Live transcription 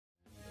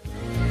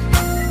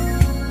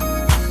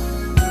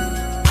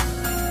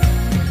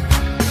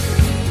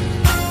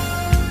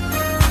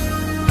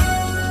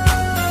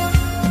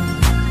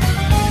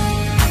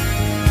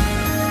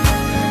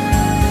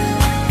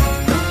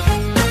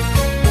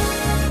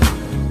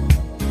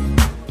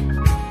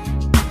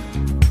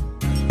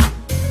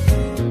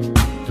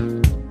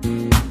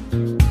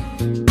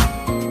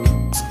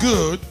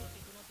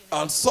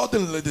And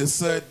suddenly they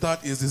said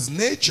that is his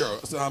nature.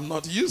 So I'm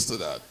not used to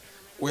that.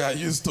 We are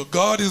used to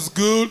God is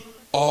good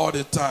all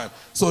the time.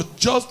 So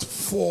just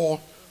for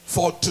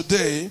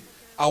today,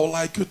 I would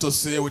like you to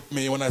say with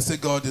me, when I say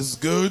God is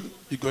good,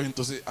 you're going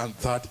to say, and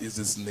that is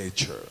his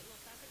nature.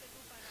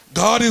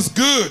 God is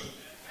good.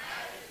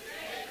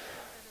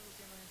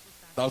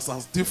 That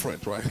sounds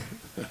different, right?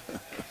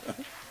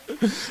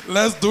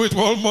 Let's do it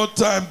one more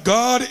time.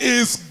 God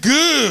is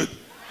good.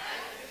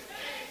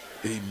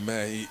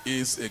 Amen. He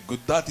is a good.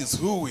 That is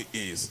who he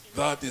is.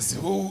 That is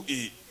who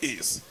he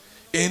is.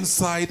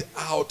 Inside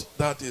out,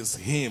 that is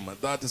him.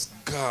 That is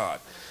God.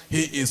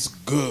 He is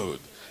good.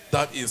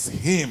 That is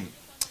him.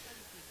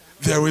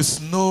 There is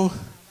no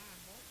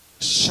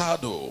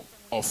shadow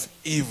of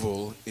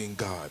evil in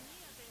God.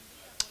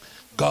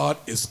 God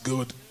is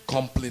good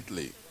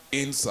completely.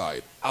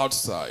 Inside,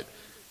 outside.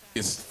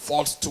 His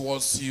thoughts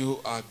towards you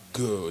are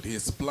good.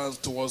 His plans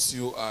towards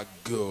you are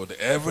good.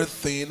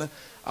 Everything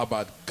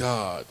about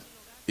God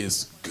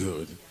is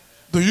good.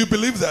 Do you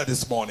believe that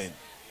this morning?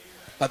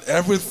 That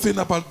everything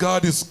about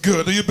God is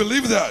good. Do you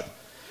believe that?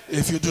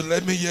 If you do,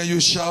 let me hear you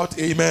shout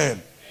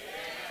amen. Amen.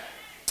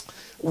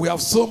 We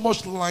have so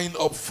much lined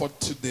up for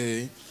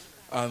today,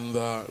 and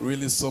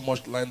really so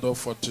much lined up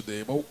for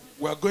today. But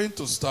we are going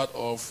to start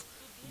off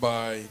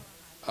by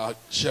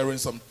sharing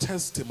some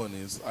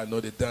testimonies. I know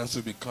the dance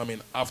will be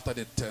coming after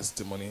the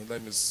testimony.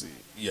 Let me see.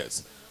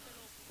 Yes.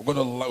 We're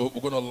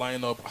going to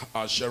line up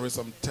sharing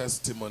some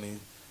testimony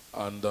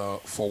and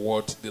for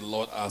what the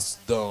Lord has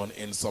done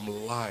in some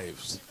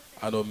lives.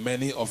 I know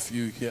many of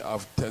you here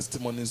have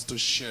testimonies to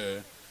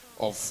share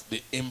of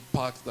the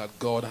impact that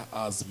God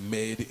has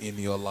made in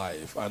your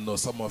life. I know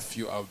some of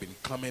you have been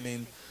coming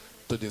in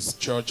to this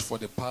church for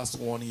the past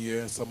 1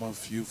 year, some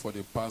of you for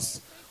the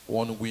past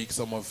 1 week,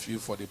 some of you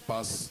for the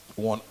past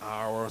 1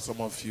 hour, some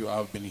of you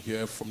have been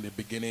here from the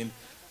beginning,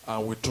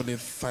 and we truly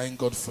thank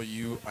God for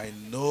you. I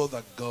know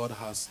that God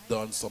has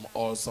done some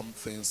awesome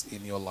things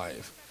in your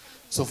life.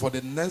 So for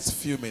the next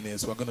few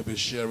minutes, we're going to be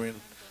sharing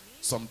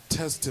some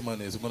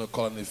testimonies. We're going to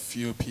call on a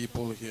few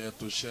people here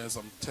to share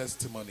some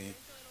testimony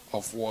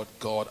of what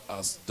God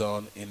has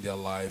done in their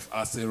life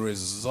as a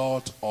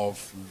result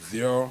of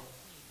their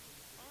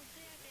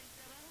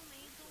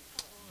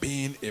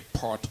being a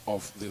part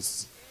of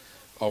this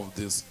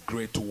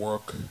great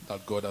work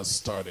that God has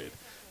started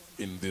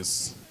in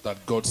this,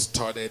 that God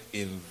started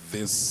in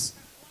this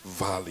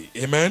valley.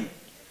 Amen.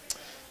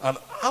 And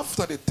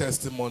after the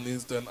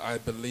testimonies, then I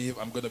believe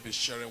I'm going to be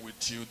sharing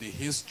with you the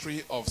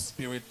history of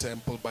Spirit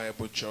Temple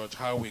Bible Church,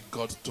 how we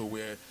got to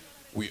where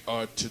we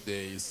are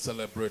today,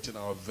 celebrating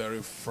our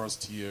very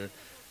first year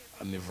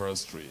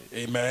anniversary.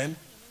 Amen.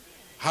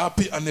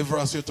 Happy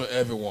anniversary to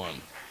everyone.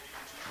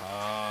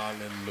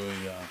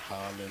 Hallelujah.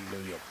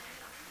 Hallelujah.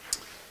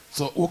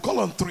 So we'll call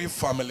on 3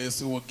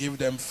 families. We'll give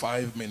them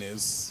 5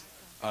 minutes.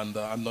 And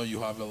I know you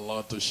have a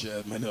lot to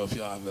share. Many of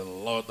you have a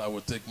lot that will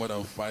take more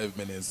than 5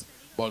 minutes.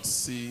 But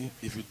see,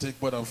 if you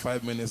take more than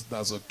 5 minutes,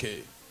 that's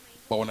okay.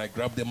 But when I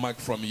grab the mic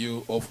from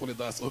you, hopefully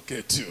that's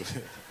okay too.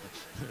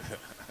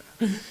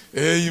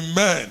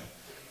 Amen.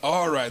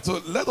 All right.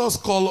 So let us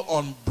call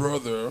on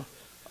brother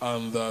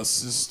and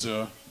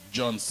sister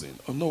Johnson.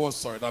 Oh, no,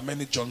 sorry. There are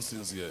many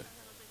Johnsons here.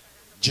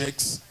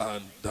 Jakes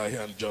and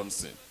Diane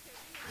Johnson.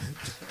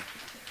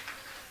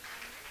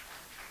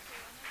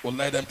 We'll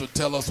let them to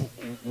tell us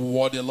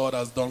what the Lord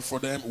has done for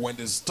them. When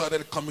they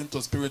started coming to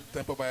Spirit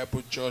Temple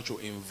Bible Church,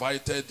 we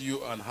invited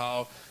you, and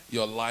how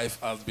your life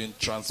has been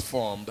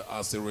transformed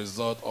as a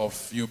result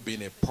of you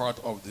being a part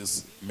of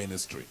this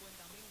ministry.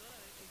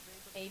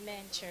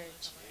 Amen,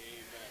 church.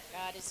 Amen.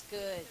 God is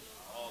good.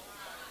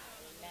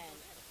 Amen.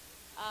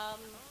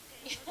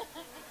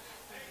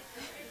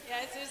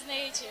 Yeah, it's his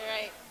nature,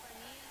 right?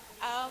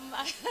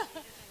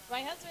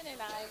 My husband and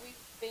I, we've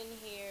been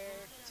here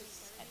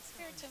at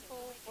Spirit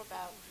Temple for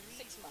about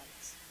 6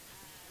 months.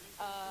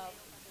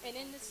 And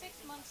in the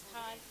 6 months'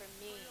 time for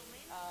me,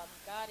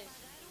 God has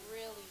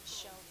really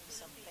shown me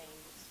some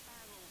things.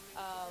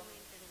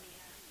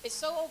 It's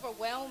so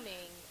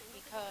overwhelming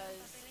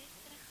because,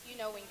 you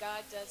know, when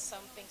God does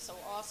something so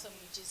awesome,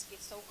 you just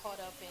get so caught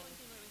up in,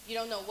 you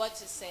don't know what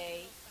to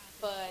say.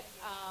 But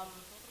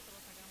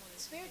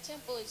Spirit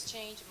Temple has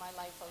changed my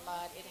life a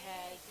lot.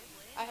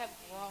 I have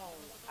grown.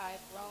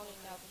 I've grown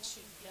enough to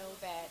know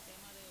that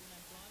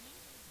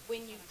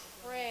when you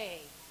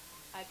pray,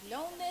 I've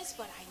known this,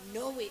 but I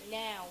know it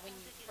now. When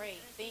you pray,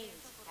 things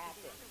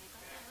happen.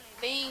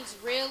 Things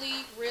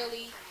really,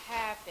 really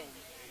happen.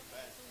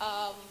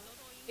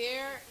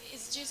 There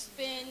has just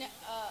been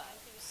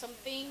some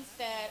things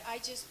that I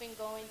just been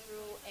going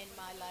through in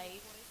my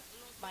life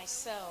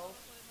myself,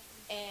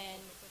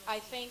 and I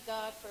thank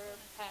God for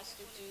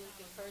Pastor Duke,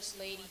 the First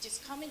Lady,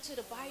 just coming to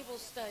the Bible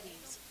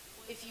studies.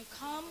 If you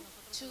come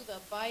to the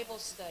Bible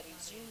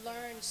studies, you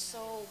learn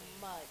so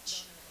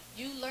much.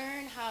 You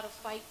learn how to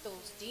fight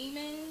those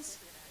demons.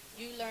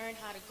 You learn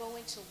how to go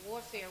into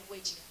warfare,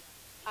 which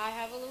I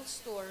have a little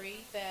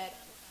story that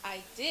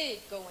I did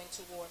go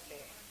into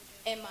warfare.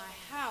 In my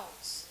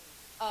house,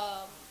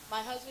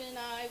 my husband and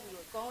I, we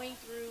were going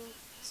through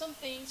some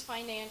things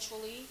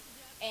financially,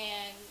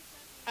 and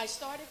I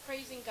started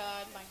praising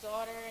God. My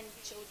daughter and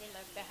children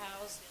left the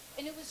house,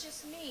 and it was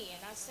just me.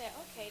 And I said,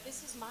 okay,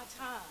 this is my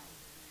time.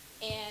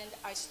 And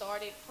I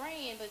started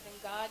praying, but then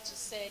God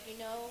just said, you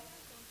know,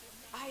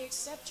 I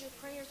accept your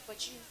prayers,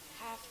 but you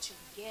have to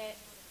get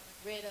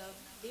rid of,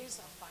 there's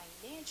a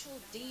financial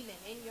demon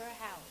in your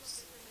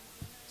house.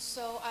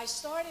 So I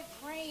started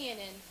praying,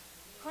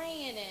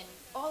 and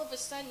all of a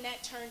sudden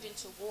that turned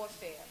into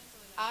warfare.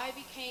 I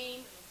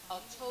became a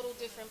total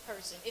different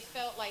person. It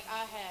felt like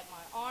I had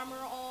my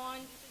armor on,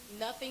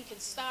 nothing can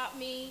stop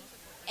me,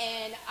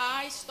 and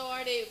I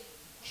started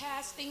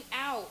casting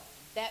out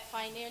that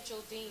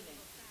financial demon.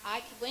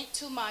 I went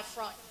to my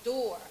front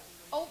door,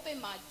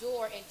 opened my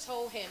door, and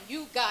told him,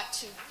 you got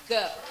to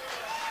go.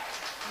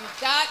 You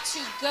got to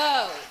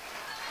go.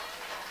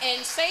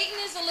 And Satan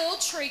is a little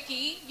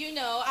tricky, you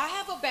know. I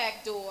have a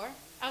back door.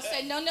 I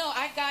said, no,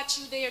 I got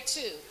you there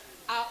too.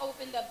 I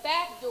opened the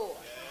back door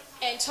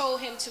and told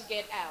him to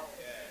get out.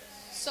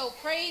 So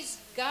praise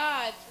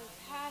God through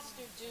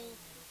Pastor Duke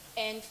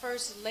and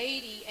First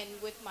Lady, and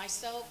with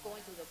myself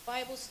going through the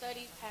Bible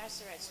study,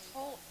 Pastor has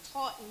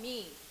taught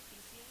me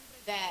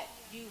that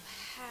you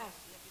have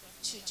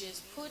to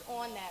just put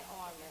on that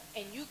armor,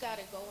 and you got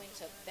to go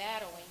into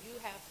battle, and you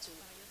have to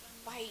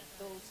fight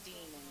those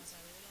demons.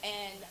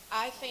 And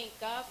I thank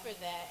God for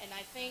that, and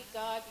I thank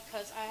God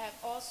because I have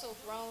also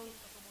grown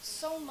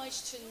so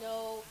much to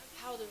know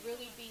how to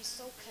really be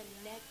so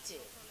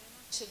connected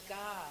to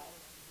God.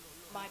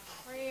 My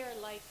prayer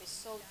life is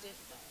so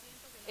different.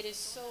 It is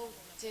so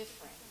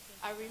different.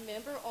 I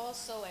remember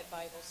also at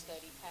Bible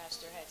study,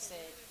 Pastor had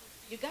said,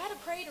 you got to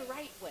pray the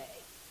right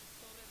way.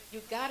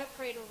 You got to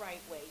pray the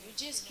right way. You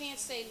just can't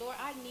say, Lord,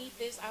 I need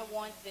this, I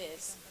want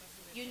this.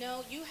 You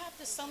know, you have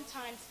to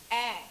sometimes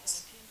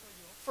ask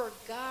for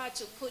God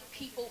to put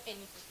people in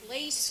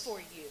place for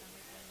you.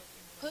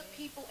 Put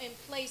people in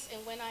place.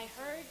 And when I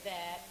heard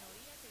that,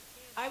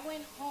 I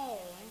went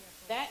home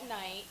that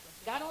night,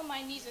 got on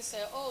my knees and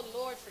said, oh,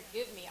 Lord,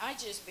 forgive me. I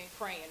just been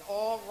praying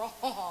all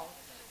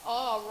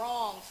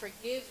wrong.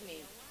 Forgive me.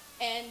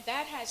 And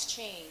that has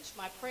changed.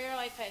 My prayer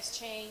life has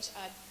changed.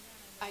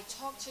 I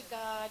talk to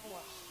God more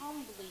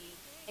humbly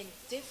and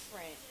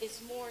different.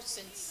 It's more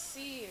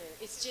sincere.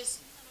 It's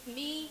just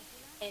me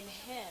and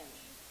him.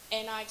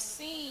 And I've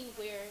seen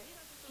where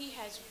he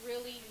has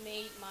really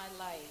made my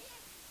life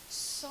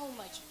so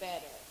much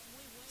better.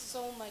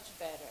 So much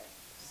better.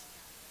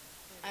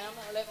 And I'm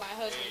going to let my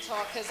husband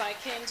talk because I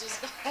can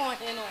just go on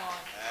and on.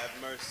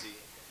 Have mercy.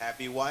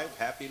 Happy wife,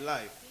 happy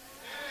life.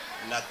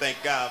 And I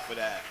thank God for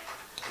that.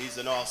 He's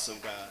an awesome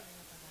God.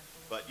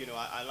 But, you know,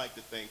 I like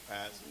to thank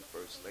Pastor and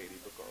First Lady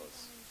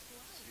because,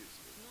 excuse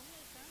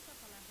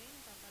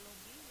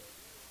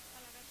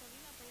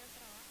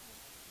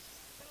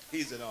me,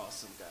 he's an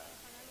awesome God.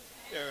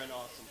 They're an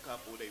awesome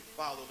couple. They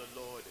follow the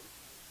Lord, and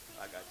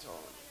like I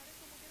told him,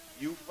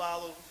 you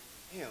follow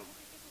him,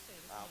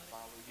 I'll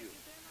follow you.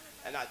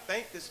 And I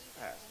thank this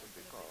pastor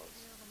because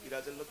he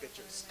doesn't look at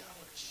your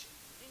scholarship.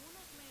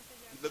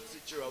 He looks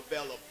at your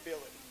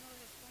availability.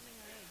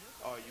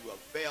 Are you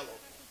available?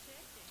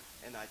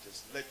 And I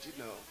just let you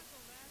know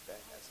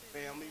that as a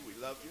family, we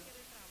love you.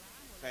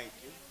 Thank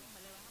you.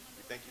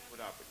 We thank you for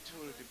the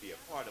opportunity to be a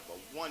part of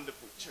a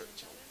wonderful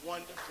church, a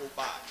wonderful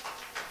body.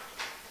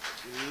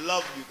 We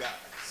love you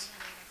guys.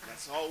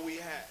 That's all we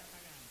have.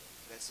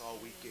 That's all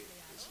we get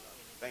is love.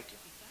 Thank you.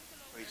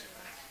 Praise you,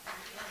 guys.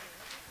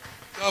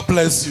 God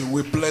bless you.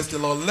 We bless the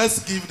Lord.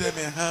 Let's give them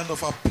a hand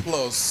of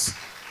applause.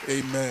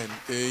 Amen.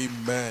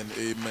 Amen.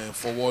 Amen.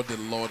 For what the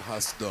Lord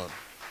has done.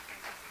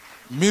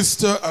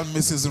 Mr. and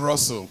Mrs.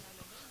 Russell.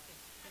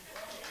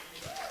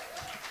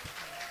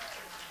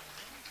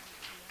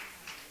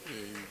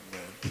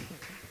 Amen.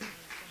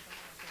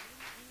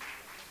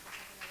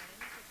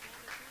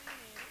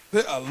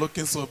 They are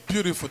looking so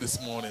beautiful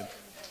this morning.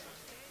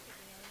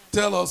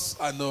 Tell us,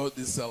 I know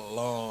this is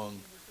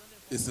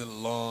a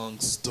long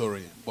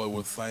story, but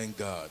we thank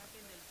God.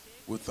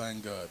 We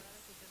thank God.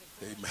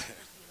 Amen.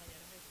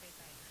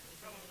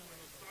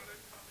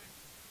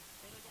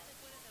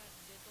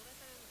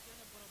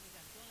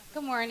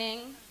 Good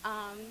morning.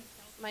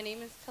 My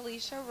name is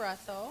Talisha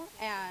Russell,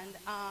 and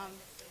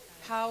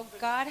how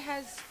God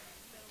has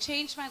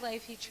changed my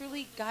life. He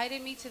truly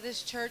guided me to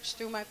this church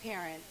through my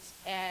parents.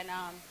 And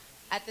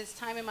at this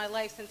time in my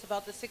life, since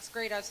about the 6th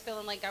grade, I was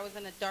feeling like I was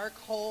in a dark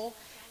hole,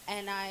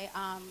 and I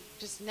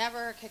just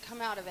never could come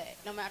out of it.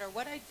 No matter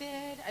what I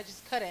did, I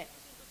just couldn't.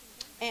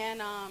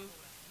 And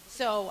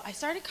so I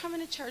started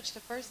coming to church the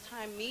first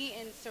time. Me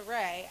and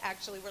Saray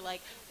actually were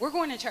like, we're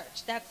going to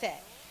church. That's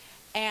it.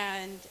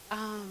 And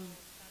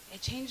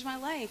it changed my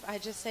life. I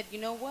just said, you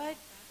know what?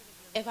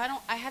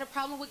 I had a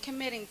problem with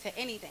committing to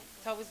anything.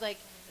 So I was like,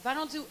 if I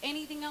don't do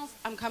anything else,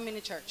 I'm coming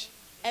to church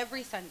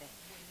every Sunday.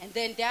 And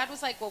then Dad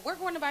was like, well, we're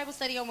going to Bible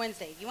study on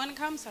Wednesday. You want to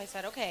come? So I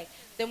said, okay.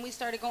 Then we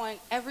started going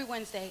every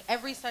Wednesday,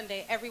 every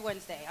Sunday, every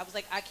Wednesday. I was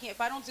like, I can't, if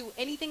I don't do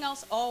anything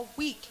else all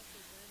week,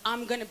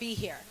 I'm going to be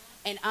here.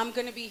 And I'm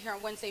going to be here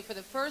on Wednesday for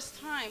the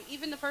first time.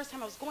 Even the first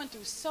time I was going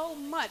through so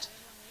much.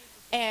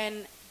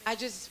 And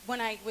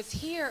when I was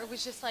here, it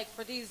was just like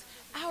for these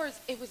hours,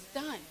 it was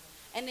done.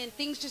 And then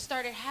things just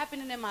started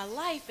happening in my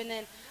life, and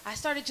then I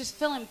started just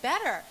feeling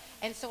better.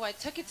 And so I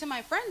took it to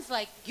my friends,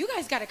 like, you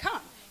guys got to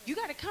come. You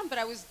got to come. But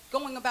I was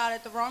going about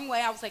it the wrong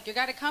way. I was like, you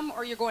got to come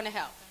or you're going to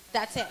hell.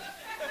 That's it.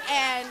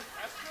 And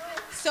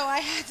so I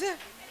had to,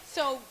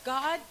 so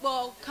God,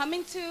 well,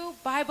 coming to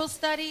Bible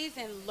studies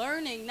and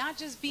learning, not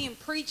just being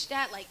preached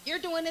at, like, you're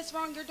doing this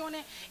wrong, you're doing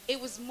it.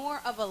 It was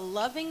more of a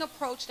loving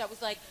approach that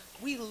was like,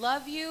 we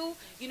love you.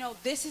 You know,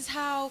 this is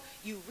how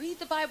you read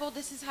the Bible.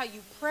 This is how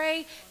you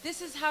pray. This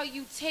is how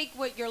you take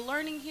what you're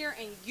learning here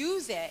and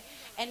use it.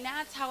 And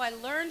that's how I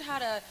learned how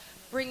to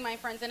bring my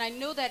friends. And I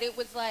knew that it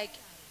was like,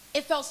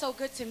 it felt so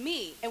good to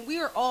me. And we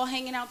were all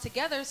hanging out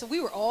together, so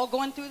we were all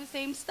going through the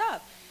same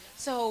stuff.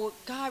 So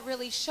God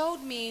really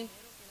showed me,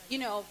 you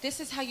know, this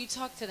is how you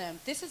talk to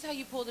them. This is how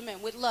you pull them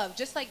in with love,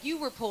 just like you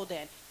were pulled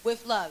in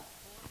with love.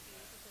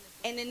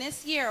 And in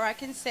this year, I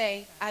can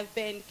say I've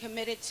been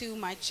committed to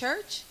my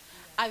church.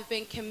 I've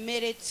been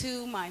committed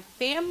to my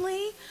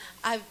family.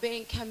 I've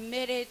been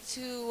committed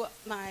to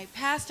my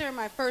pastor and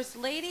my first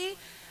lady.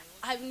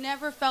 I've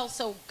never felt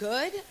so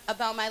good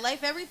about my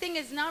life. Everything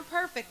is not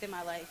perfect in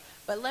my life.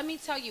 But let me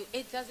tell you,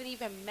 it doesn't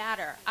even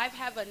matter. I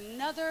have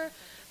another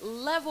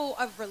level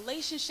of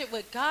relationship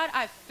with God.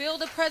 I feel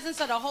the presence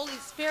of the Holy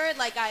Spirit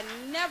like I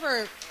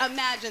never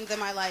imagined in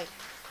my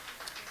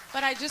life.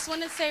 But I just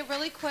want to say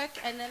really quick,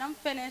 and then I'm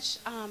finished,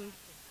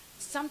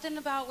 something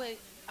about what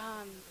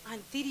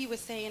Aunt Didi was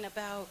saying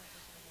about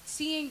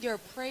seeing your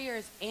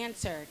prayers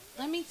answered.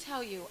 Let me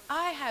tell you,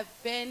 I have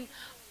been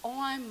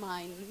on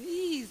my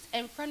knees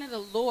in front of the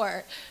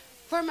Lord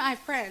for my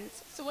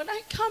friends. So when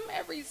I come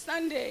every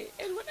Sunday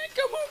and when I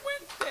come on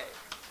Wednesday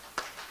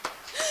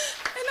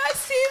and I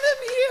see them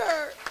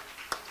here,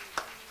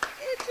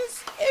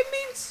 it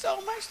means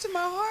so much to my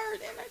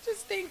heart, and I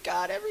just thank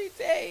God every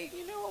day,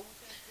 you know.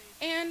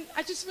 And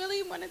I just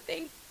really want to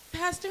thank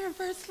Pastor and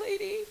First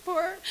Lady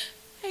for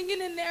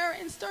hanging in there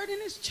and starting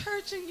this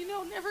church and, you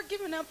know, never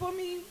giving up on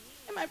me,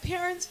 and my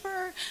parents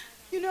for,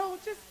 you know,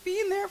 just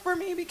being there for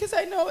me, because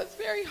I know it's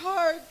very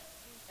hard.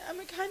 I'm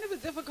a kind of a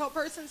difficult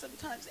person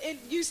sometimes. It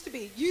used to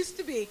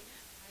be.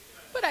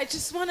 But I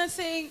just want to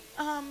say,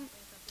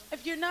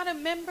 if you're not a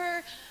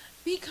member,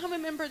 become a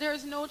member.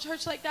 There's no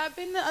church like that. I've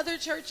been to other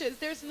churches.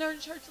 There's no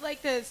church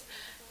like this.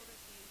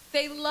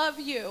 They love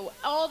you.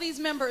 All these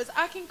members.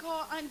 I can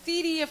call Aunt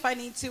Didi if I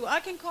need to. I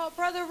can call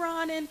Brother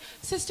Ron and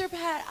Sister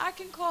Pat. I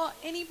can call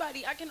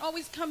anybody. I can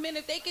always come in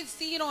if they can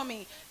see it on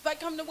me. If I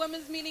come to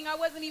women's meeting, I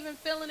wasn't even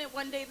feeling it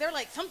one day. They're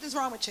like, something's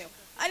wrong with you.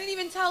 I didn't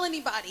even tell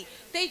anybody.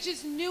 They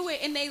just knew it,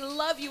 and they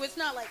love you. It's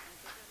not like,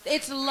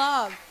 it's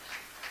love.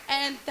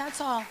 And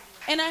that's all.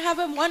 And I have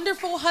a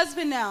wonderful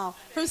husband now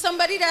from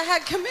somebody that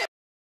had commitment.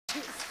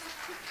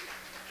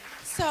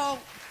 So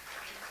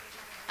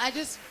I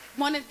just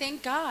want to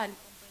thank God.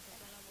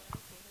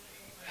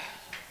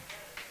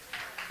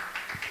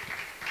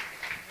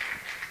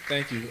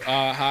 Thank you.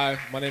 Hi,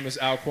 my name is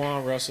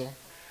Alquan Russell.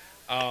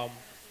 I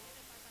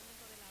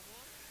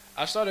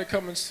started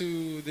coming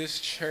to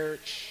this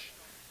church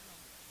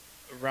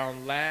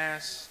around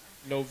last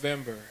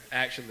November,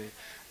 actually.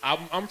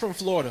 I'm from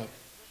Florida.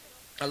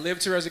 I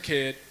lived here as a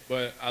kid,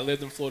 but I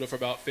lived in Florida for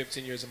about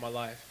 15 years of my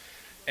life.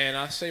 And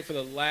I say for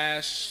the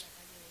last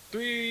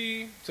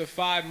 3 to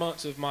 5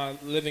 months of my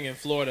living in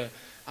Florida,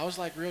 I was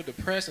like real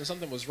depressed and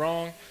something was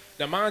wrong.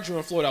 Now, mind you,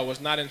 in Florida, I was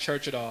not in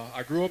church at all.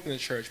 I grew up in the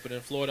church, but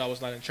in Florida, I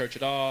was not in church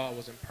at all. I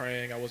wasn't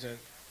praying. I wasn't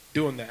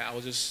doing that. I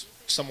was just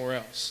somewhere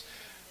else.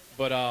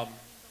 But,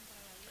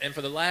 and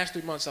for the last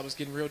 3 months, I was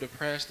getting real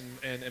depressed,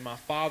 and my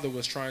father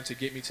was trying to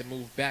get me to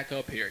move back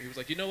up here. He was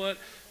like, you know what?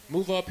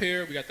 Move up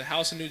here. We got the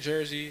house in New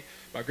Jersey.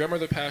 My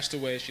grandmother passed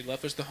away. She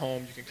left us the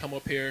home. You can come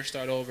up here,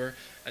 start over.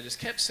 I just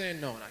kept saying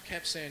no, and I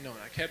kept saying no, and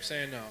I kept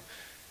saying no.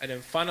 And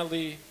then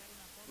finally,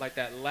 like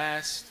that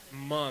last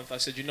month, I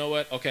said, you know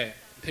what? Okay,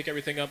 pick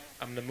everything up.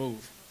 I'm going to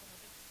move.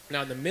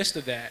 Now, in the midst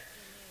of that,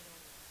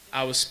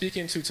 I was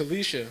speaking to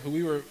Talisha, who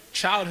we were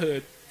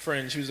childhood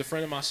friends. She was a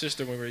friend of my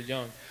sister when we were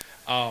young.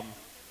 And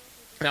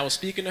I was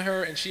speaking to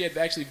her, and she had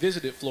actually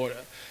visited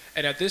Florida.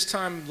 And at this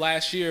time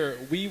last year,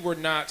 we were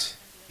not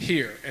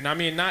here. And I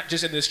mean, not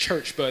just in this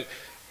church, but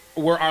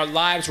where our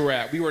lives were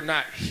at. We were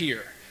not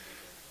here.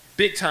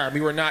 Big time,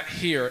 we were not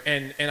here.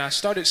 And I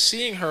started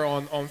seeing her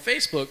on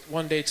Facebook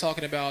one day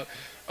talking about,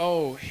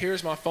 oh,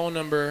 here's my phone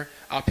number.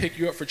 I'll pick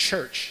you up for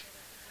church.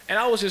 And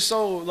I was just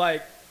so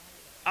like,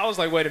 I was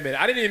like, wait a minute.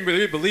 I didn't even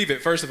really believe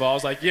it, first of all. I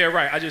was like, yeah,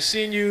 right. I just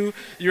seen you.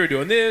 You're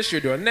doing this.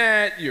 You're doing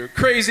that. You're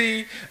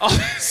crazy. All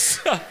this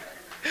stuff.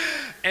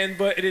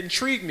 But it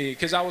intrigued me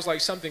because I was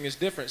like, something is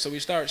different. So we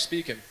started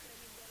speaking.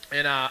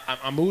 And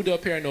I moved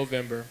up here in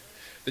November.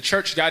 The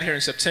church got here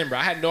in September.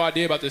 I had no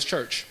idea about this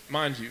church,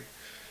 mind you.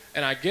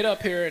 And I get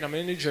up here, and I'm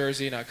in New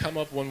Jersey, and I come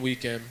up one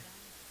weekend.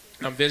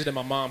 And I'm visiting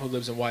my mom who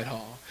lives in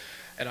Whitehall.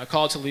 And I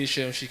call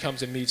Talisha, and she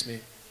comes and meets me.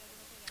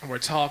 And we're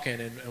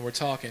talking, and we're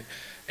talking.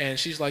 And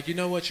she's like, you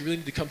know what, you really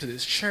need to come to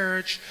this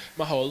church.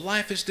 My whole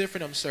life is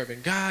different. I'm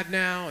serving God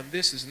now, and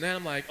this is and that.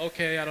 I'm like,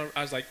 okay,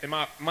 I was like, and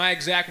my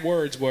exact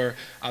words were,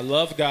 I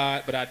love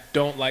God, but I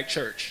don't like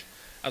church.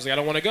 I was like, I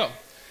don't want to go.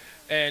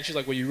 And she's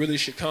like, well, you really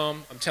should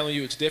come. I'm telling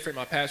you, it's different.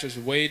 My pastor's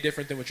way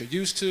different than what you're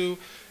used to.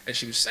 And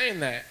she was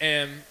saying that.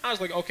 And I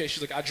was like, okay.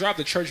 She's like, I drive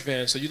the church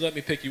van, so you let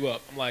me pick you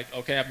up. I'm like,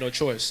 okay, I have no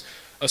choice.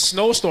 A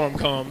snowstorm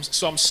comes,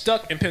 so I'm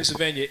stuck in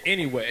Pennsylvania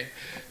anyway.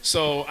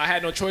 So I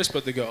had no choice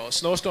but to go. A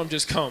snowstorm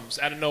just comes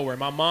out of nowhere.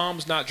 My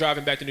mom's not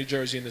driving back to New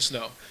Jersey in the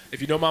snow. If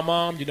you know my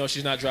mom, you know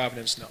she's not driving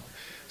in snow.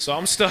 So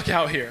I'm stuck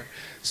out here.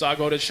 So I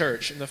go to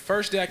church. And the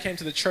first day I came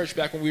to the church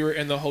back when we were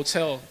in the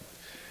hotel,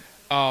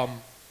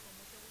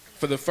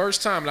 for the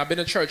first time, and I've been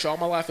to church all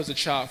my life as a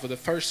child, for the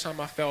first time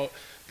I felt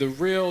the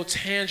real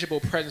tangible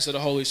presence of the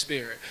Holy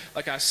Spirit.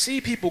 Like I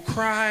see people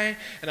cry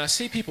and I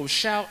see people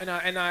shout, and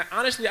I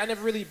honestly, I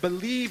never really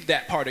believed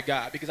that part of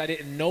God because I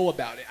didn't know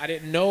about it. I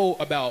didn't know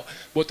about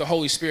what the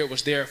Holy Spirit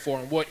was there for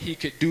and what he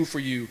could do for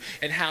you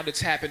and how to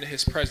tap into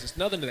his presence.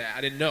 Nothing of that.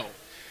 I didn't know.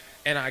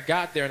 And I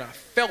got there and I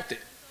felt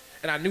it.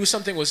 And I knew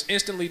something was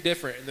instantly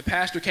different. And the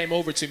pastor came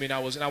over to me, and I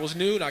was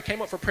new, and I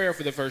came up for prayer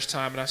for the first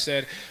time, and I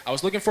said, I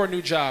was looking for a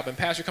new job. And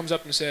pastor comes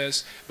up and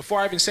says, before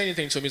I even say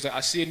anything to him, he's like,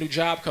 I see a new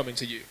job coming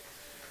to you.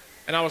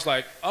 And I was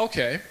like,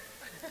 okay.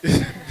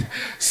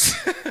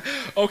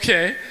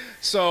 Okay.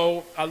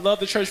 So I love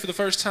the church for the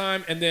first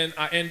time, and then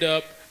I end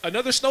up,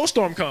 another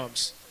snowstorm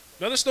comes.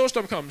 Another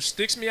snowstorm comes,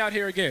 sticks me out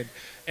here again.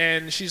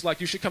 And she's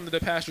like, you should come to the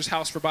pastor's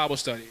house for Bible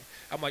study.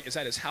 I'm like, is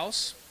that his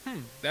house?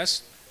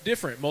 That's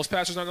different. Most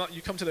pastors are not,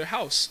 you come to their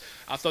house.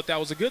 I thought that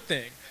was a good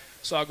thing.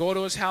 So I go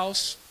to his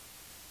house.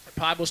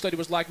 Bible study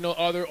was like no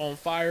other, on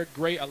fire,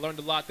 great. I learned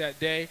a lot that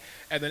day.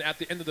 And then at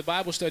the end of the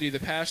Bible study,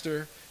 the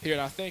pastor here,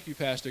 and I thank you,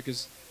 pastor,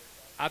 because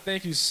I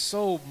thank you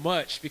so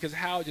much because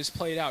how it just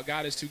played out.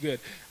 God is too good.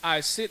 I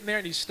was sitting there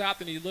and he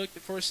stopped and he looked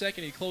for a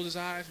second. He closed his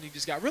eyes and he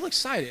just got real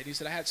excited. He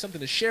said, I had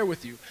something to share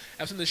with you.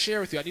 I have something to share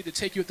with you. I need to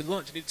take you at the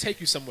lunch. I need to take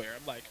you somewhere.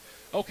 I'm like,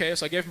 okay.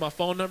 So I gave him my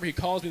phone number. He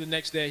calls me the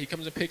next day. He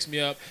comes and picks me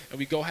up and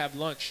we go have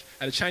lunch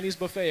at a Chinese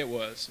buffet it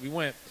was. We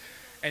went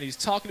and he's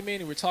talking to me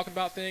and we were talking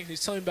about things.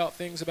 He's telling me about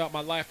things about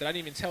my life that I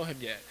didn't even tell him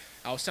yet.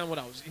 I was telling him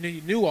what I was, you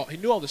know, he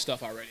knew all this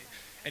stuff already.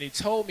 And he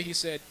told me, he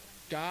said,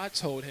 God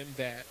told him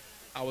that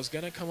I was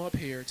going to come up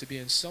here to be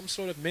in some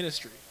sort of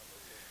ministry.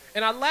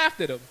 And I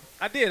laughed at him.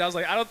 I did. I was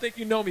like, I don't think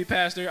you know me,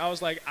 pastor. I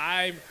was like,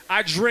 I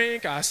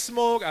drink, I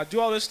smoke, I do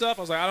all this stuff.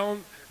 I was like, I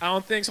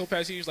don't think so,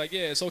 pastor. He was like,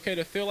 yeah, it's okay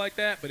to feel like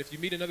that, but if you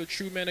meet another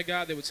true man of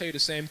God, they would tell you the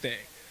same thing.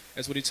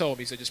 That's what he told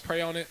me. He said, just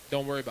pray on it,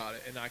 don't worry about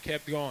it. And I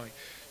kept going.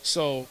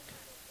 So,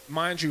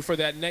 mind you, for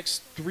that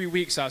next 3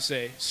 weeks, I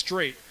say,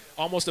 straight,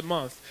 almost a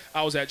month,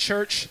 I was at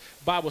church,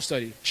 Bible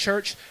study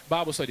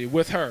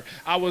with her.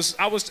 I was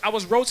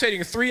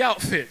rotating 3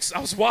 outfits. I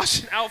was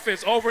washing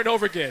outfits over and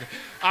over again.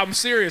 I'm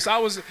serious. I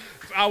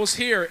was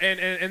here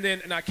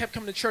and I kept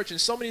coming to church and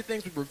so many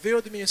things were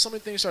revealed to me and so many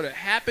things started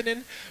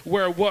happening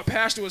where what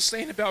pastor was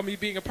saying about me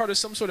being a part of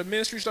some sort of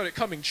ministry started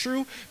coming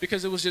true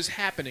because it was just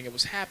happening. It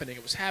was happening.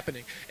 It was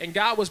happening. And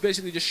God was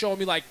basically just showing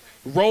me like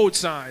road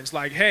signs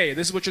like, hey,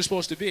 this is what you're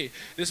supposed to be.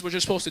 This is what you're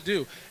supposed to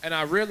do. And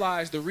I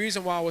realized the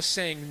reason why I was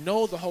saying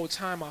no the whole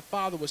time my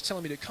father was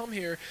telling me to come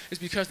here is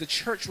because the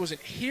church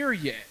wasn't here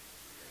yet.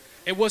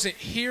 It wasn't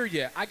here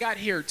yet. I got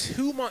here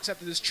 2 months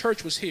after this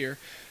church was here,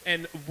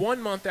 and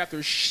 1 month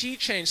after she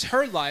changed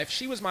her life,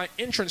 she was my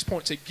entrance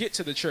point to get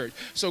to the church.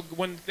 So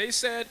when they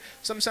said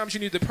sometimes you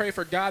need to pray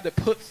for God to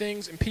put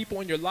things and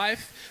people in your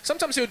life,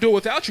 sometimes he'll do it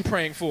without you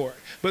praying for it.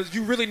 But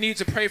you really need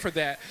to pray for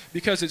that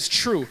because it's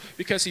true.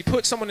 Because he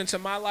put someone into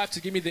my life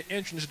to give me the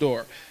entrance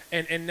door.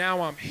 And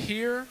now I'm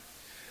here.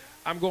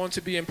 I'm going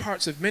to be in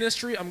parts of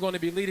ministry. I'm going to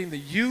be leading the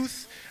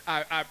youth.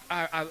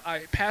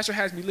 Pastor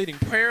has me leading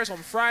prayers on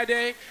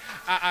Friday.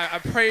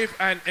 I pray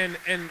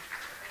and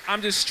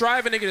I'm just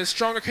striving to get a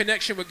stronger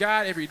connection with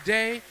God every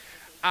day.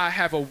 I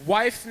have a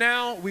wife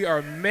now. We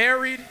are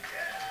married.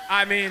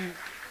 I mean,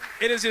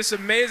 it is just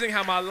amazing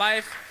how my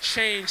life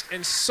changed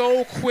and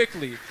so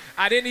quickly.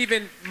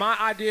 My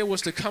idea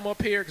was to come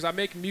up here because I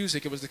make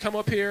music. It was to come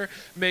up here,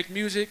 make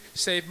music,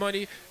 save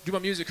money, do my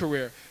music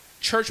career.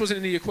 Church wasn't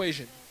in the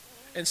equation.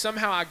 And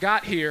somehow I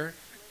got here,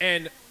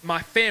 and my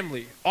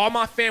family, all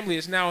my family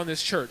is now in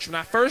this church. When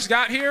I first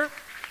got here,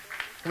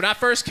 when I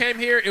first came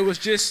here, it was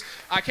just,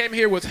 I came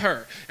here with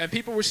her. And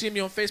people were seeing me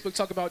on Facebook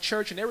talk about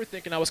church, and they were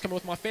thinking I was coming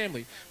with my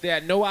family. They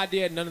had no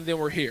idea none of them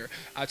were here.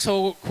 I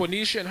told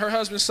Quenisha and her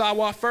husband,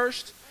 Sawa,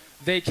 first.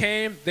 They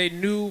came, they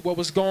knew what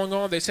was going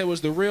on. They said it was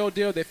the real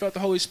deal. They felt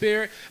the Holy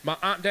Spirit. My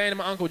Aunt Diane and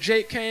my Uncle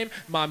Jake came.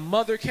 My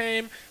mother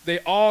came. They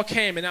all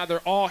came, and now they're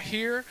all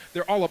here.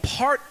 They're all a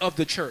part of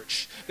the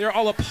church. They're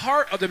all a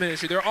part of the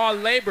ministry. They're all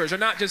laborers. They're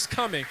not just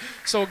coming.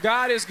 So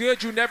God is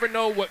good. You never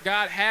know what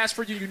God has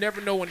for you. You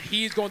never know when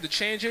he's going to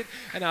change it.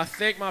 And I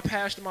thank my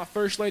pastor, my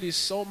first lady,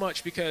 so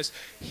much because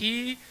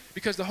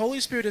the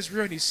Holy Spirit is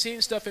real and he's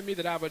seen stuff in me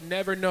that I would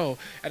never know.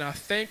 And I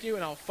thank you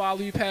and I'll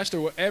follow you,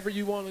 Pastor, wherever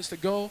you want us to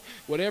go,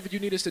 whatever you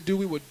need us to do,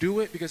 we will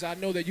do it because I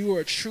know that you are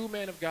a true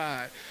man of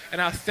God.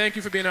 And I thank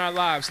you for being in our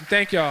lives. And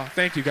thank y'all.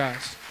 Thank you,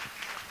 guys.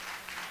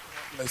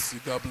 bless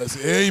you. God bless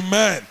you.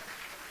 Amen.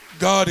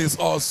 God is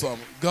awesome.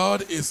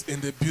 God is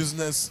in the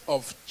business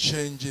of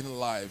changing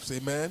lives.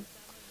 Amen.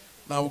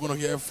 Now we're going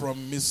to hear from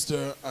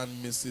Mr.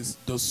 and Mrs.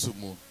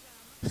 Dosumu.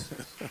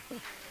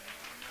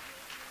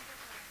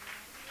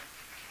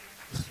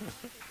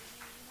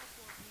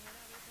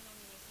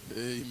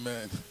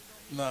 Amen.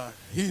 Now,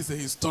 he's a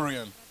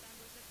historian.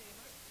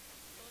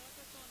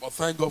 But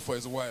thank God for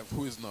his wife,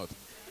 who is not.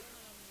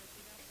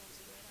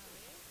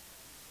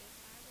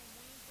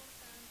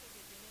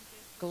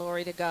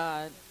 Glory to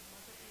God.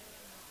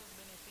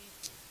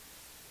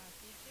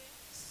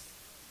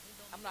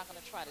 I'm not going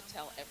to try to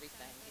tell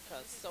everything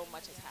because so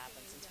much has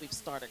happened since we've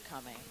started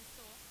coming.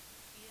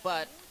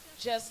 But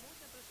just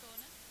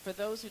for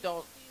those who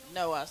don't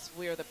know us,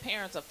 we are the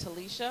parents of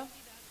Talisha.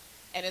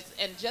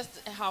 And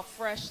just how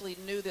freshly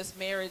new this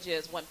marriage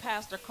is, when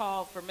Pastor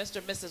called for Mr.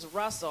 and Mrs.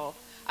 Russell,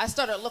 I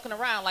started looking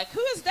around like, who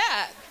is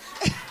that?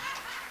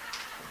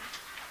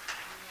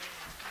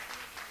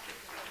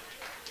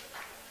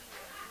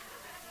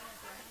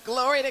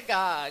 Glory to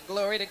God.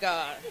 Glory to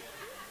God.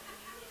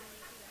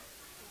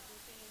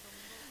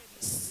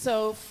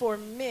 So for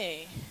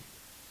me,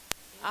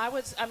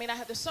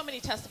 there's so many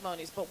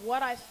testimonies, but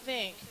what I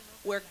think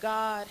where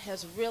God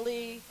has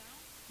really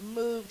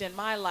moved in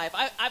my life,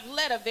 I've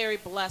led a very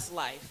blessed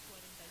life.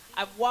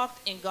 I've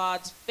walked in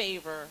God's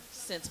favor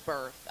since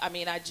birth. I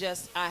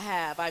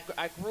have.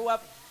 I grew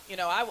up,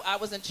 I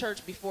was in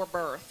church before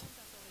birth.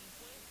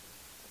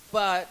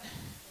 But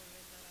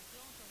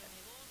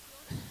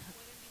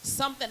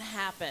something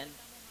happened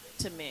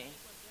to me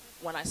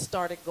when I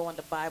started going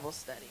to Bible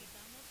study.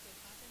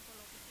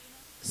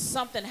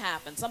 Something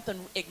happened. Something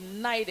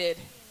ignited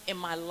in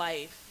my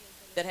life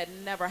that had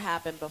never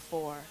happened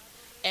before.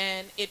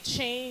 And it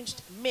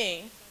changed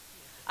me.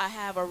 I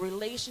have a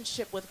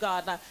relationship with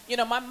God. Now,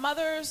 my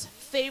mother's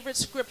favorite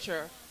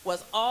scripture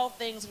was all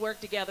things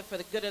work together for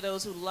the good of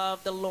those who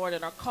love the Lord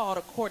and are called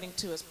according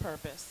to his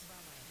purpose.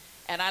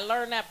 And I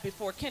learned that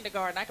before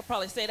kindergarten. I could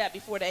probably say that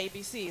before the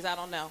ABCs. I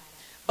don't know.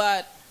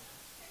 But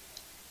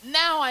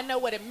now I know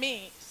what it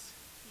means.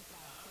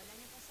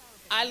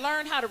 I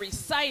learned how to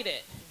recite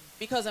it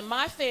because in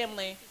my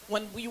family,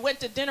 when we went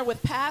to dinner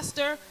with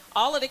Pastor,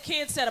 all of the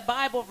kids said a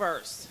Bible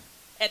verse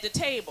at the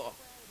table.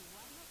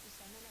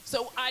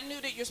 So I knew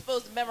that you're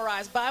supposed to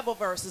memorize Bible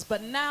verses,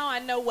 but now I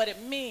know what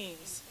it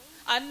means.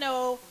 I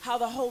know how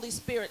the Holy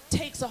Spirit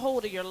takes a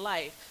hold of your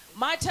life.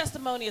 My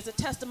testimony is a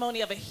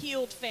testimony of a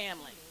healed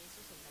family.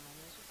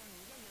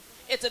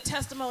 It's a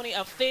testimony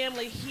of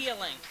family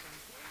healing.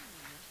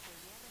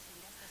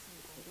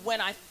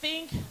 When I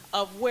think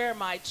of where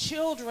my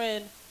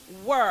children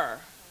were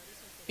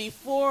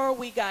before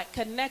we got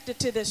connected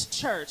to this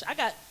church, I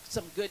got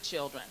some good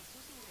children.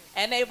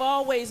 And they've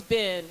always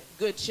been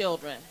good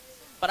children.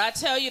 But I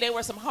tell you, they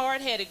were some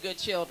hard-headed good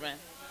children.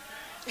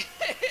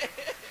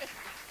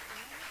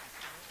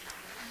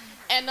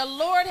 And the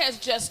Lord has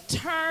just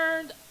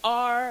turned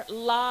our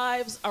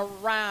lives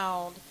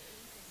around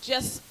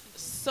just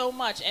so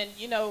much. And,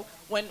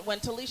 when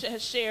Talisha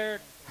has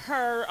shared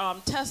her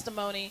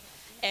testimony,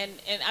 and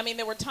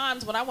there were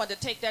times when I wanted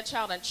to take that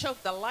child and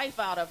choke the life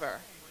out of her.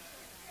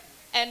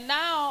 And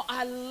now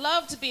I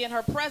love to be in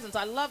her presence.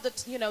 I love to,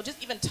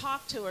 just even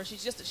talk to her.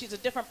 She's a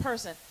different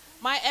person.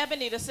 My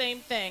Ebony, the same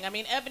thing.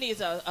 Ebony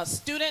is a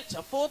student,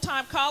 a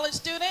full-time college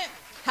student.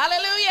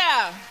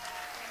 Hallelujah.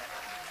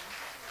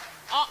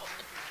 Oh,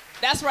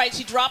 that's right.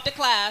 She dropped a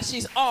class.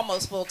 She's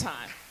almost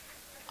full-time.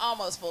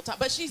 Almost full-time.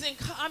 But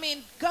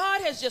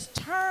God has just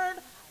turned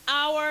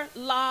our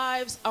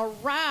lives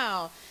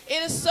around.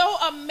 It is so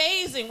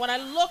amazing when I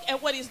look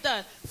at what he's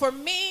done. For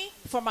me,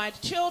 for my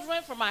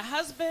children, for my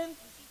husband,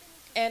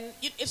 and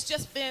it's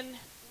just been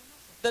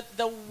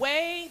the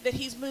way that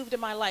he's moved in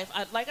my life.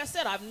 Like I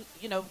said, I've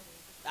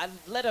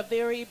led a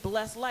very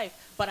blessed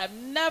life, but I've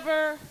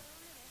never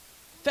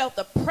felt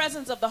the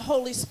presence of the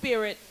Holy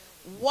Spirit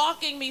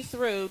walking me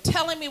through,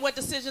 telling me what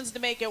decisions to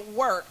make at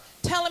work,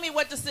 telling me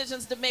what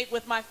decisions to make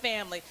with my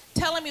family,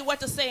 telling me what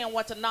to say and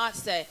what to not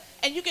say.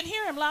 And you can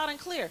hear him loud and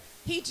clear.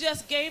 He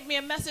just gave me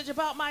a message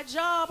about my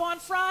job on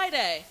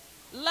Friday,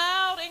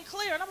 loud and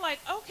clear. And I'm like,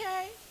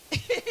 okay.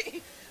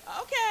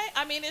 Okay.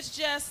 It's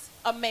just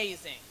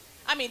amazing.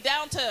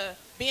 Down to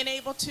being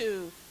able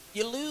to,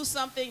 you lose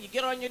something, you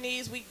get on your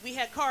knees. We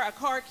had a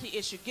car key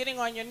issue, getting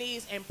on your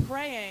knees and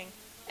praying,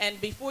 and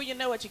before you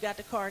know it, you got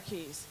the car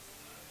keys.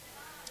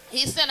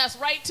 He sent us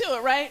right to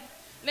it, right?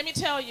 Let me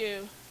tell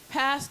you,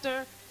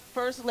 Pastor,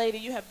 First Lady,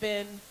 you have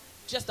been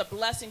just a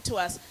blessing to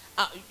us.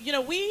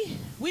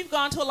 We've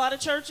gone to a lot of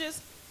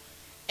churches,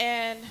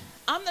 and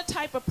I'm the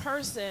type of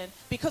person,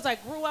 because I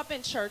grew up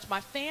in church,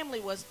 my family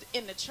was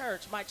in the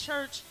church. My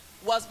church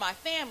was my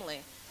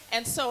family.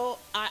 And so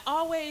I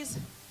always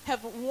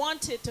have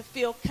wanted to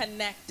feel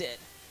connected.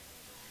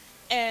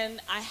 And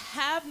I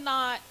have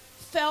not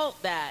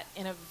felt that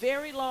in a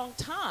very long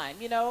time.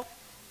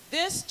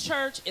 This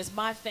church is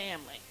my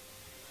family.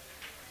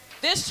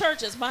 This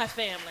church is my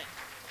family.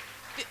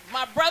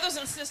 My brothers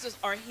and sisters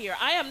are here.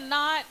 I am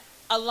not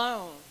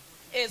alone.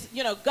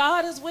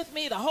 God is with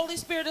me. The Holy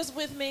Spirit is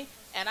with me.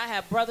 And I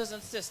have brothers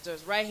and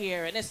sisters right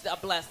here, and it's a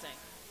blessing.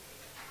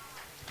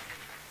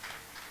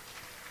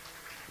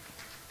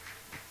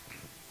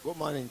 Good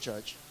morning,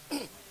 church.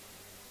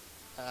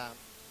 I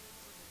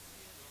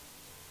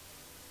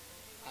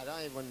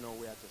don't even know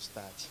where to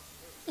start.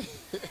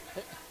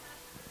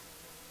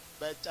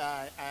 But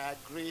I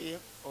agree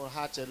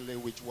wholeheartedly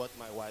with what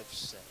my wife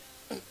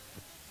said.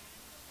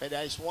 But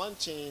there is one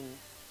thing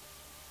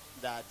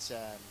that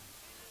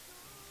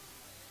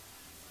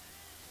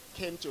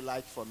came to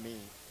light for me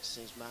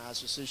since my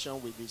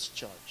association with this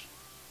church.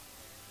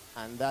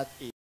 And that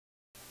is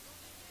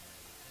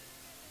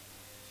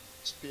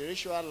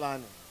spiritual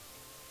learning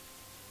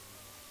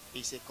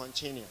is a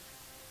continuum.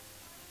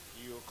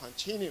 You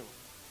continue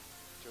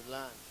to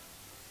learn.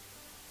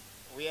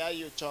 Where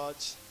you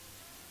thought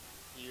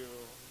you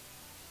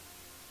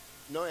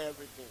know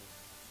everything,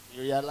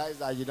 you realize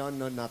that you don't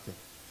know nothing.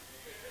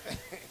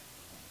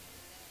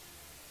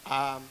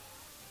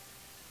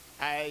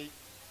 I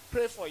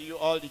pray for you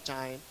all the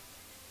time,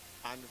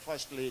 and the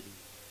First Lady,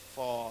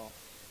 for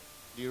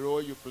the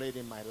role you played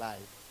in my life.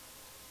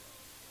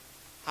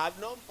 I've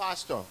known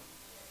Pastor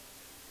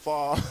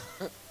for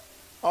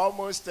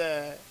almost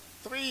 3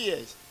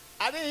 years.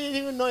 I didn't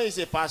even know he's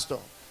a pastor.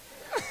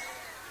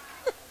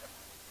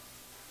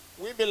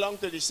 We belong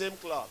to the same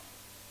club.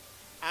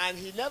 And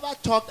he never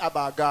talked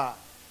about God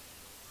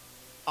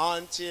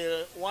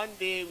until one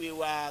day we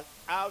were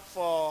out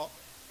for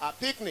a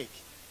picnic.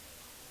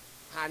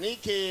 And he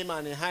came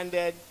and he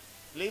handed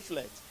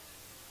leaflets.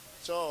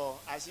 So,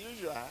 as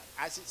usual,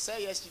 as it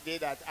said yesterday,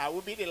 that I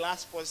will be the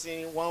last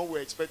person one will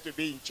expect to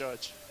be in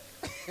church.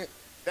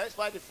 That's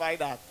why the fact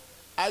that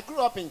I grew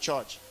up in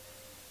church.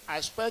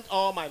 I spent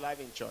all my life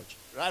in church,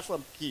 right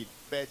from kid.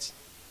 But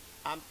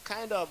I'm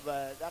kind of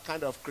that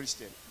kind of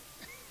Christian.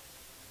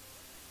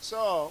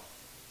 So,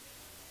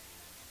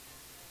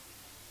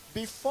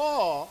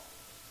 before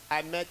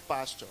I met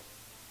Pastor,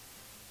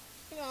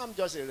 I'm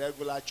just a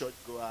regular church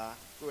goer,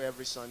 go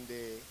every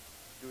Sunday,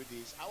 do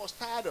this. I was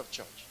tired of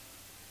church.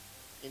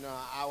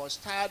 I was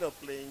tired of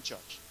playing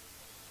church.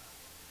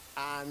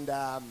 And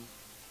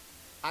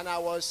I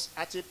was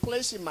at a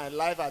place in my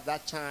life at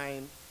that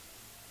time,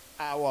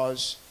 I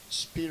was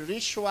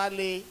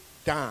spiritually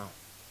down,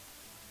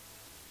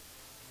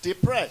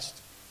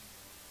 depressed.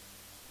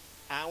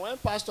 And when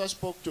Pastor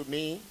spoke to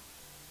me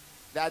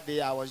that day,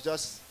 I was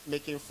just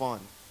making fun.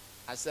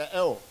 I said,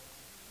 "Oh,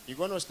 you're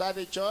going to start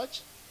a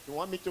church? You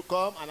want me to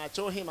come?" And I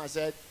told him, I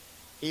said,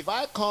 "If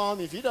I come,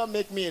 if you don't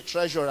make me a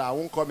treasurer, I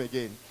won't come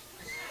again."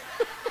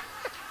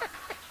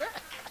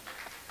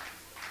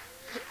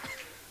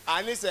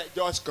 And he said,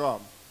 "Just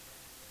come.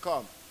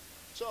 Come."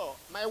 So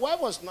my wife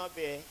was not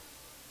there.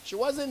 She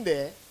wasn't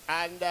there.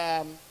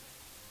 And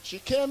she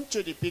came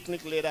to the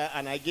picnic later,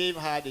 and I gave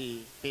her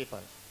the paper.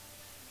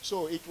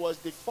 So it was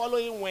the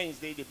following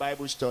Wednesday, the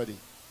Bible study.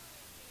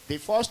 The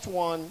first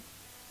one,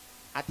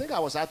 I think I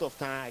was out of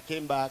town. I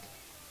came back.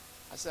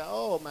 I said,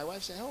 "Oh," my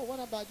wife said, "Oh, what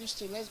about this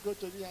thing? Let's go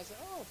to this." I said,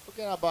 "Oh,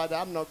 forget about that.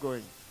 I'm not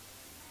going."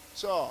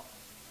 So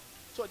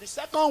the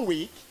second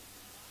week,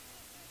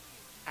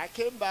 I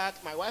came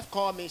back. My wife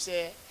called me and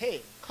said,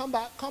 "Hey, come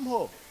back, come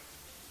home."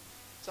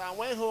 So I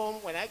went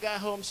home. When I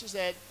got home, she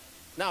said,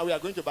 "Now we are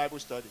going to Bible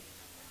study."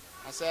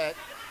 I said,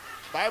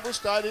 "Bible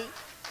study?"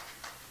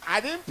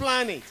 I didn't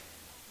plan it.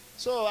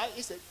 So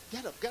he said,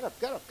 "Get up, get up,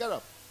 get up, get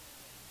up."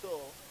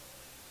 So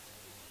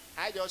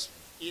I just,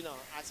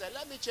 I said,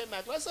 "Let me change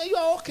my clothes." I said, "You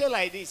are okay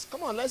like this.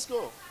 Come on, let's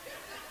go."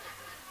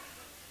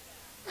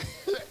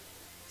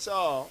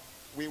 So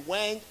we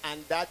went,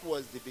 and that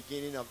was the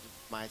beginning of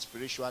my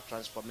spiritual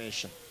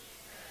transformation.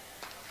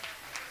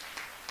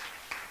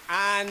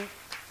 And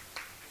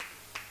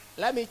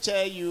let me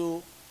tell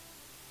you,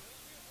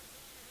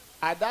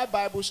 at that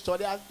Bible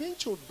study, I've been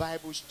to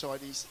Bible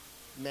studies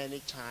many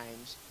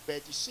times,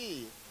 but you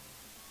see,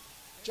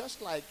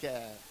 just like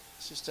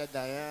Sister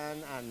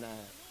Diane and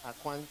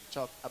Aquan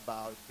talked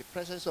about the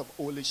presence of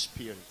Holy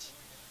Spirit,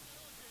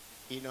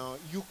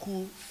 you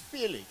could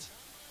feel it.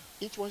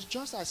 It was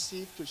just as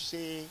if to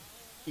say,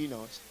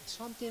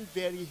 something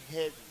very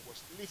heavy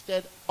was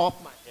lifted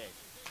up my head.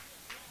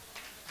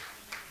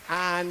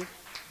 And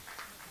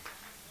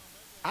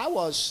I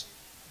was,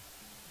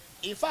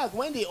 in fact,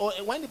 when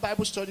the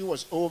Bible study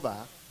was over,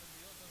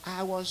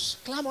 I was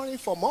clamoring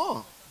for more.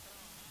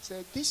 I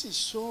said, "This is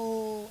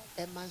so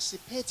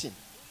emancipating."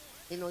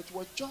 It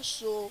was just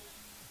so.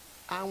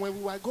 And when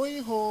we were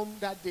going home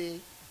that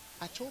day,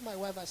 I told my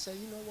wife, I said,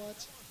 "You know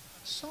what?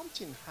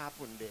 Something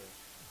happened there."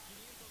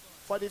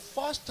 For the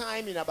first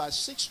time in about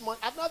 6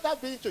 months, I've never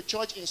been to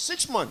church in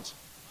 6 months.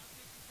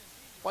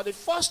 For the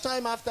first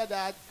time after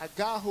that, I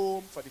got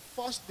home. For the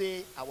first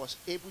day, I was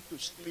able to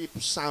sleep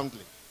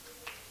soundly.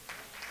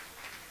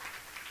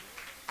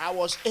 I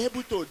was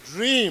able to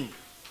dream.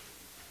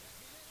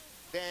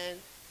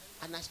 Then,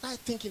 and I started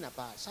thinking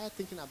about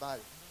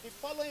it. The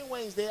following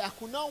Wednesday, I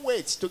could not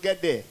wait to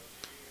get there.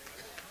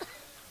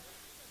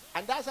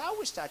 And that's how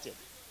we started.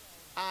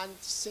 And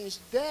since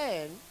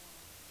then,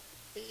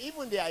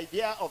 even the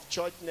idea of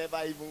church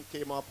never even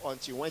came up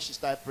until when she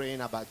started praying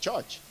about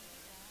church.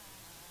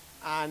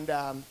 And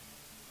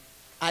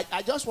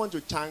I just want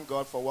to thank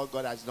God for what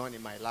God has done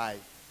in my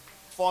life.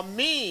 For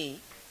me,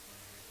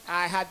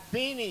 I had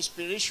been in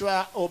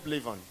spiritual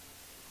oblivion,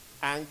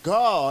 and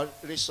God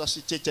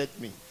resuscitated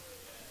me.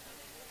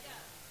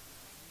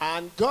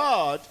 And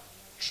God,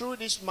 through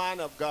this man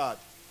of God,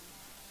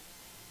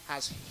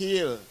 has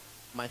healed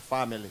my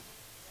family,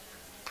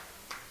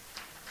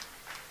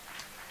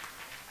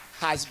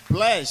 has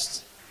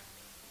blessed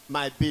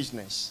my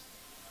business.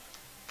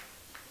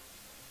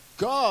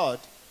 God,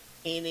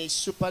 in a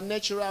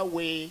supernatural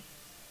way,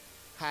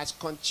 has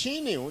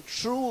continued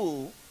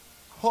through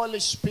Holy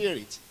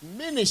Spirit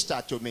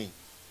minister to me.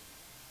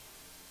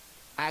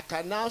 I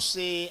can now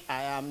say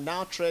I am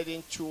now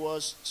treading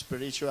towards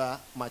spiritual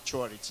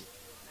maturity.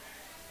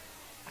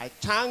 I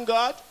thank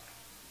God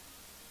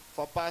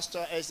for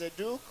Pastor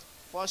Ezeduk,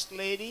 First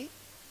Lady.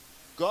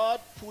 God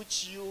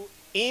put you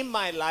in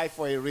my life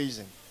for a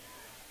reason.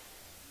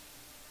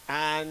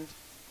 And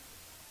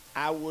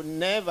I will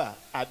never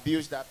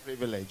abuse that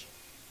privilege,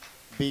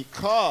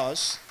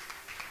 because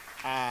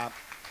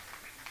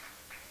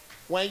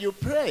when you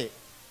pray,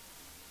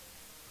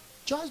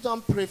 just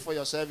don't pray for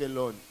yourself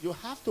alone. You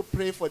have to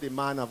pray for the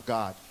man of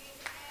God,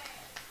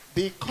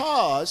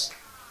 because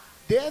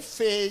they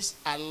face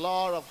a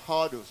lot of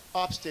hurdles,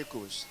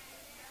 obstacles.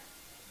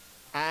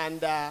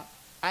 And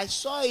I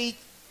saw it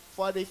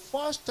for the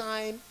first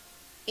time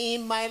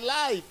in my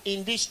life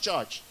in this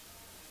church.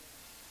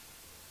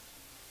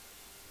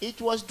 It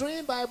was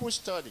during Bible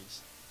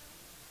studies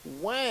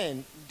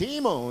when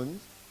demons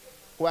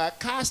were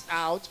cast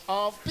out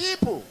of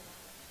people.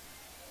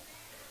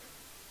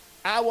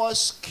 I was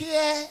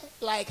scared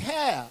like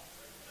hell.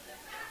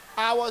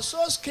 I was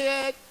so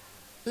scared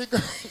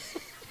because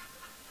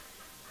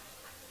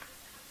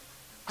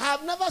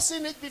I've never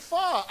seen it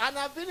before, and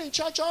I've been in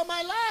church all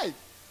my life.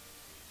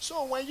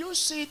 So when you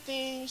see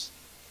things,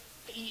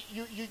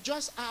 you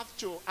just have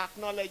to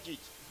acknowledge it.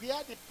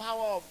 Where the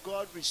power of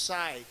God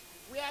resides,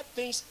 where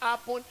things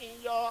happen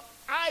in your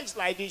eyes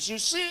like this, you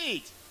see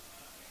it.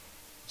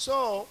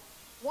 So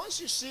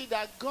once you see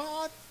that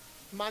God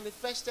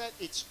manifested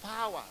its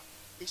power,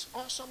 its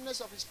awesomeness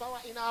of his power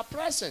in our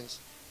presence,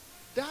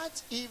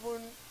 that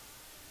even,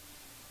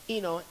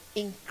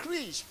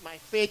 increased my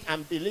faith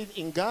and belief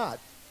in God,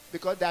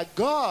 because that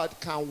God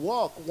can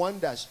work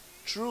wonders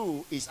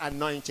through his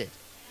anointed.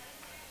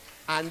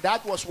 And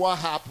that was what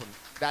happened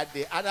that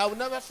day, and I will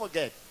never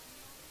forget.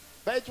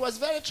 But it was a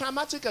very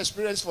traumatic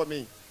experience for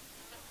me,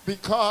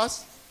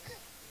 because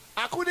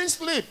I couldn't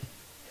sleep.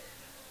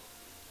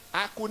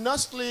 I could not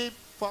sleep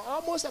for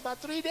almost about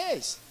 3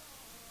 days.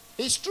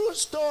 It's a true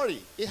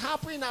story. It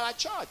happened in our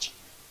church.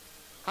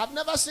 I've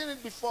never seen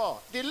it before.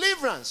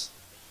 Deliverance.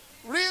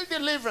 Real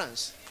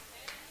deliverance.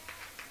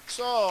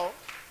 So,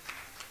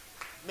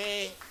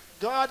 may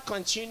God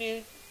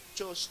continue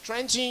to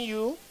strengthen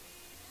you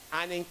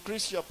and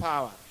increase your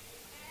power.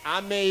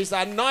 And may his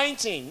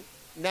anointing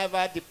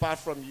never depart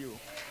from you.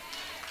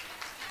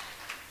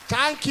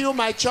 Thank you,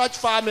 my church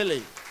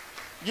family.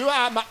 You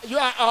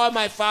are all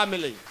my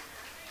family.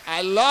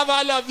 I love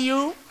all of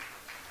you.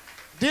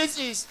 This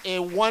is a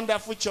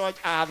wonderful church.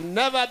 I have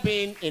never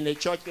been in a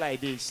church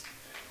like this.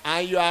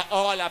 And you are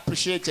all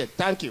appreciated.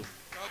 Thank you.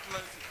 God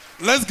bless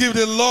you. Let's give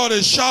the Lord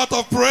a shout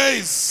of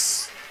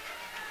praise.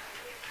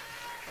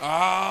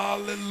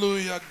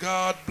 Hallelujah.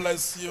 God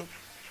bless you.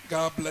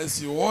 God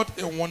bless you.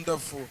 What a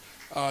wonderful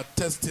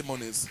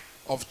testimonies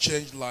of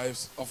changed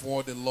lives, of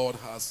what the Lord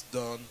has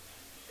done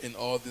in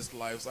all these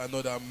lives. I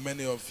know that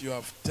many of you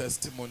have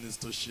testimonies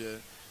to share.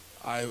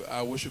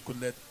 I wish you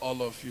could let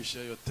all of you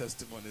share your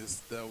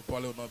testimonies. They will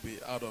probably not be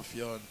out of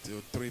here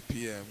until 3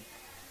 p.m.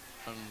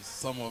 And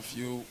some of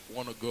you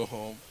want to go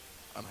home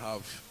and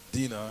have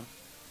dinner.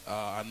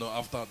 I know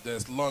after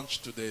there's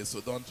lunch today, so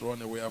don't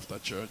run away after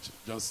church.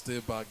 Just stay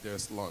back,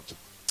 there's lunch.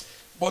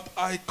 But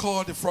I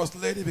called the First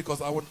Lady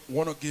because I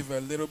want to give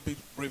a little bit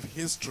brief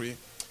history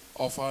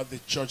of how the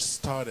church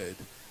started.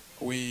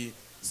 We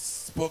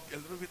spoke a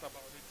little bit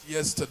about it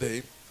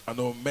yesterday. I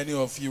know many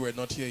of you were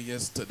not here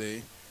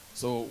yesterday,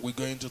 so we're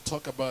going to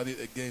talk about it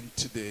again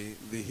today,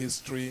 the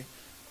history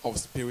of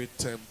Spirit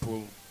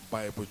Temple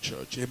Bible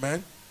Church.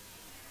 Amen?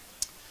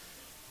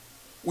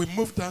 We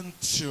moved down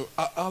to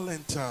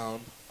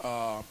Allentown,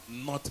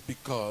 not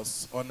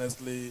because,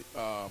 honestly,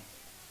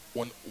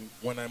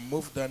 when I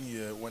moved down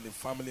here, when the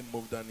family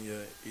moved down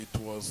here, it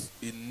was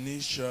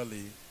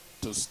initially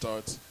to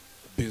start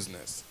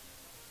business,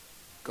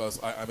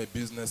 because I'm a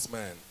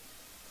businessman.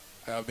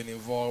 I have been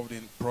involved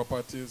in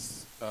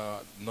properties,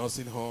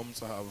 nursing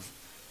homes. I have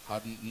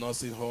had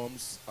nursing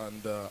homes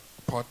and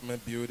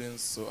apartment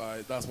buildings, so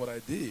that's what I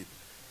did,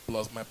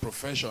 plus my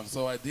profession.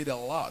 So I did a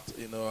lot.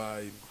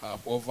 I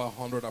have over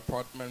 100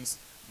 apartments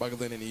back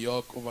then in New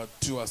York, over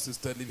 2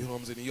 assisted living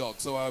homes in New York.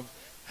 So I've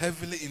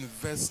heavily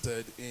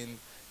invested in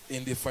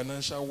the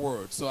financial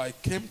world. So I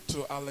came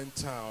to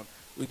Allentown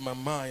with my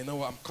mind,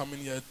 I'm coming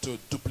here to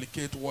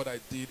duplicate what I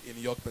did in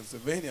York,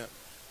 Pennsylvania.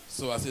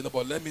 So I said,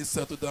 but let me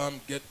settle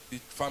down, get the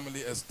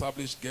family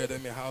established, get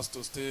them a house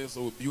to stay.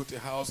 So we built a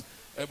house.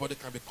 Everybody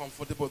can be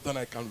comfortable. Then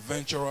I can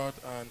venture out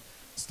and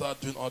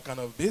start doing all kind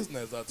of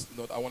business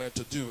that I wanted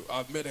to do.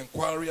 I've made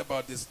inquiry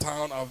about this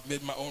town. I've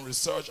made my own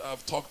research.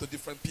 I've talked to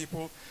different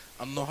people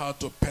and know how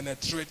to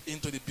penetrate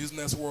into the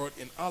business world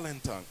in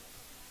Allentown.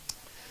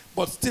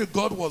 But still,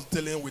 God was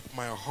dealing with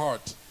my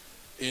heart,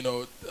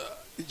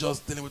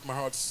 just dealing with my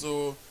heart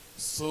so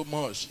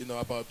much,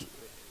 about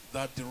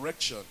that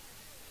direction.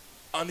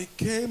 And it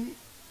came,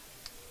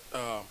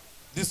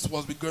 this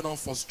was been going on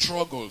for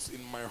struggles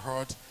in my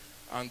heart,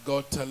 and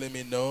God telling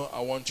me, no,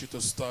 I want you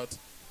to start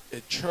a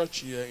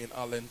church here in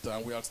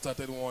Allentown. We had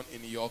started one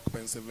in York,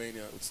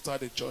 Pennsylvania. We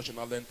started a church in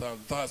Allentown.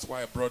 That's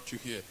why I brought you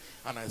here.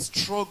 And I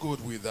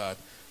struggled with that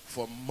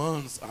for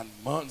months and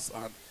months.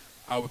 And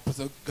I would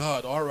say,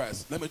 God, all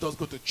right, let me just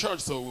go to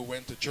church. So we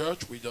went to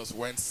church. We just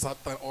went,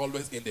 sat down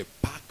always in the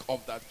back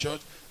of that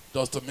church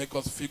just to make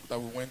us feel that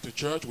we went to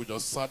church. We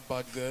just sat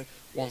back there.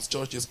 Once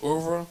church is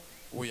over,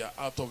 we are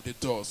out of the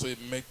door. So it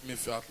made me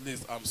feel at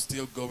least I'm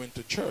still going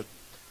to church.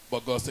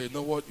 But God said, you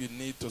know what? You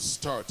need to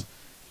start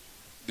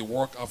the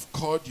work I've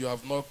called you.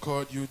 I've not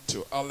called you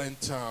to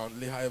Allentown,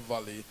 Lehigh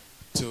Valley,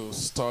 to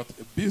start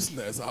a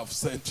business. I've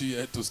sent you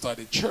here to start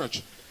a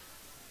church.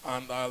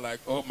 And I'm like,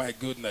 oh my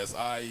goodness,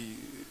 I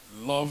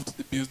loved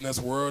the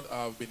business world.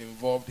 I've been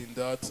involved in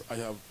that. I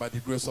have, by the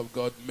grace of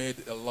God,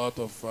 made a lot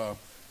of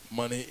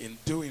money in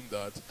doing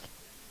that.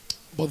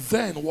 But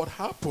then what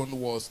happened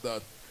was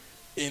that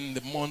in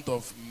the month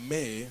of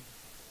May,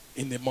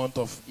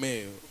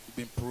 we've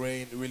been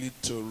praying really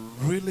to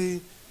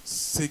really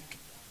seek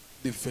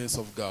the face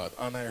of God.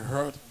 And I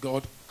heard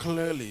God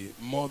clearly,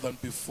 more than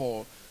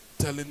before,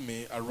 telling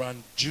me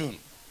around June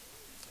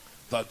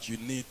that you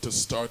need to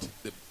start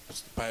the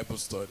Bible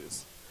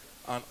studies.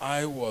 And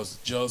I was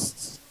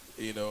just,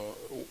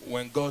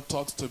 when God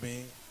talks to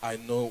me, I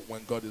know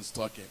when God is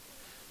talking.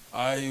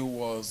 I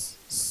was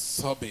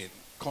sobbing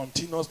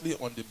continuously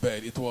on the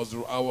bed.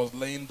 I was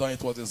laying down.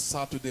 It was a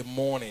Saturday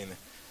morning.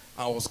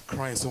 I was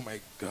crying. Oh my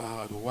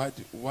God, why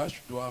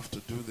do I have to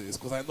do this?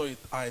 Because I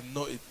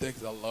know it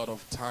takes a lot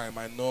of time.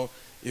 I know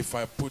if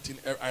I put in,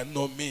 I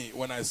know me.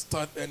 When I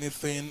start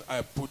anything,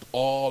 I put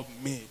all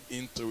me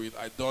into it.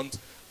 I don't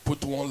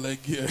put one leg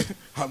here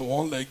and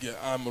one leg here.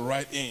 I'm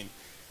right in.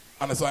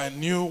 And so I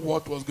knew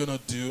what was going to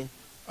do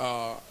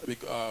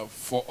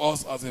for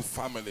us as a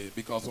family.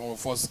 Because when we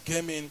first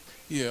came in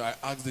here, I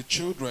asked the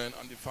children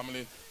and the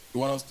family,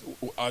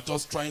 are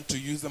just trying to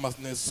use them as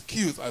an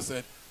excuse. I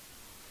said,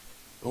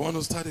 I want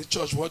to start a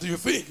church. What do you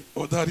think?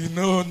 Oh, Daddy,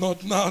 no,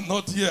 not now,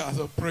 not yet. I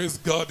said, praise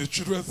God. The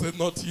children said,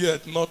 not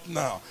yet, not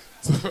now.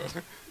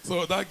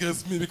 So that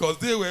gets me, because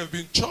they were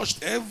being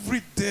churched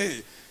every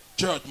day.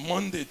 Church,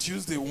 Monday,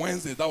 Tuesday,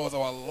 Wednesday. That was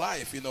our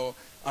life,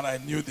 And I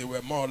knew they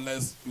were more or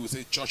less, you would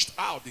say, churched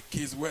out. The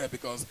kids were,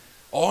 because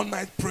all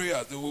night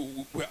prayers.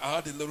 We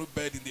had a little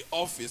bed in the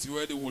office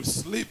where they would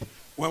sleep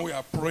when we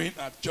are praying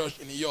at church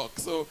in New York.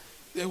 So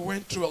they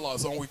went through a lot.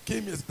 So when we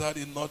came here,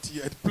 Daddy, not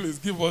yet. Please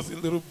give us a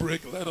little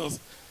break. Let us.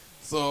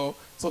 So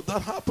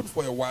that happened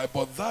for a while.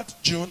 But that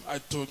June, I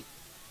told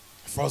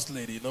First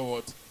Lady, you know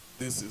what?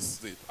 This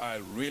is it. I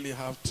really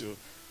have to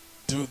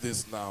do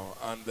this now.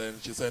 And then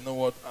she said, you know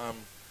what? I'm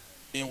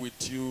in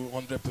with you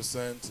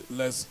 100%.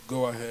 Let's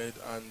go ahead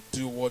and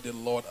do what the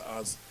Lord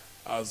has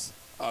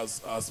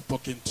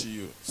spoken to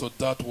you. So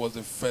that was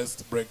the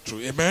first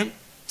breakthrough. Amen?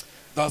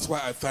 That's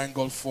why I thank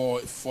God for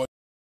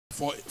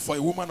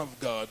a woman of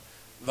God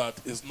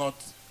that is not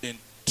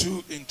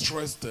too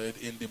interested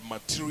in the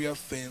material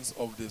things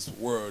of this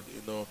world,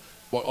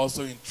 but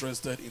also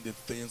interested in the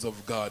things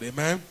of God.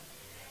 Amen?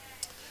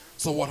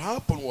 So what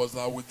happened was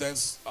that we then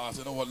said,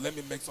 you know what, let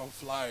me make some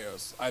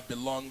flyers. I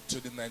belong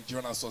to the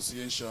Nigerian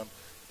association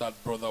that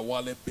Brother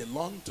Wale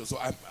belonged to. So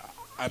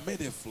I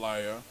made a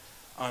flyer,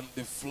 and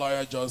the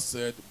flyer just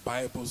said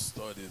Bible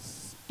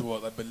studies.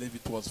 I believe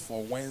it was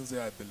for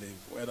Wednesday,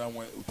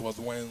 it was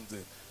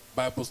Wednesday.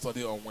 Bible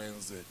study on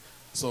Wednesday.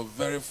 So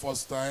very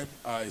first time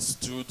I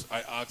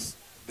asked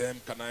them,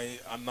 can I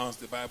announce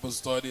the Bible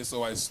study?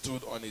 So I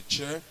stood on a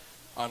chair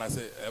and I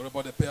said,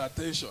 everybody pay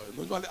attention.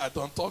 Usually I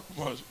don't talk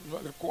much,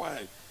 usually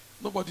quiet.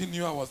 Nobody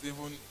knew I was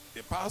even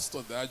a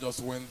pastor there. I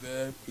just went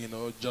there,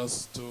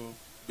 just to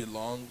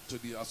belong to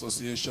the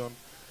association.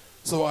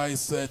 So I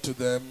said to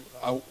them,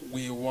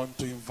 we want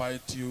to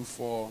invite you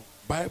for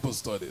Bible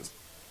studies.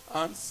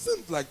 And it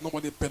seemed like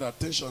nobody paid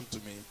attention to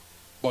me.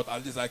 But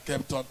at least I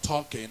kept on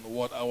talking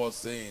what I was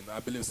saying. I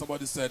believe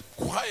somebody said,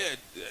 quiet,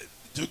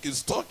 Duke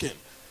is talking.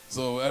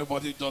 So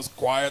everybody just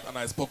quiet, and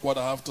I spoke what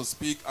I have to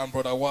speak. And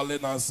Brother Wale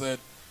now said,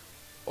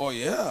 oh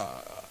yeah,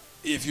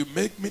 if you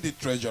make me the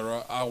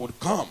treasurer, I would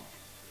come.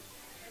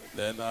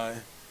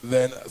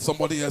 Then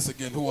somebody else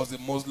again, who was a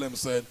Muslim,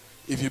 said,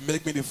 if you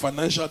make me the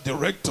financial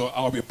director,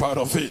 I'll be part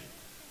of it.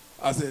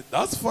 I said,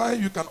 that's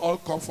fine, you can all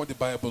come for the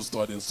Bible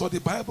studies. So the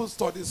Bible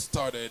studies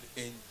started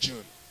in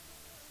June.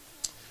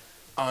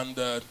 And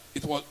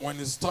it was when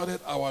it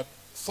started, our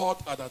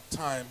thought at that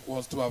time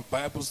was to have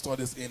Bible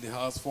studies in the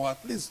house for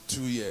at least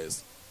 2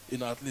 years.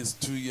 At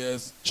least 2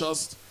 years,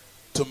 just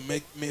to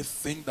make me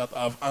think that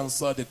I've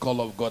answered the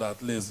call of God,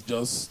 at least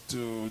just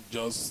to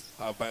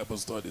have Bible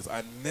studies.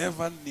 I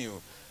never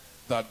knew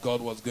that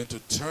God was going to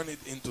turn it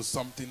into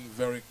something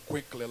very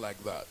quickly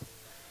like that.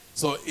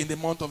 So in the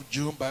month of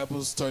June,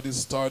 Bible study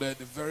started.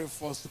 The very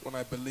first one,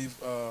 I believe,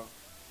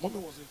 Mommy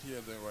wasn't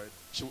here then, right?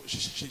 She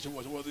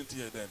wasn't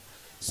here then.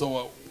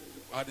 So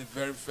I had the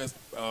very first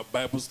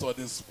Bible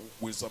studies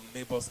with some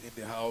neighbors in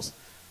the house.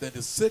 Then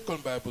the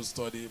second Bible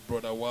study,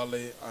 Brother Wale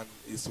and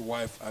his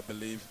wife, I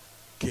believe,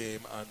 came,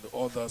 and the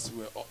others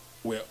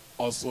were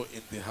also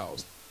in the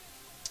house.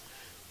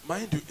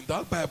 Mind you, in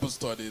that Bible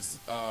studies,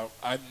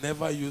 I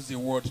never used the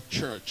word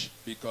church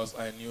because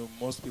I knew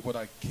most people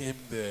that came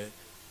there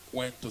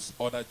went to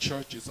other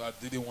churches. I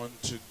didn't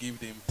want to give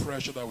the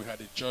impression that we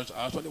had a church.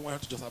 I actually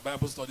wanted to just have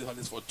Bible studies at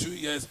least for 2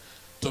 years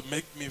to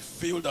make me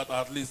feel that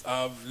at least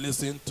I've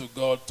listened to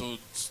God to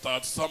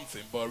start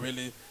something. But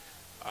really,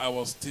 I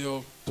was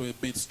still a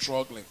bit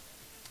struggling.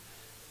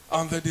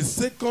 And then the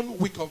second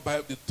week of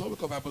Bible, the third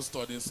week of Bible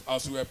studies,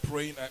 as we were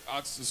praying, I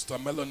asked Sister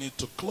Melanie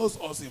to close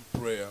us in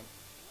prayer.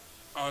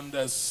 And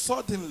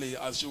suddenly,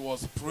 as she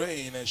was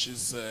praying, and she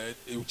said,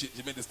 she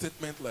made a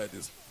statement like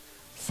this: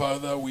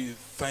 Father, we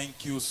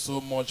thank you so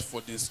much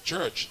for this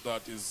church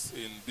that is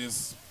in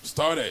this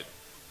started.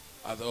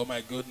 I said, oh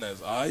my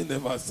goodness, I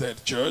never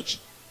said church.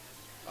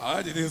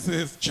 I didn't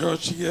say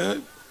church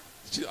here.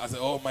 I said,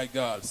 oh my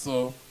God.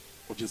 So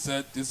she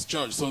said this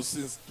church. So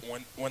since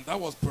when that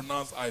was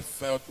pronounced, I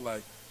felt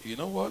like, you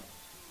know what?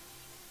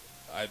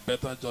 I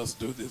better just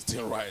do this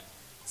thing right.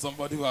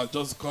 Somebody who has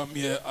just come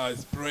here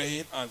is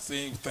praying and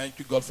saying, thank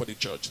you, God, for the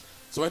church.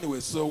 So anyway,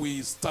 so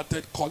we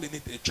started calling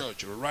it a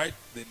church, right?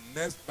 The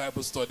next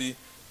Bible study,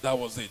 that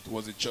was it,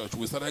 was a church.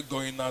 We started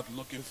going out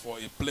looking for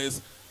a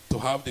place to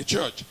have the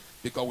church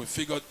because we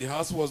figured the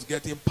house was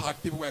getting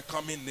packed. People were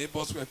coming,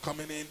 neighbors were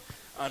coming in,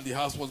 and the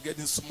house was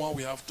getting small.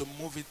 We have to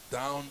move it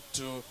down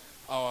to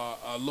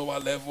our lower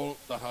level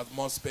that had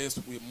more space.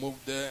 We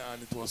moved there,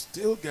 and it was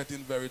still getting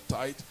very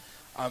tight.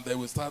 And then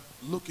we started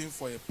looking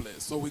for a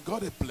place. So we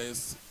got a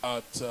place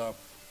at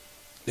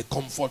the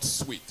Comfort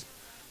Suite.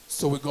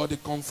 So we got the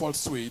Comfort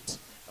Suite,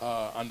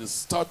 and it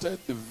started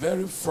the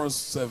very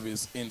first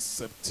service in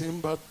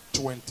September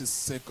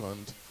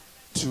 22nd,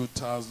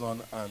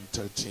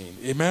 2013.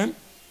 Amen?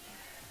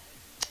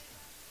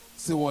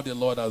 See what the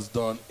Lord has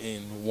done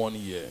in 1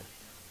 year.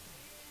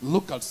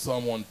 Look at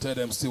someone, tell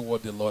them, see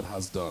what the Lord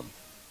has done.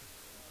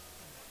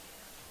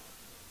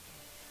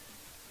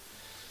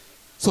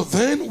 So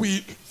then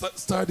we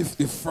started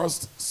the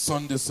first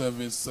Sunday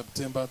service,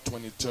 September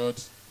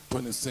 23rd,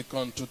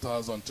 22nd,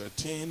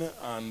 2013,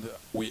 and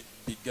we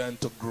began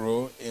to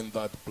grow in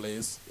that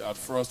place. At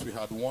first, we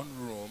had one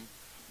room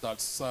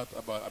that sat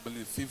about, I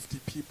believe, 50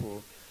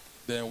 people.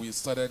 Then we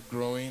started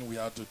growing. We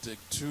had to take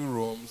 2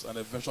 rooms, and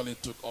eventually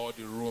took all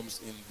the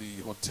rooms in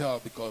the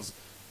hotel because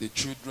the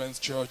children's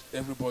church,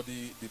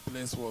 everybody, the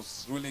place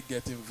was really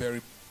getting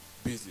very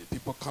busy.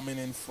 People coming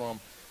in from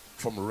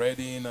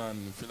Reading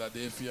and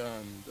Philadelphia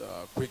and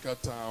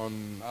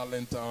Quakertown,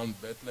 Allentown,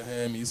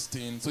 Bethlehem,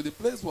 Easton. So the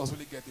place was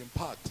really getting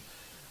packed.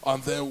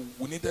 And then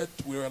we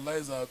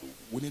realized that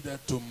we needed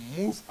to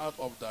move out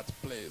of that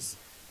place.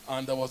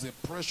 And there was a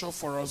pressure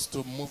for us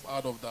to move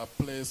out of that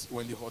place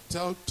when the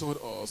hotel told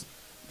us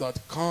that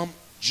come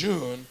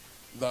June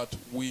that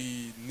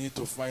we need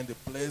to find a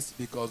place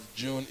because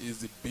June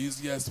is the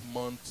busiest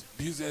month,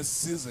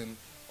 busiest season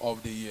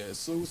of the year.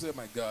 So we said,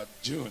 my God,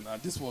 June.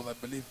 And this was, I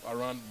believe,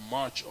 around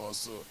March or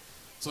so.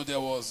 So there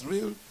was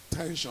real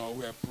tension.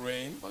 We were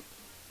praying. But,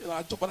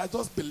 I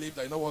just believed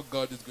that, what,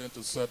 God is going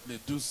to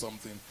certainly do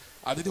something.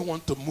 I didn't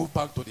want to move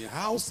back to the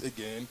house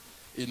again.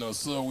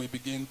 So we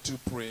began to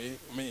pray.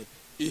 I mean,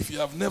 if you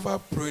have never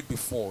prayed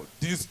before,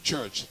 this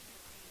church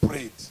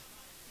prayed.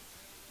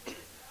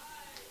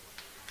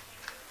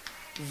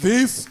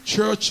 This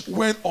church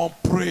went on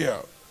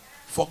prayer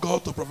for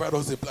God to provide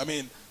us a place. I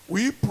mean,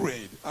 we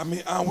prayed,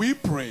 and we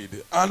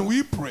prayed, and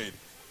we prayed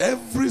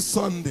every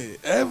Sunday,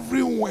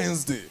 every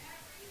Wednesday,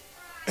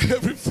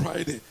 every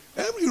Friday,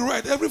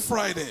 every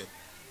Friday.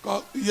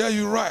 Yeah,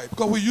 you're right,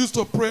 because we used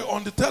to pray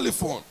on the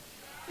telephone.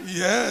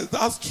 Yes,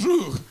 that's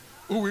true.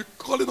 We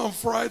call it on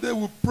Friday,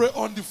 we pray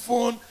on the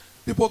phone.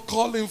 People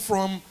calling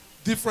from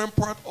different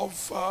parts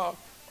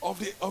of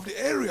the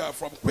area,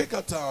 from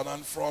Quakertown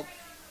and from.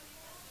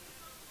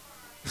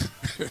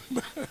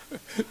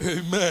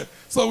 Amen.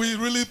 So we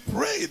really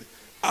prayed.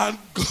 And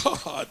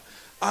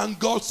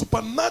God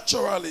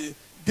supernaturally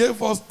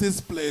gave us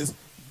this place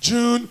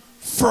June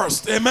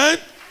 1st. Amen?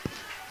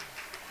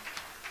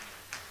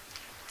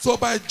 So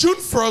by June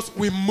 1st,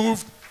 we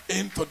moved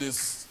into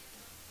this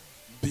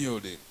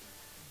building.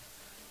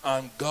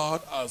 And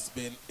God has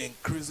been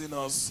increasing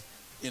us,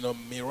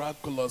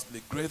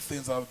 miraculously. Great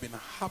things have been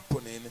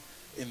happening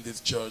in this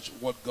church.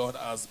 What God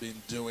has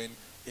been doing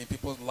in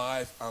people's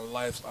lives, and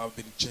lives have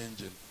been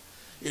changing.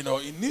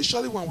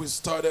 Initially when we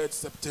started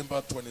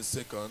September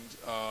 22nd,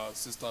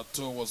 Sister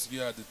To was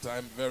here at the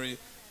time, very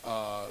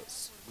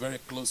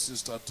close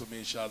sister to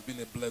me. She has been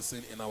a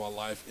blessing in our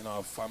life, in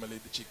our family.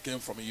 She came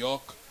from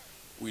York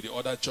with the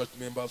other church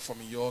members from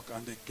York,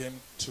 and they came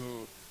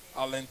to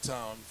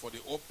Allentown for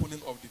the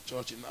opening of the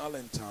church in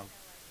Allentown.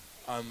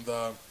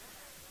 And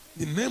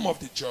The name of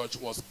the church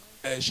was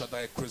El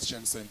Shaddai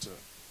Christian Center,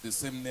 the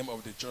same name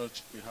of the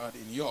church we had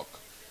in York.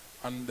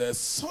 And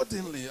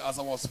suddenly, as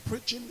I was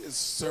preaching a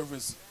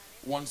service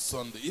one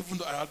Sunday, even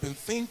though I had been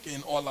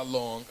thinking all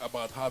along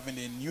about having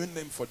a new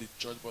name for the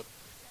church, but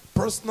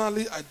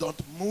personally, I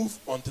don't move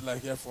until I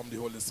hear from the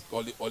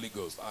Holy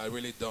Ghost. I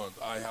really don't.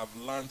 I have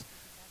learned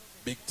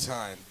big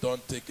time.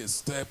 Don't take a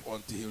step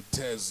until he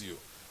tells you.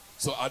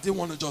 So I didn't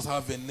want to just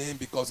have a name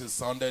because it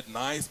sounded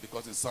nice,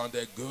 because it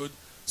sounded good.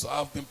 So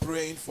I've been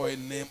praying for a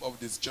name of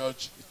this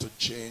church to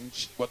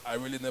change, but I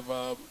really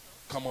never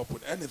come up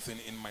with anything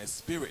in my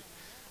spirit.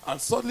 And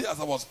suddenly, as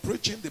I was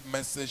preaching the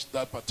message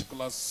that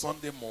particular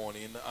Sunday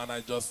morning, and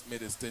I just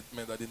made a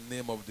statement that the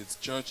name of this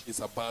church is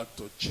about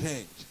to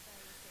change.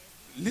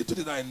 Little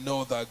did I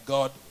know that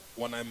God,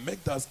 when I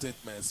make that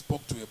statement,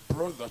 spoke to a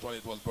brother, actually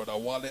it was Brother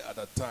Wale at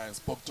that time,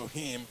 spoke to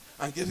him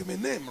and gave him a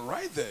name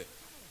right there.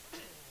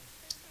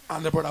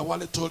 And the Brother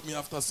Wale told me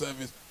after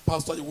service,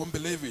 Pastor, you won't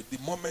believe it.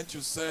 The moment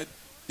you said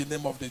the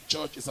name of the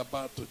church is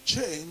about to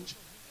change,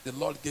 the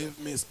Lord gave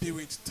me a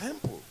Spirit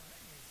Temple.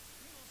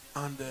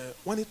 And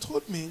when he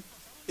told me,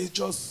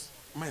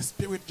 my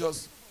spirit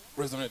just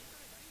resonated.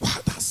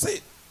 Wow, that's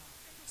it.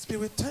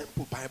 Spirit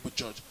Temple Bible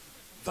Church.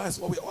 That's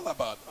what we're all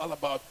about. All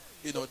about,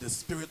 the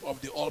Spirit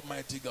of the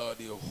Almighty God,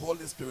 the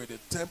Holy Spirit, the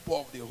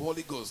temple of the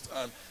Holy Ghost.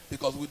 And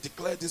because we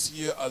declare this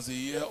year as the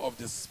year of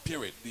the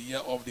Spirit, the year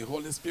of the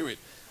Holy Spirit.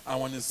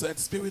 And when he said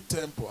Spirit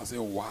Temple, I said,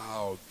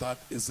 wow, that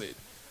is it.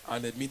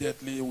 And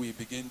immediately we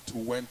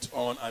went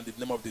on, and the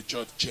name of the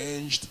church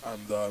changed,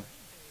 and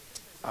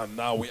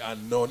now we are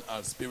known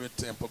as Spirit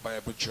Temple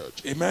Bible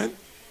Church. Amen?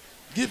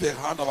 Give a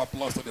hand of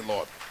applause to the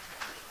Lord.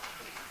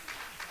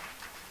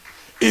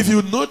 If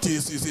you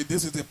notice, you see,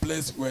 this is a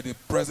place where the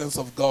presence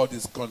of God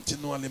is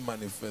continually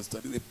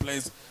manifested. It's a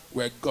place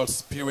where God's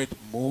Spirit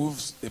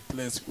moves, a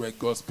place where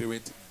God's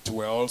Spirit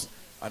dwells,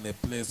 and a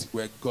place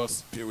where God's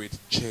Spirit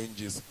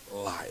changes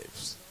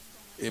lives.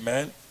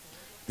 Amen?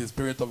 The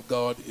Spirit of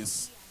God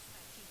is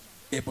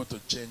able to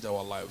change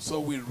our lives. So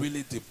we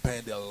really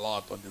depend a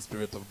lot on the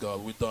Spirit of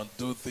God. We don't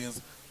do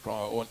things from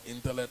our own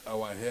intellect,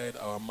 our head,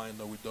 our mind.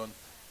 No, we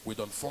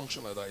don't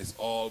function like that. It's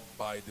all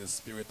by the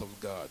Spirit of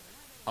God.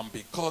 And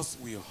because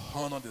we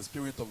honor the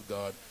Spirit of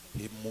God,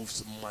 he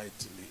moves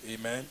mightily.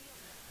 Amen?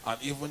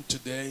 And even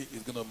today,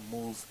 he's going to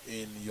move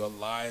in your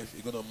life.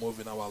 He's going to move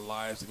in our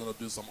lives. He's going to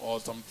do some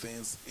awesome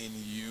things in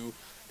you.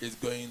 He's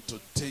going to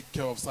take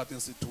care of certain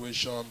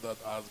situations that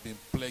has been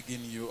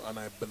plaguing you, and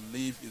I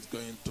believe he's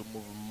going to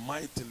move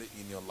mightily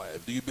in your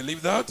life. Do you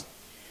believe that?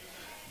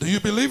 Do you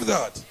believe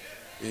that?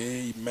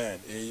 Amen.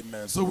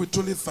 Amen. So we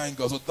truly thank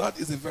God. So that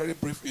is a very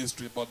brief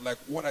history, but like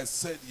what I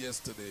said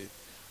yesterday,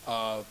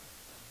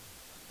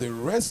 the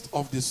rest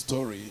of the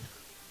story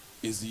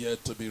is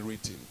yet to be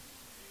written,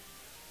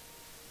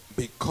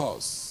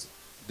 because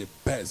the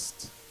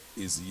best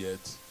is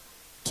yet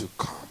to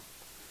come.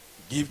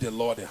 Give the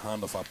Lord a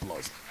hand of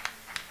applause.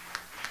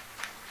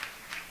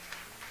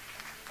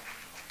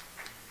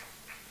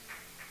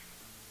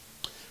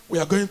 We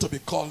are going to be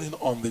calling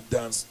on the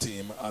dance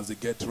team as they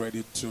get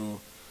ready to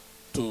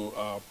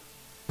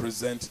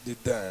present the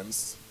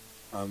dance.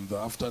 And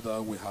after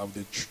that, we have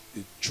the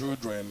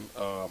children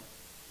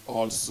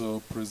also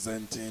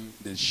presenting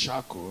the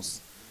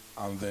shackles.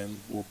 And then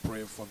we'll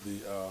pray for the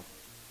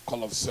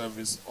call of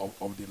service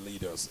of the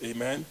leaders.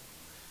 Amen.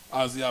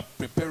 As they are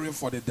preparing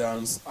for the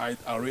dance, I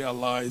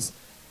realize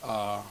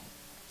that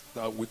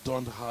we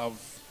don't have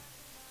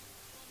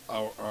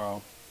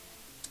our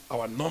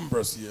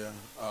numbers here.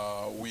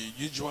 We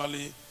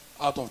usually,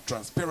 out of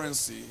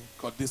transparency,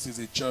 because this is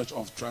a church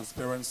of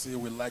transparency,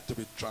 we like to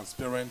be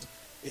transparent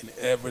in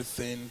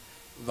everything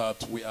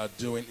that we are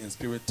doing in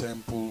Spirit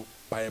Temple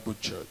Bible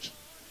Church.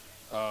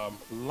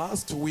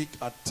 Last week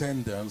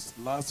attendance,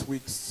 last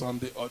week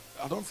Sunday,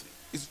 I don't think,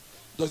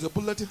 does the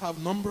bulletin have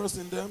numbers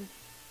in them?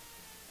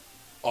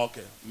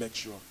 Okay, make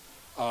sure.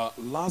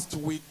 Last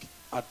week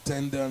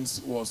attendance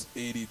was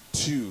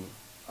 82,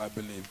 I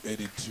believe,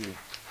 82.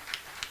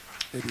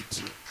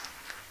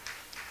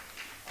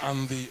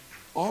 And the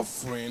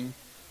offering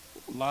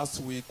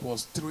last week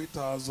was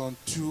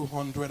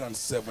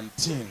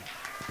 3,217,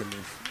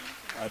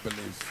 I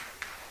believe.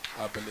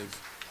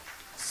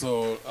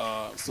 So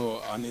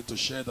I need to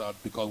share that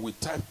because we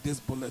typed this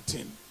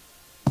bulletin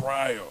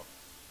prior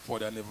for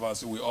the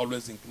anniversary. We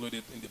always include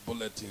it in the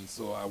bulletin.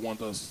 So I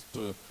want us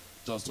to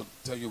just to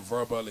tell you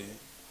verbally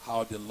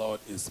how the Lord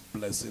is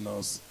blessing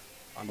us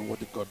and what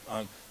God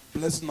and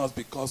blessing us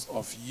because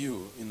of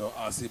you. You know,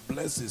 as he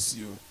blesses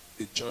you,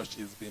 the church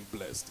is being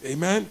blessed.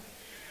 Amen.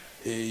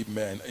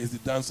 Amen. Is the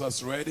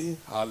dancers ready?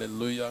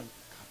 Hallelujah.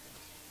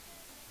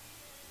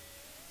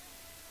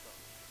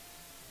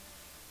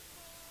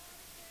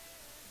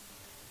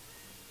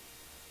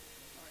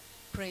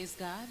 Praise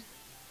God.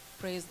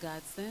 Praise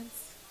God,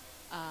 saints.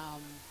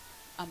 I'm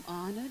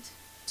honored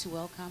to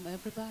welcome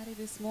everybody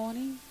this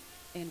morning,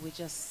 and we're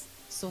just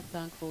so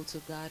thankful to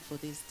God for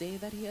this day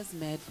that he has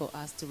made for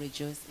us to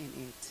rejoice in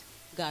it.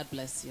 God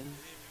bless you.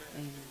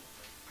 Amen.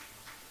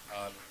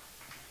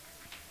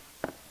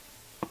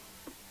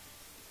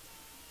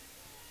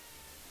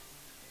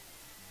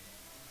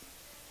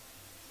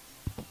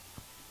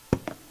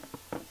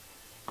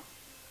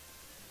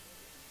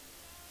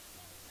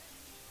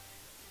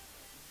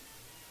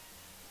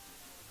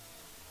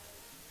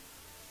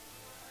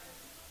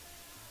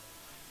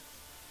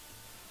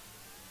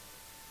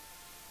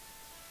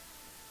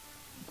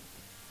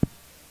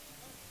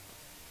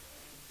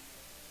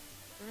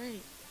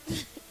 right.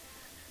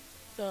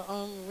 So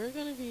we're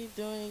gonna be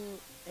doing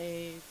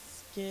a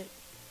skit,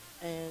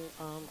 and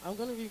I'm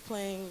gonna be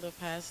playing the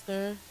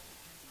pastor,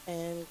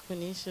 and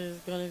Quenisha is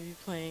gonna be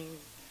playing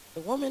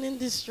the woman in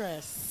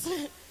distress.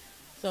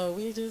 So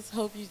we just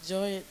hope you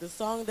enjoy it. The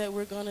song that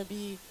we're gonna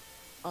be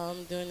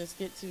doing the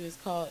skit to is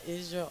called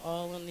 "Is Your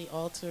All on the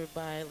Altar"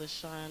 by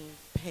LaShawn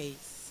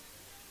Pace.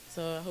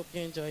 So I hope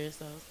you enjoy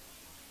yourselves.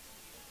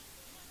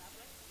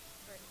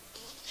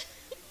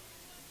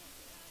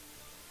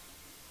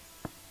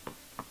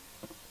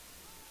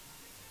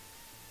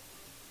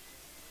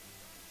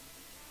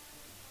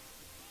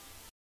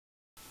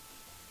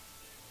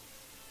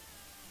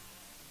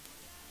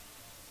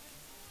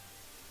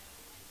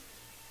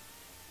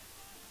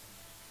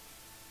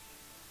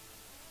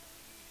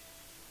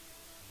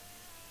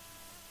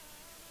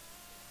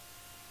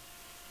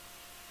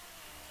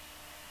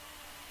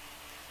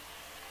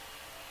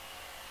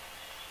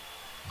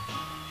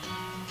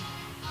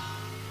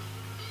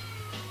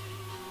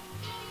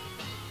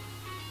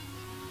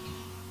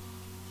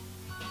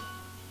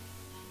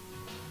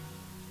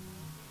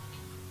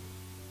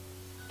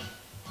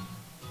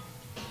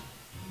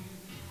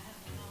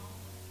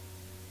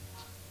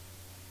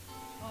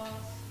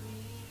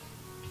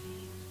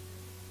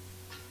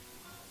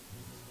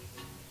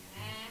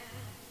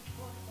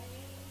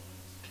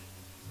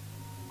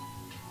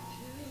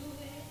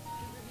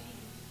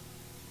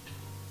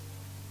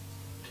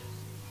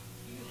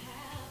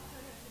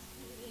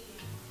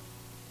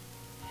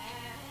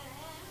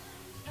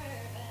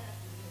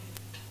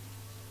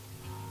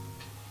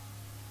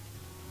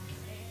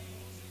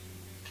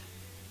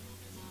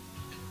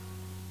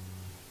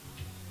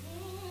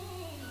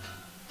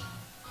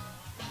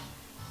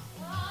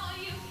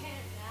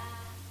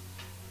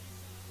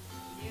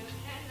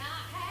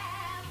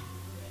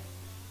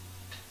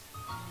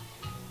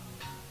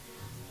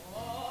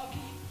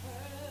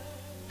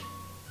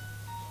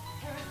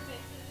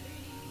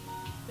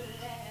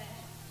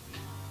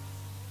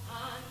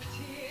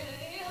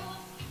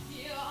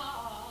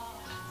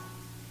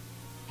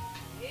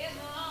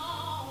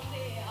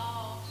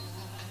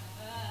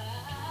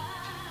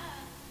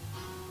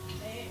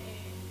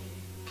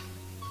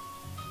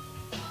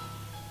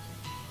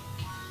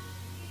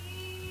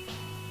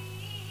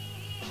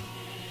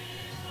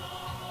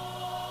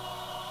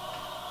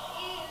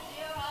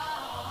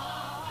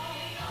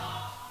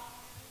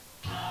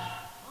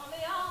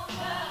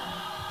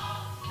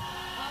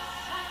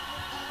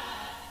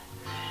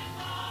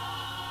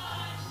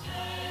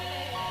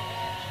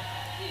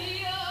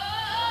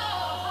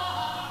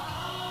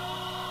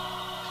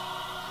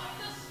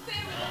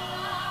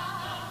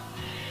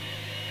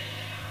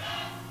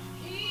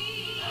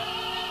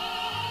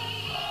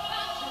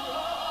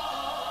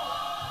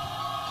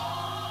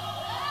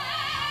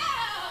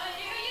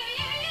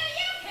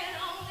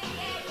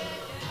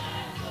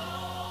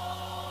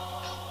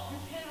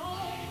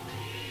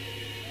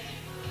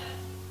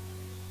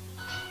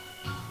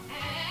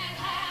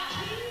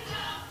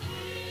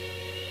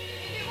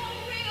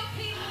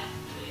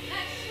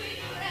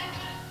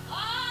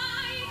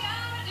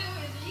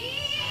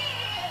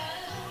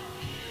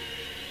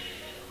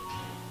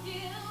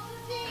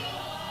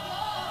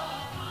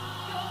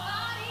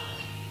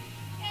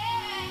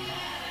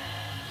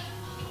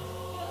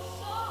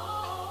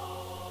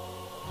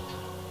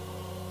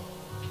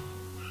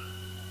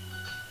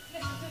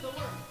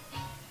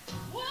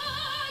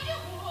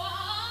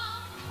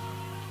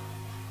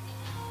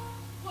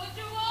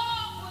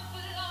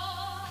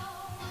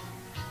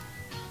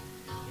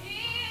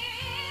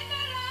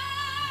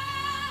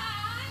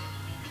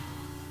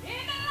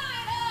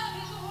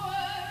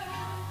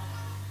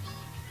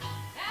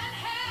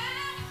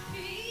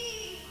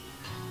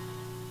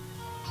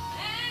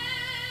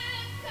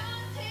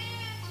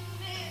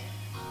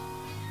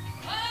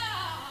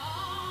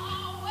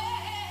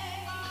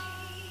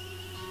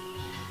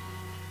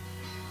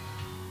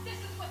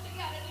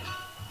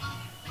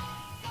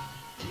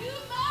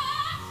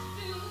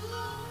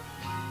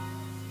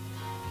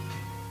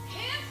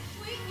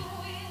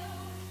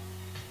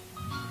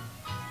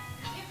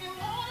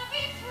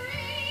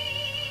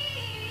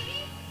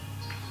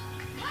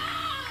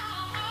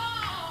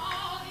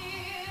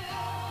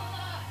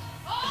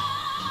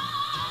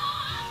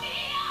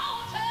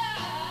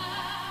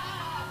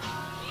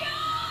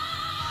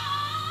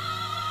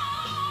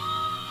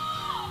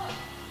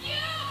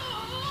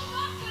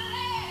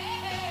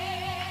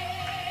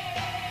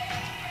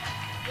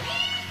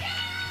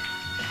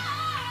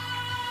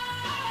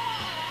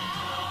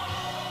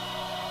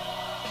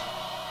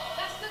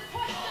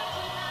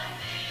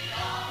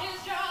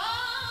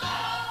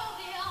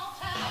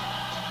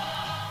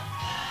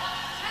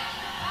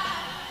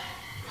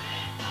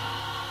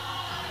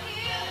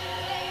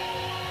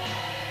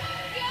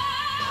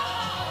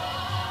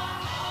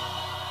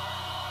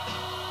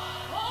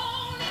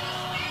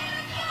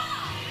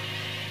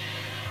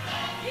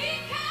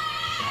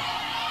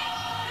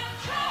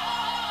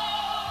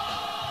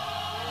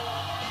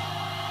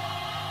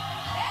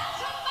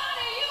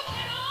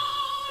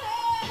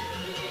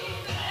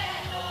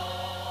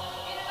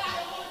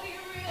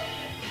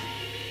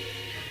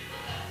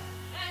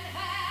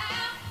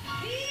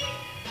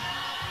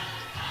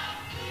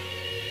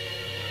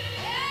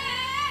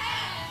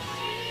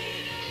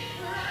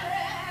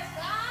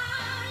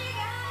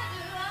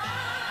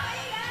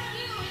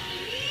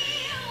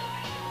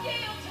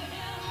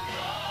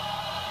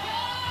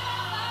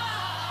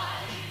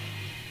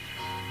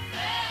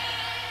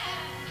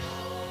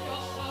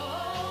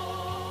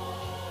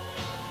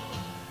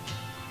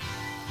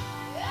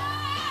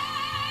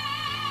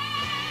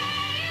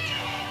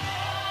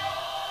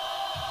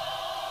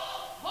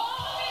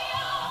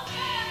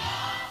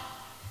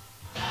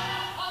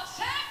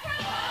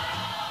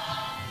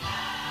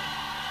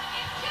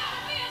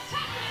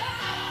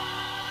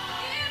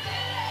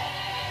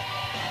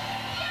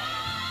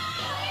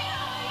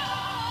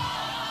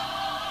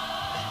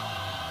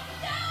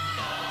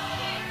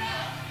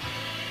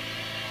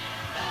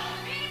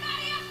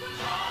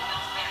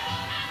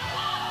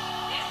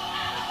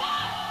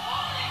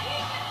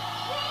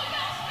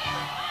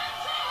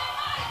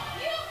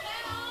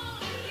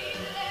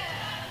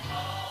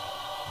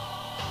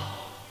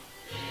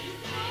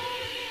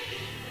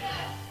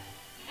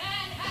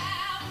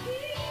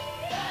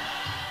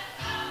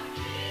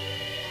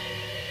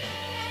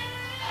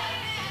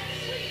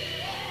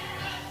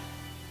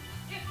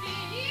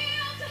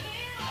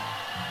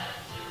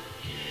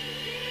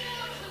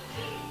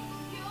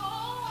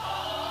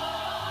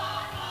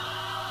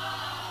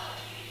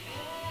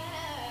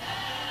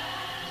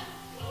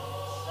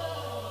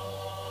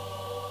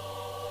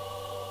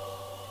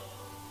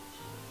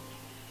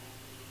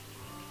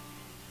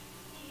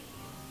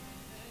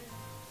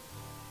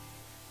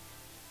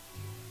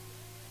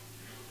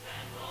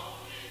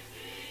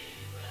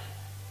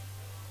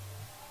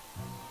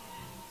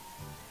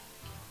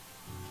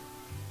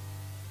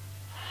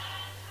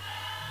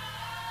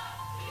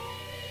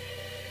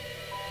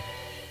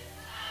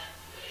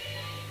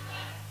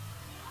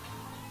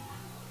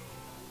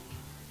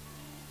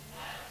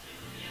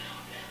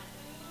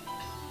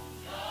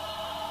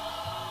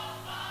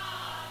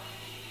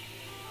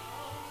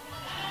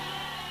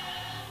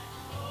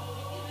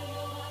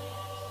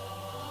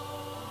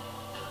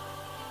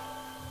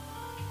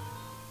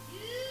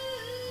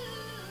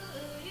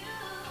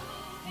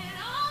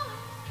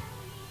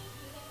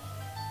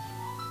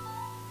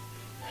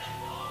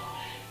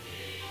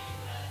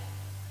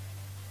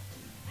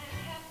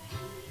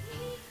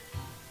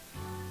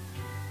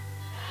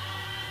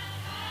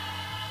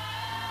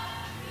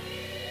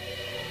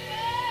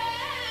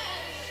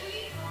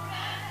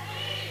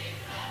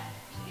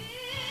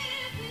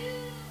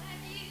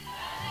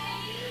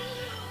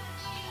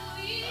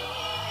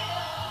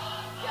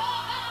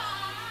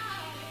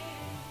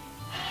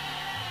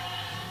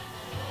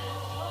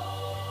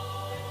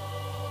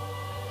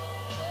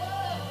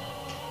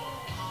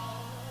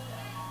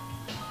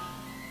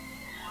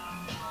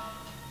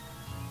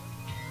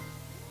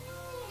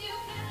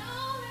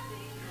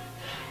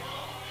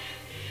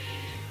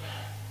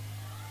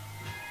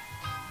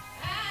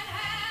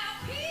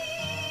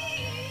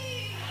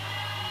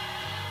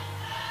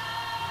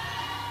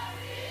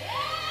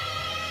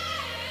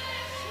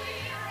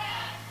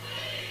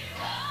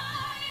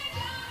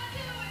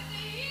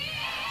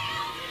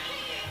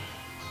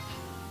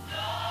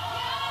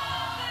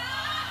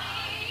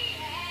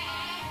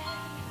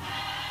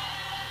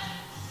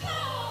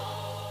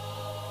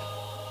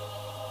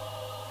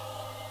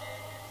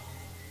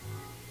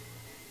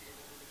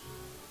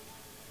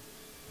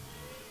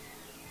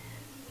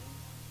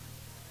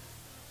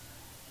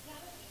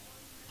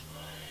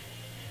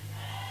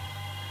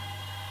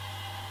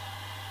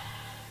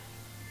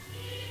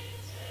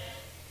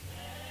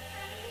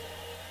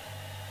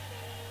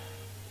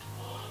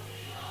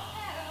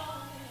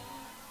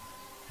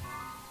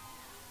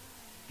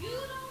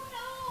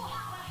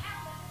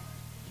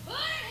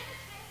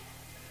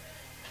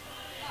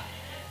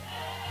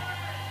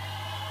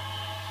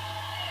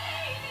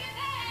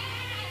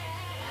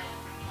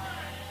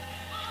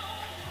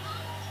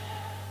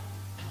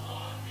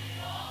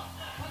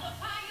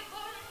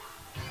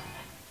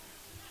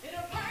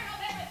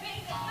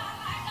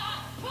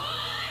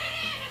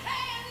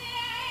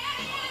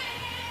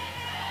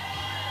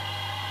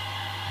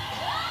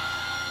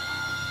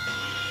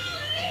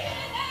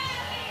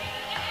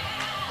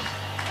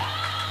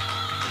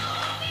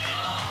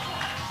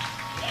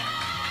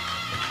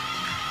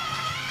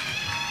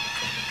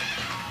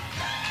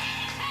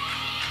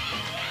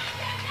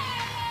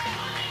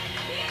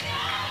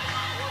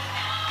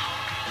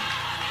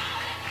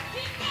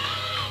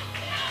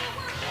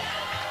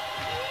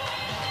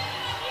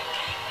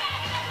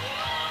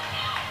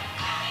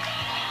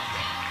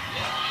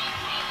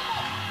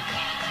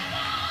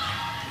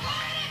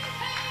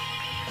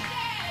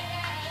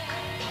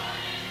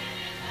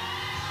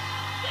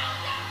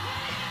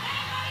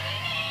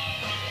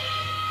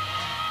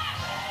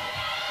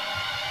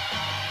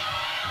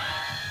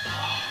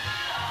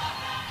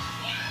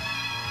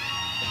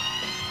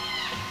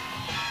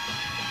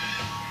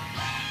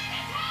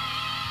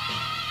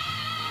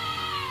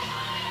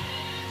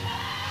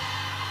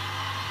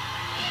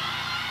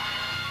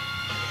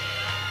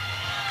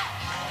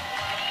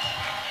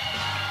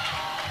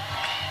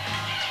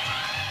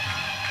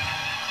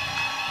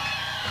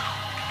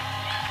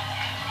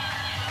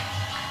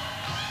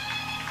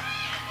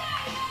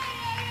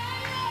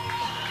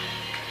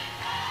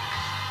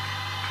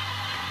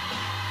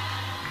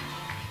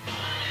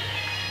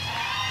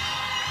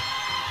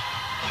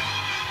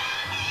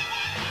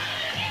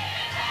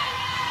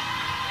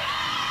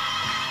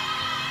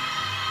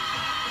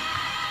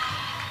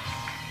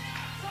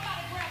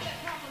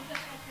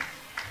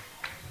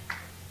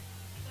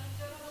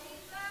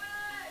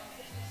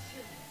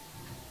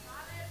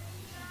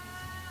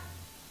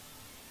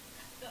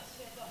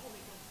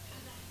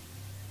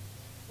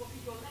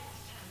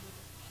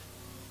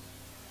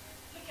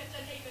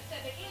 your neighbor and say,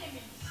 the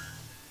enemies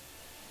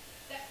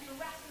that you're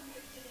wrestling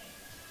with today,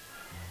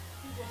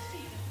 you will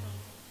see them no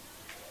more.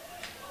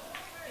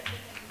 In the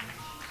name of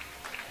Jesus.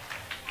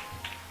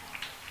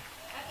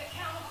 At the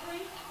count of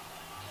three,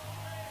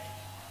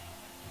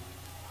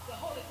 the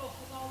Holy Ghost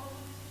is all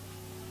over this.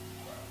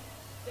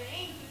 The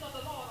angels of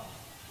the Lord are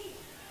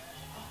here.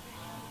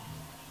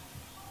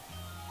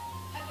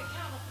 At the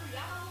count of three,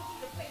 I don't want you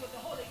to play with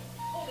the Holy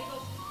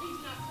Ghost. He's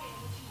not playing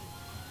with you.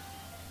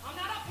 I'm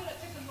not up here to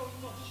tickle your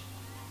emotion.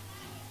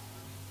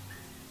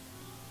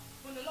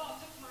 When the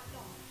Lord took my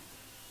daughter,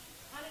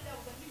 honey, there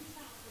was a new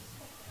sound of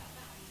respect that I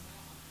found in my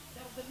heart.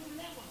 There was a new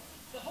level.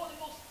 The Holy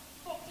Ghost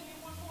spoke to me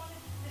one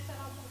morning and said,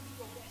 I want to be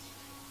your best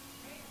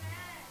friend.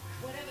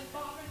 Whatever's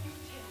bothering you,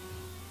 tell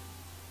me.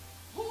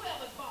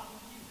 Whoever's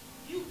bothering you,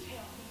 you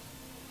tell me.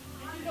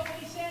 And you know what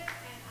he said?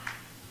 And I'm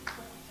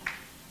going to.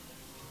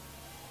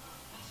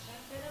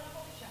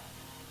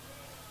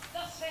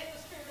 Thus said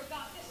the Spirit of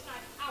God this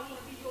night, I want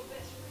to be your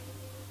best friend.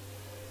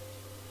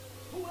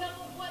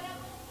 Whoever,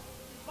 whatever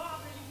is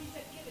bothering you, he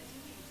said, give it to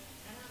me,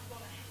 and I'm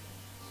going to handle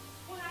it.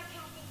 When I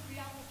count to three,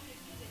 I want you to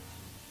give it to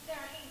me. There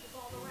are angels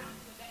all around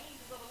you, and the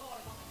angels of the Lord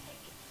are going to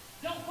take it.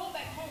 Don't go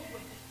back home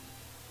with it.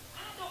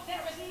 I know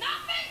there is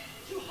nothing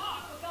too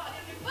hard for God.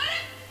 If you put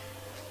it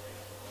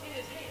in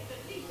his hands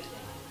and leave it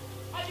there.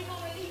 Are you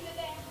going to leave it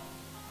there?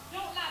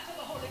 Don't lie to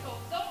the Holy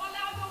Ghost. Don't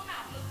allow your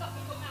mouth to suck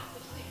in your mouth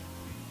of sin.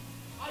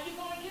 Are you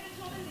going to give it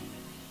to him and leave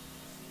it?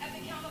 At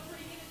the count of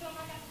three, give it to him.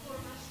 I got to go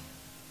to my seat.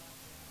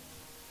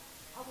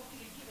 I want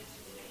you to give it to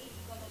me. The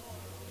angels of the Lord.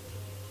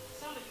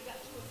 Some of you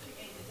got 2 or 3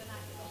 angels and I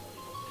get the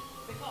Holy Ghost.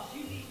 Because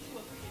you need 2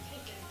 or 3 to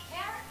take it and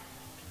carry it.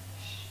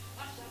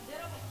 I shall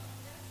get up.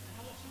 And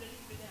I want you to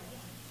leave it there.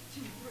 1,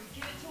 2, 3.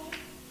 Give it to him.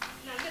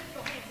 Now lift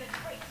your hands and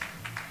praise him.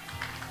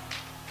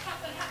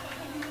 Something happens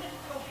when you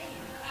lift your hands.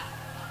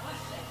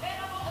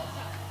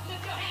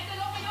 Lift your hands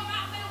and open your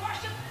mouth and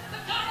worship the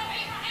God of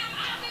Abraham,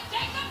 Isaac,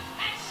 Jacob,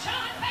 and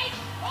Sean Faith.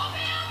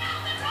 Open your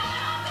mouth and tell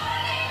him I'm going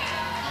to leave it.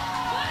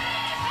 Put it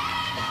in his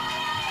hand.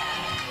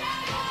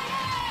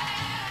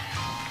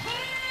 Put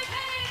it in his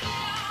hand,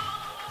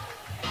 y'all.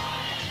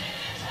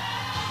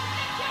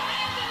 Lift your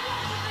hands and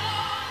worship the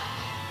Lord.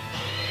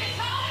 It's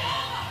all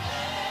over.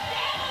 The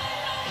devil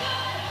is no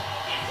good.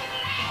 It's his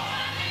last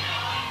time in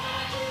your hands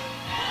with you.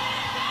 Put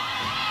it in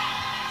God's hand.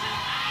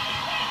 Tonight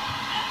is it.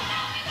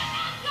 Enough is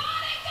enough.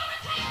 God ain't gonna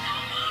take no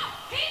more.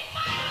 He's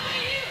fighting for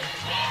you.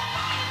 He's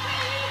fighting for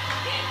you.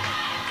 He's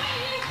fighting for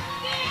you.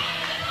 The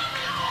angels of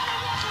the Lord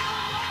are working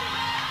on your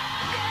behalf.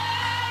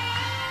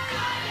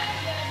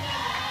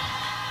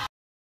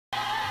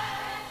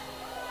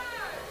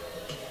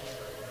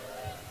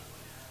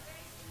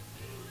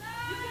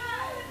 You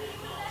gotta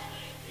believe that.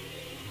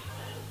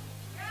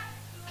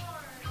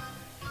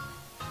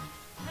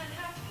 And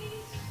have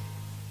peace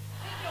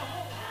in your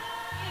home,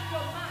 in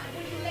your mind.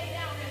 When you lay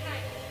down at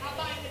night, I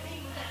bind the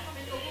demons that come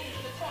in your room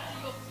to talk to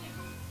your sleep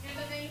in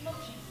the name of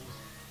Jesus.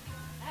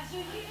 As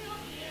you heal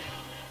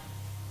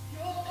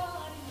your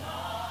body,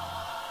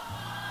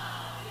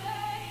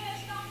 yeah,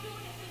 stop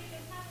doing the things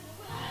that's not in the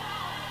will.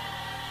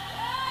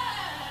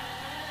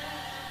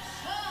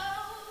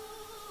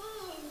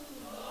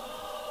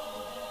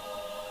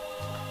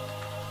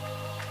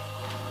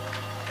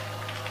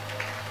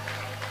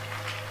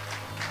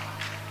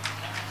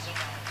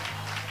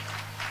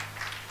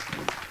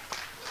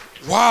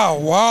 Wow,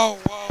 wow,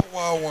 wow,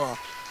 wow, wow.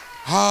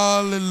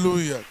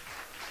 Hallelujah.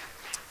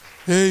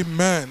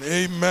 Amen,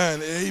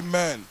 amen,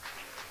 amen.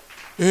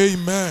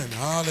 Amen.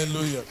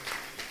 Hallelujah.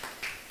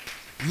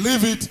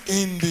 Leave it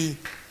in the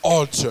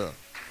altar.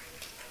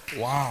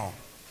 Wow.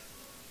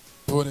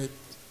 Put it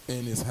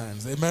in his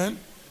hands. Amen.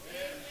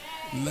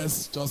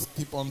 Let's just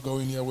keep on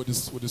going here with the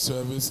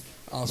service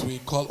as we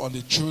call on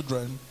the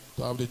children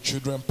to have the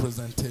children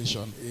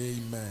presentation.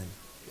 Amen.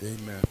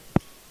 Amen.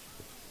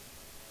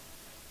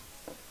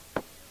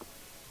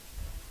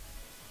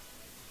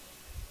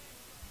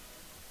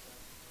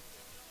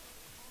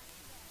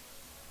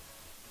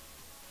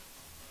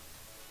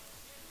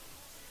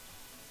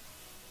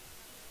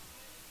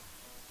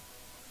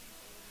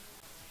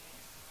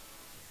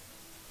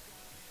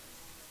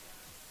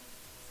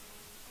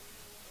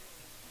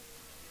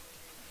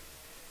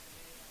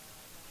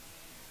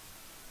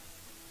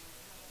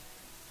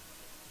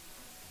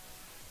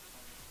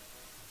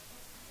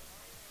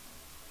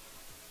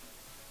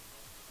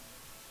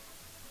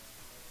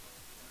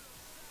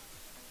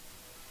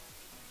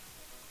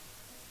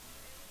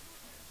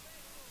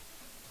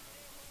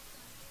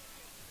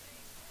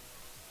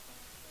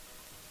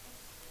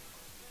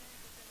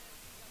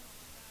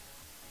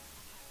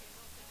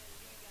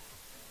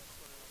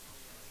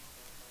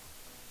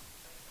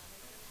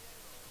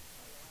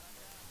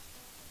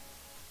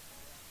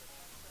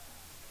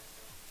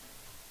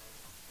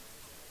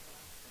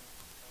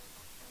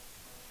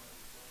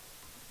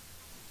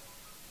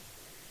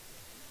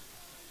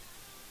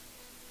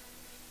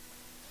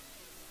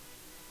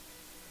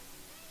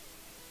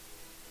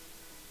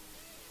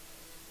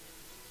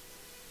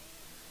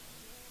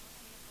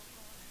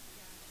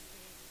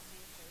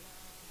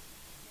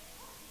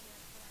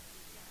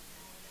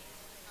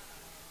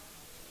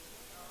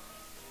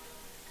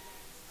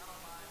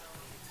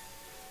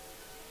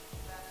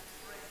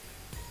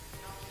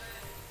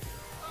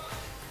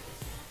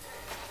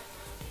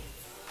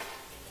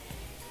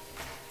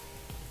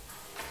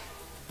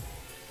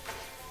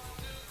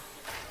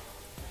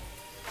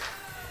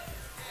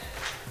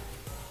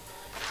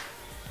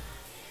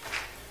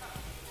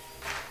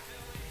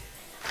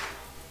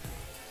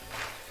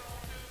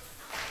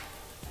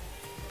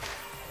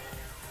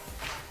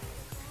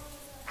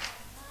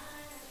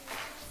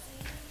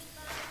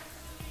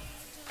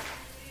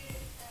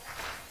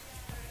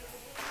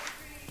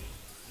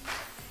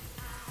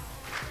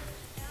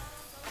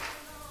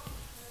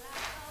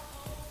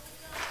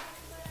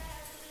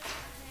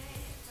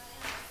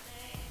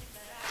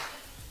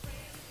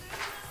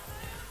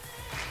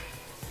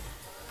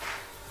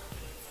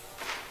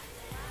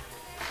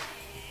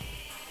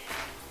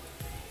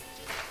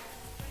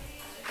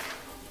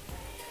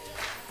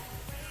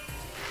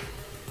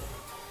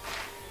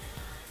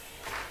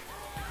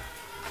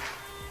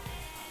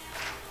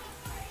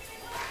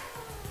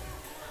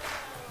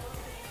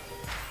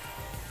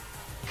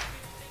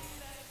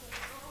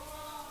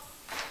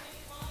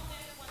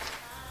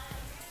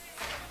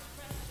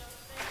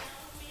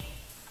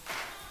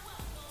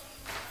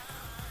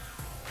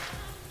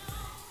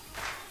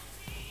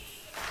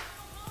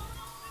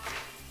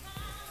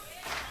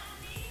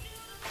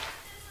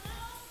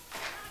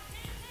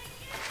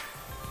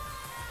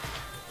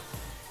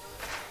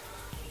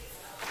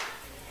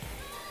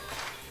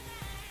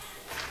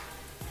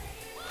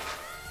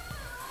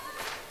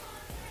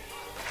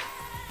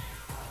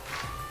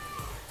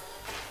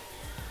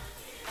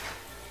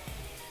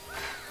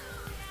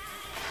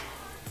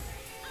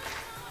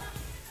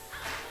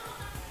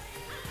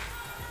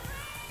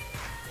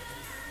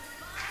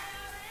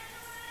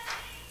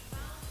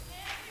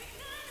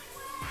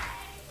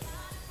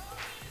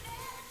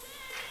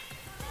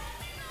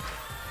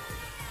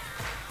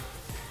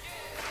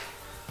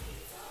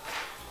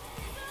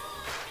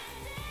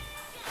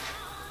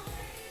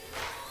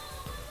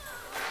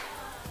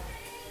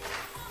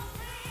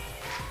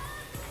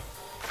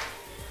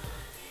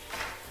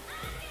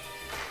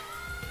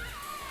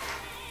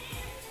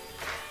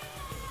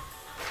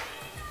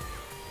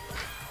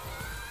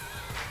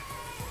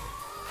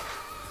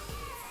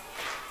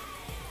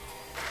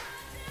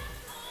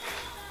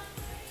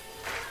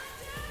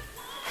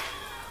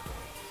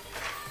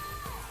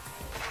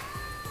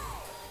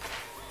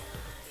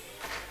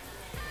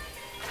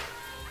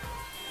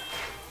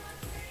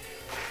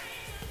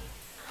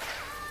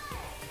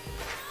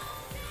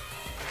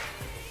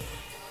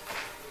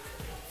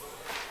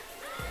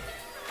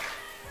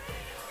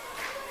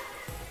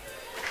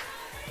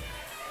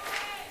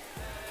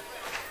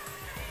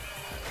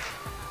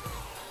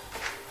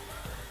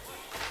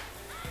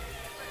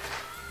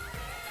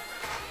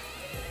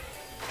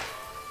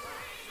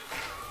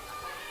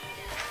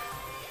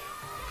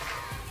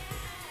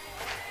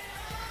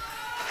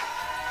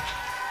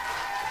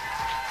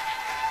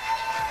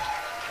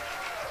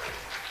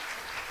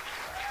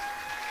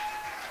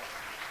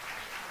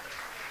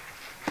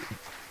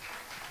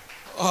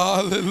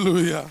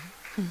 Hallelujah.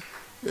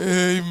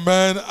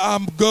 Amen.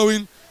 I'm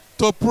going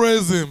to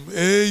praise him.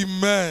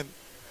 Amen.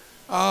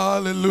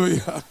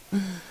 Hallelujah.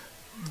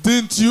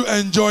 Didn't you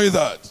enjoy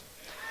that?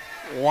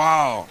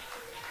 Wow.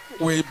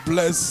 We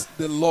bless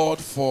the Lord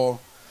for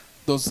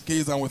those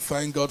kids, and we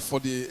thank God for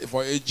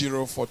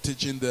Ejiro for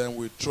teaching them.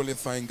 We truly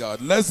thank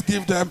God. Let's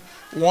give them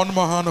one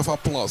more hand of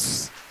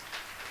applause.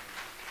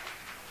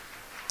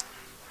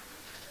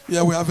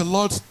 Yeah, we have a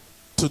lot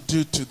to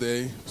do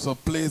today, so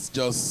please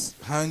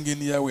just hang in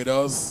here with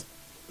us.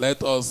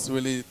 Let us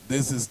really,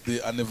 this is the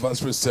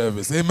anniversary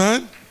service.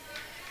 Amen?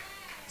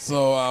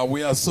 So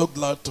we are so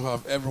glad to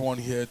have everyone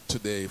here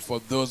today. For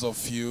those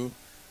of you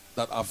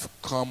that have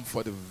come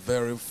for the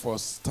very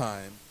first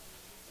time,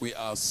 we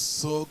are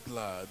so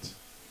glad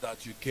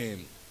that you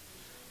came.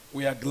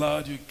 We are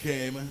glad you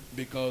came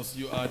because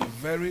you are the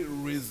very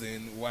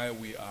reason why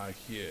we are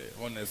here,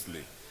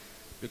 honestly.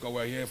 Because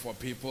we're here for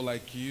people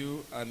like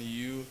you and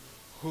you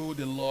who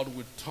the Lord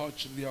would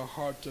touch their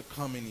heart to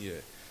come in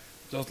here.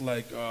 Just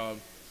like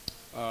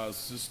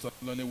Sister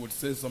Lonnie would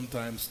say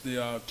sometimes,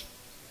 there are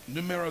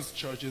numerous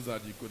churches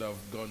that you could have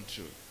gone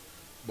to,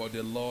 but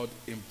the Lord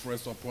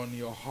impressed upon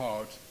your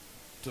heart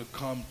to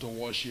come to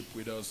worship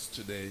with us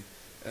today,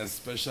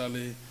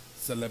 especially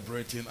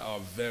celebrating our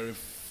very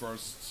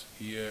first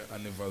year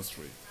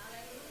anniversary.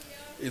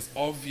 It's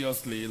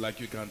obviously, like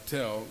you can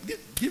tell,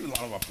 give a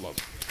lot of applause.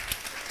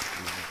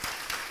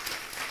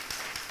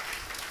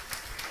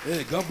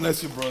 Hey, God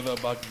bless you, brother,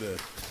 back there.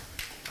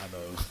 I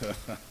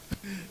know.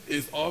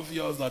 It's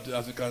obvious that,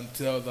 as you can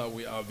tell, that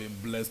we have been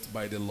blessed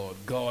by the Lord.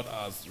 God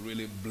has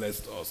really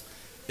blessed us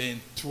in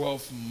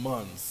 12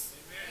 months.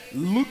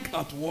 Look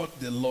at what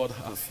the Lord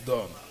has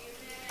done.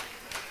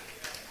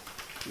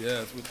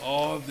 Yes, with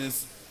all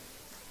these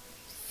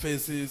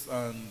faces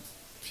and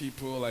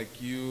people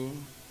like you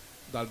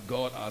that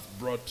God has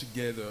brought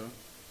together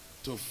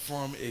to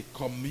form a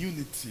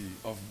community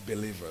of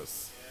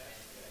believers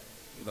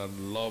that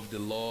love the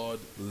Lord,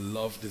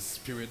 love the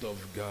Spirit of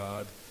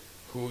God,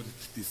 who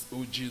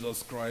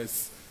Jesus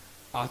Christ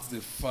asked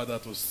the Father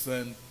to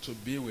send to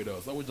be with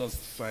us. I would just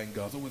thank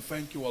God. So we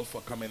thank you all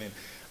for coming in.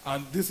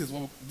 And this is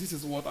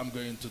what I'm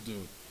going to do.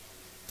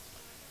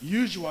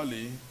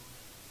 Usually,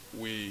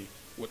 we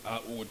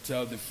would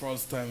tell the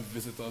first-time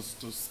visitors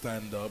to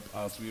stand up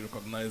as we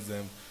recognize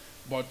them.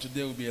 But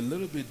today will be a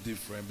little bit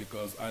different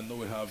because I know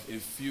we have a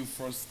few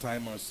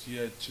first-timers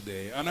here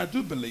today. And I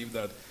do believe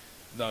that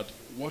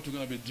what we're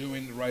going to be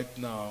doing right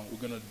now,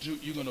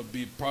 you're going to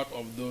be part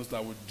of those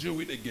that will do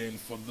it again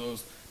for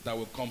those that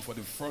will come for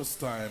the first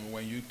time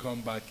when you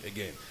come back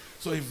again.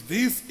 So if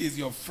this is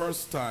your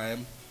first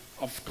time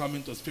of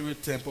coming to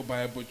Spirit Temple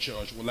Bible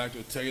Church, we'd like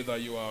to tell you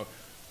that you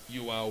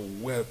are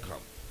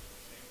welcome.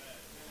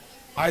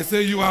 I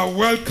say you are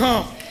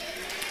welcome.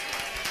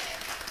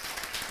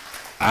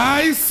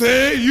 I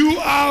say you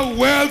are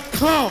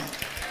welcome.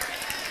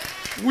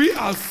 We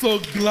are so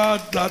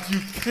glad that you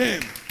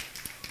came.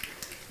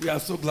 We are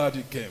so glad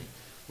you came.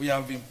 We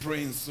have been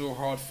praying so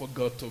hard for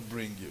God to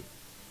bring you,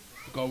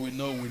 because we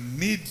know we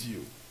need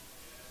you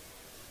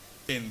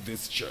in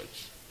this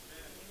church.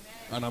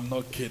 And I'm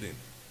not kidding.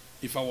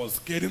 If I was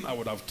kidding, I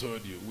would have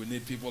told you. We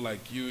need people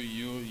like you,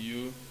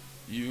 you,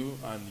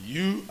 and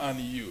you, and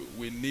you.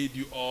 We need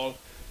you all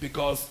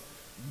because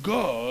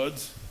God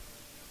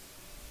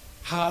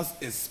has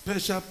a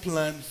special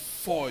plan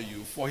for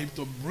you, for him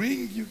to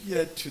bring you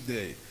here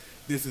today.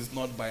 This is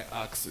not by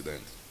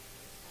accident.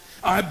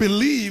 I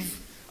believe,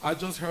 I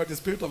just heard the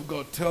Spirit of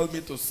God tell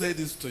me to say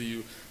this to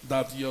you,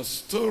 that your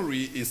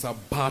story is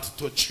about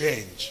to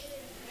change.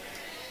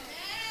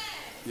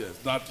 Yes,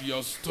 that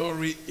your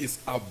story is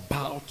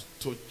about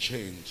to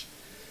change.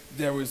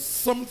 There is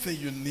something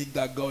unique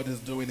that God is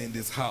doing in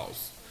this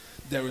house.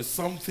 There is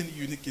something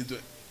unique in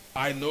doing.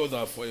 I know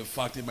that for a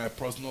fact in my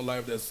personal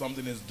life, there's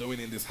something He's doing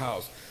in this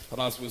house. That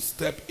as we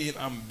step in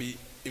and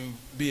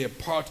be a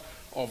part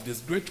of this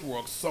great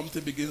work,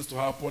 something begins to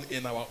happen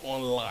in our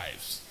own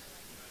lives.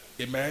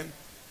 Amen?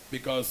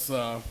 Because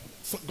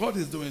God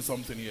is doing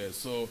something here.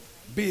 So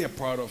be a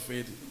part of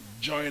it.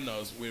 Join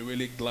us. We're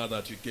really glad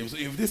that you came. So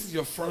if this is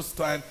your first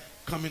time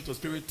coming to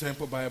Spirit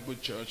Temple Bible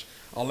Church,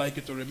 I'd like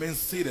you to remain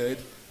seated,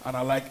 and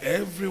I'd like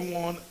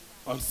everyone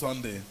on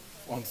Sunday.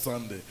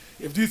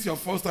 If this is your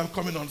first time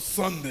coming on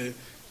Sunday,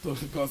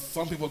 because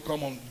some people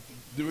come on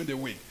during the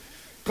week,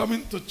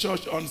 coming to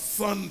church on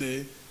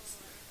Sunday,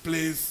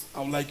 please,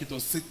 I would like you to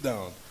sit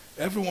down.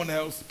 Everyone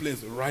else,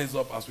 please rise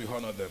up as we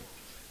honor them.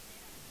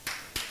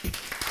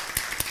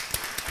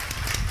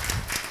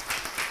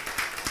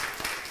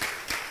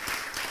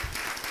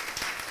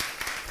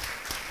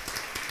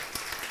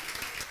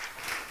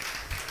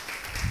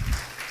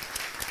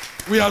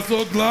 We are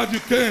so glad you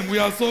came. We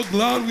are so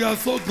glad. We are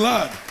so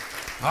glad.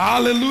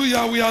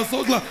 Hallelujah. We are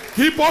so glad.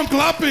 Keep on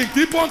clapping.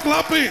 Keep on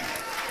clapping.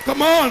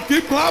 Come on.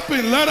 Keep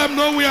clapping. Let them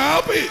know we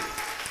are happy.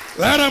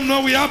 Let them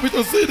know we are happy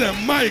to see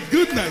them. My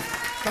goodness.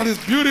 That is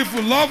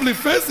beautiful, lovely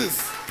faces.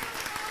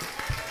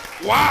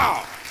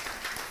 Wow.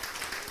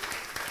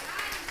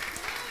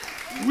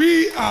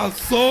 We are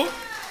so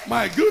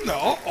My goodness,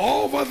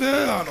 all over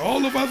there and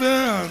all over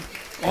there and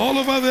all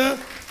over there.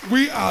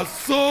 We are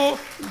so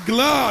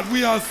glad.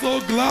 We are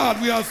so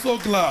glad. We are so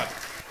glad.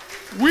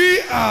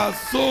 We are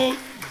so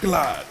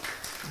glad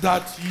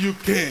that you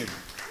came.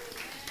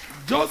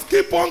 Just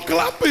keep on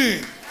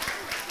clapping.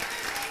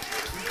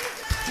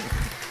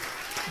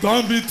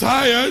 Don't be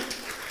tired.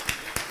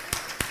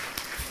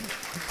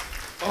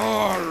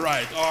 All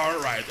right, all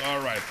right,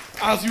 all right.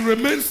 As you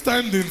remain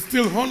standing,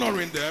 still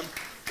honoring them,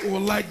 we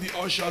would like the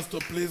ushers to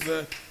please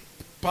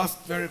pass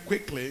very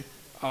quickly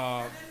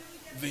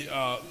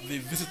the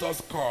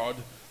visitor's card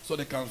so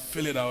they can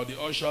fill it out. The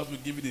ushers will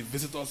give you the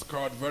visitor's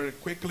card very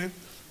quickly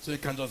so you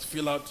can just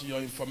fill out your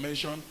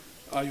information.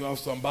 You have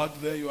some back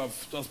there. You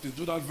have just please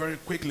do that very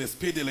quickly,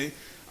 speedily,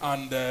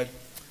 and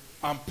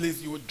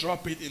please you will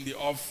drop it in the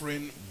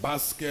offering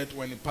basket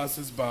when it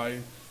passes by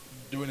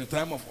during the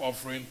time of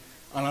offering.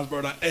 And as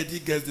Brother Eddie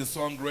gets the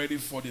song ready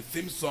for the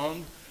theme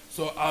song,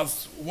 so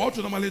as what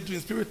we normally do in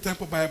Spirit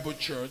Temple Bible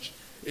Church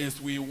is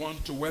we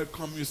want to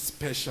welcome you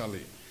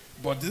specially.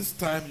 But this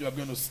time you are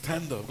going to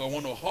stand up. I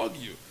want to hug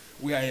you.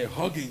 We are a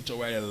hugging church.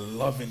 We are a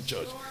loving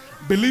church.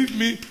 Believe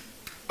me,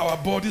 our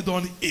body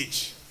don't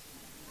itch.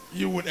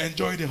 You would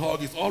enjoy the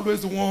hug. It's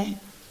always warm.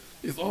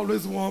 It's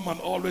always warm and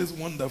always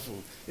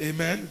wonderful.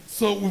 Amen.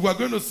 So we are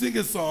going to sing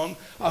a song.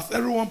 As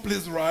everyone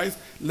please rise,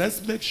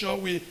 let's make sure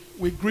we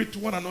greet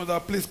one another.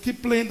 Please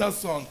keep playing that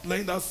song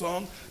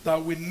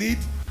that we need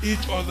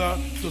each other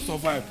to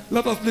survive.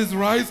 Let us please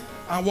rise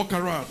and walk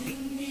around.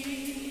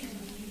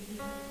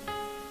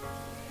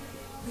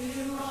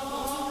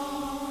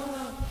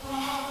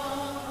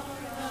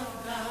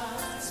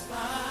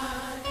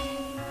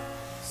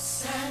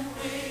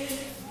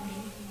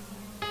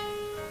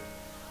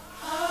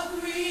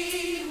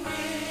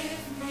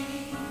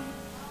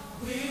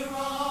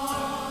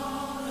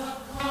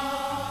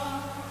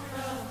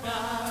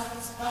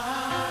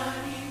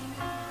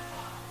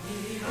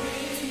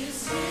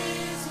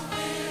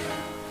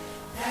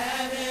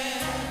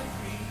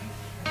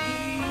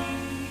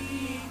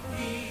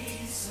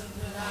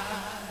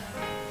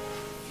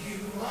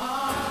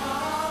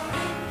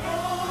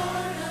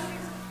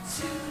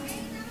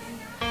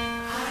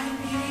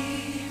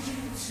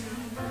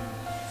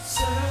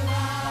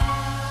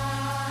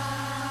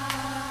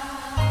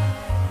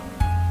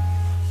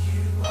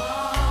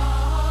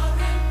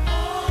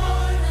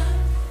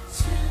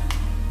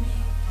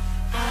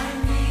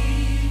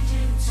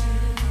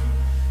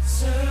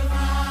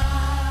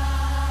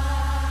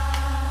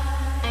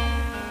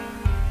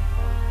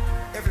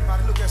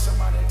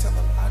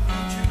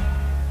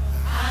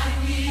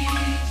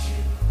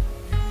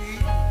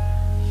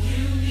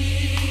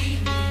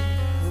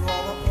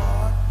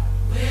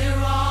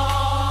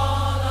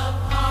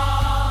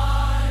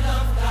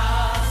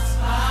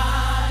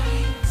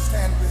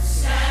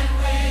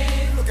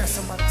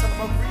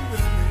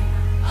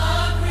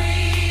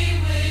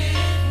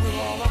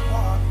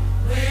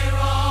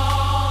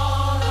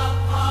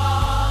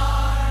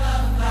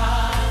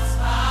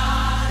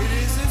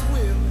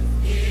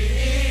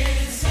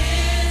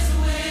 His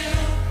will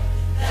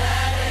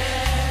that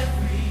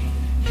every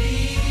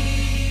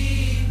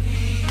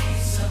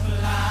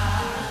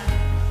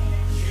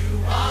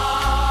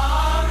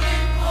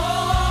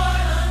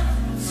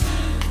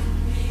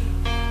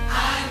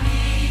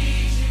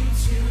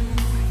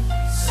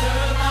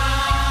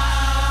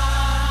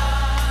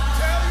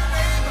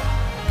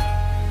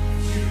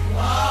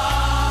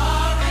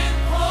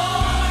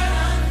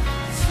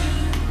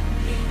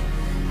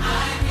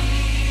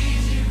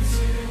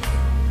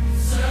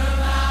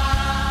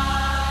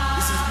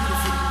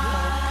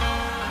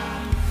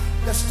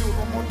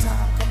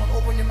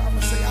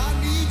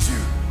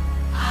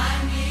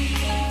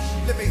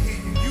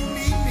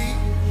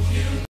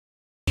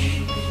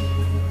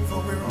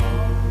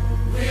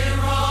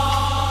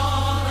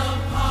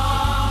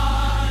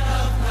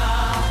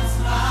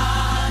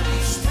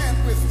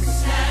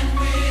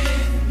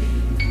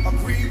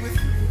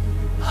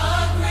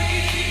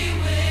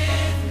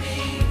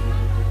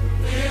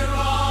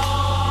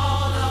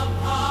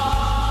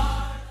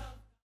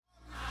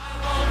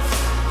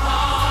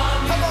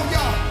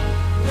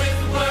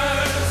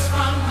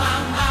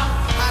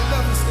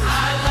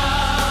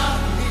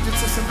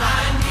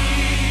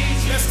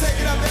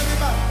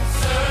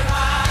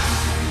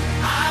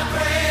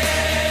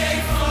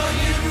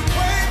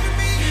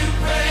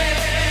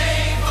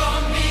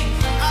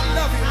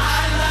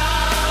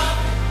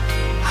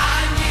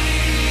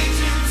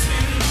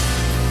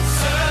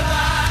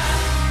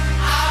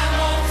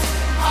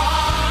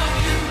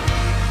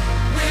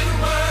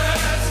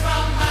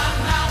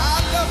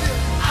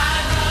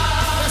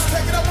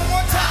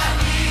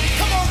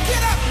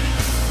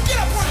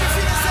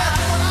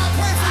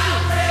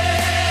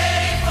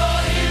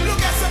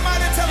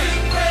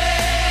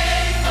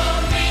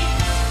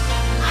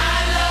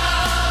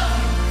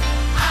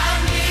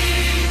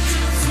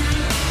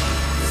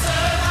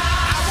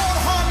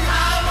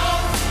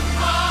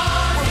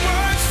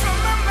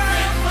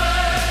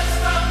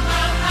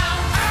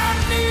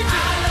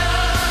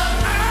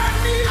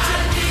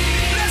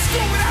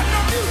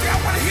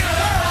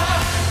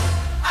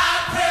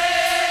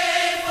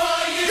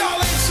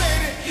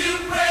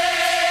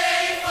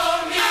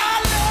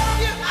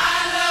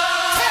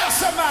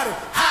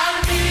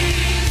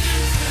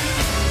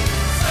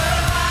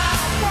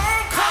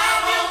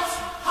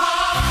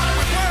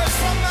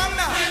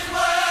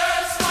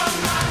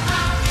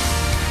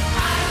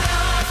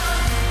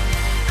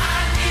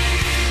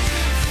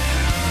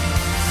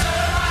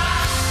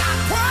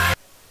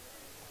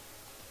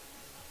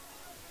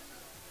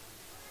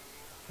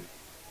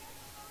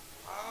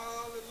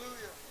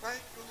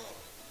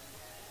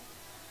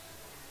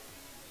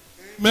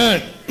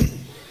Amen.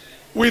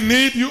 We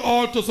need you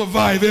all to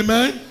survive.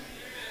 Amen.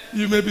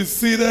 You may be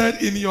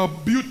seated in your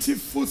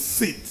beautiful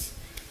seat.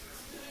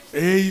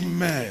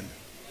 Amen.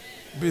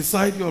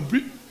 Beside your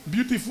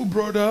beautiful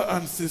brother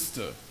and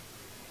sister.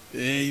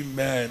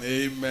 Amen.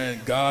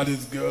 Amen. God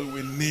is good.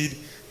 We need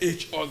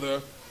each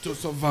other to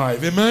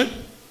survive. Amen.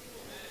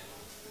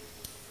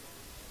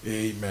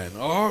 Amen.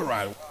 All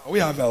right. We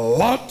have a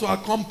lot to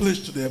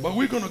accomplish today, but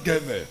we're going to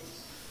get there.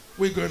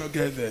 We're going to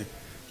get there.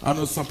 I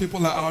know some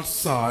people are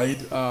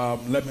outside.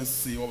 Let me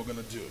see what we're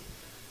going to do.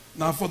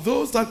 Now, for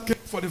those that came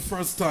for the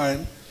first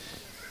time,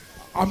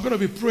 I'm going to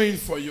be praying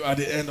for you at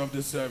the end of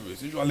the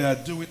service. Usually I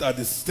do it at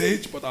the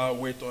stage, but I'll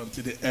wait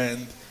until the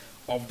end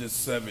of the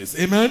service.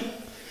 Amen?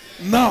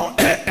 Now,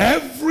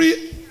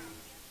 every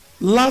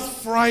last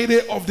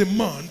Friday of the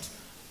month,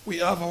 we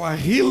have our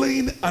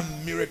healing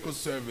and miracle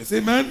service.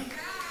 Amen?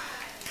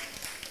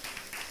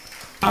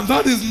 And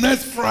that is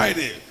next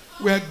Friday,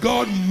 where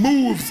God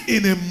moves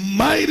in a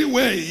mighty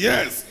way.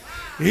 Yes.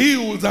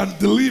 Heals and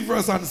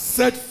delivers and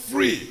set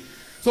free.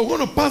 So we're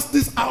going to pass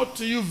this out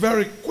to you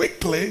very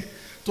quickly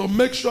to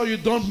make sure you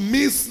don't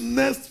miss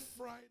next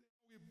Friday.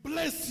 We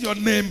bless your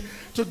name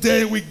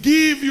today. We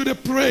give you the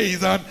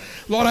praise. And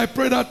Lord, I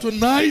pray that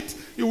tonight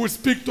you will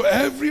speak to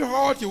every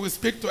heart. You will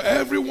speak to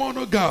everyone,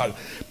 oh God.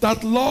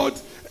 That, Lord,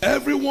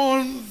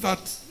 everyone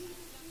that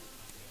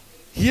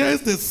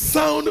hears the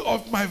sound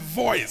of my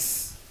voice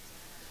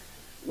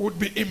would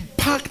be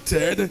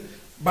impacted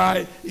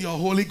by your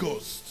Holy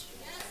Ghost.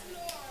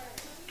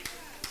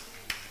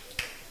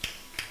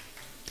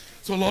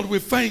 So, Lord, we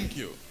thank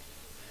you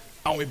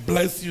and we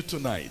bless you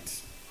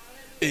tonight.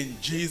 In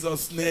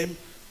Jesus' name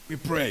we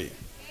pray.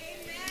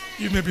 Amen.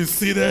 You may be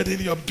seated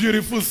in your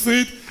beautiful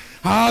seat.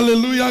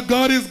 Hallelujah.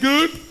 God is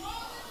good.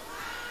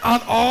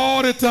 And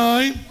all the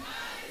time.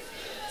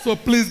 So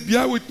please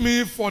bear with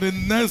me for the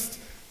next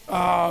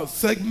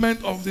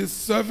segment of this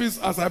service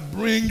as I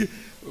bring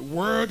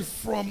word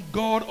from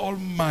God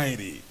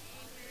Almighty.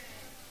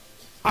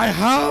 I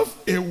have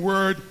a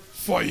word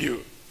for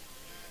you.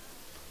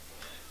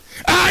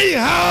 I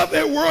have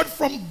a word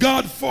from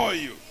God for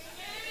you.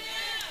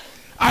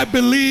 I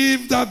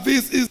believe that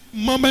this is the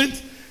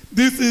moment,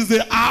 this is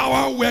the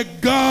hour where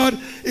God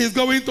is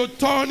going to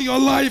turn your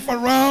life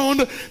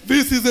around.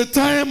 This is a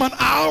time and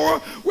hour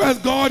where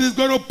God is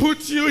going to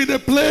put you in a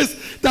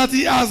place that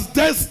He has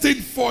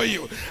destined for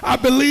you. I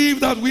believe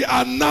that we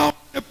are now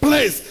in a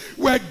place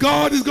where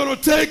God is going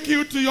to take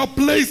you to your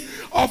place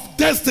of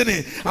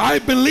destiny. I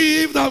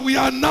believe that we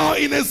are now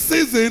in a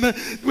season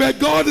where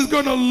God is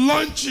going to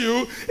launch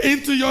you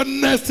into your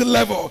next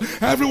level.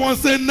 Everyone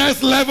say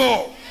next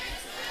level.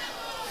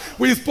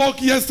 We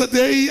spoke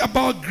yesterday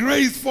about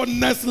grace for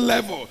next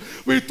level.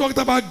 We talked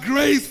about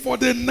grace for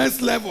the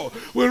next level.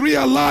 We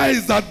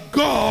realized that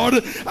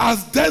God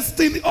has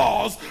destined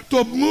us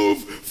to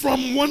move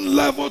from one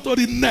level to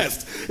the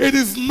next. It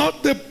is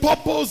not the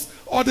purpose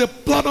or the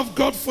plan of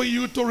God for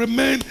you to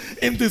remain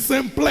in the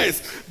same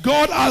place.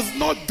 God has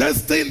not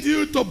destined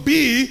you to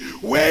be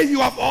where you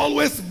have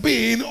always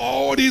been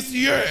all these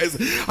years.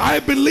 I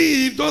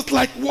believe just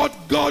like what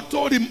God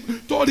told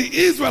the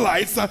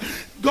Israelites,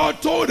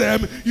 God told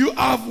them, you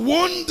have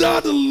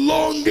wandered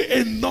long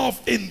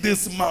enough in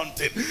this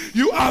mountain.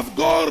 You have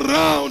gone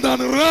round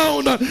and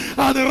round and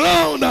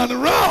round and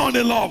round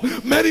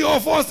enough. Many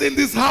of us in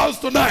this house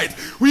tonight,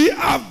 we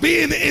have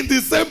been in the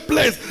same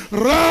place,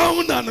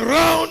 round and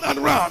round and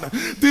round.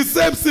 The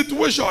same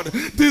situation,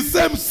 the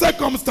same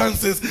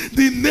circumstances.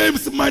 The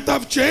names might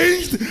have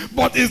changed,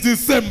 but it's the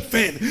same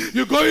thing.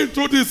 You're going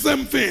through the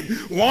same thing.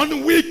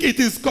 1 week it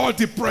is called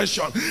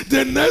depression.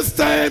 The next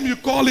time you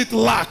call it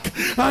lack.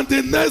 And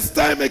the next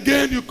time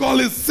again you call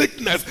it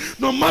sickness.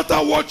 No matter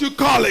what you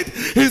call it,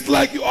 it's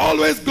like you're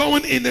always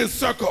going in a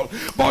circle.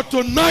 But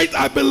tonight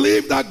I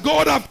believe that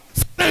God has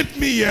sent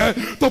me here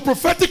to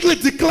prophetically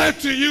declare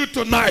to you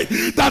tonight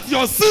that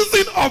your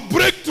season of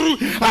breakthrough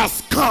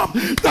has come.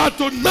 That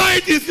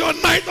tonight is your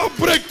night of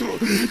breakthrough.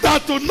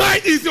 That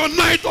tonight is your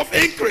night of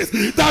increase.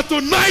 That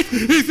tonight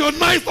is your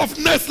night of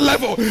next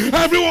level.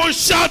 Everyone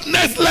shout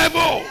next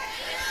level.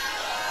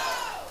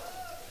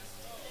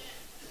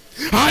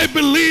 I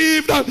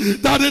believe that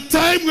the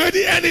time where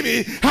the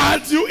enemy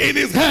had you in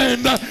his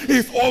hand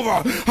is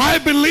over. I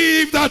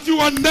believe that you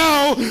are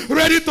now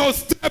ready to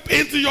step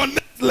into your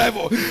next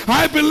level.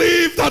 I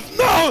believe that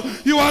now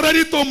you are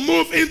ready to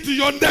move into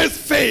your next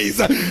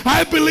phase.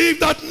 I believe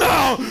that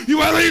now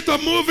you are ready to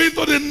move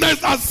into the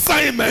next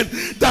assignment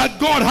that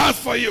God has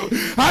for you.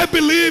 I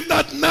believe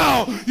that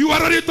now you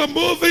are ready to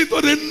move into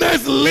the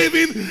next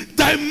living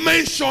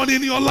dimension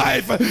in your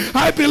life.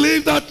 I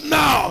believe that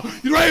now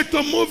you're ready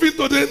to move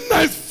into the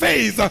next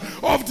phase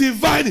of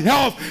divine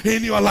health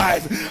in your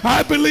life.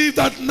 I believe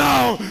that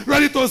now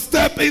ready to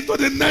step into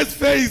the next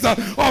phase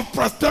of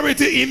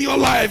prosperity in your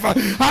life.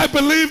 I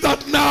believe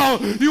that now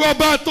you are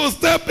about to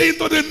step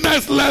into the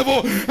next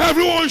level.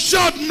 Everyone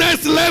shout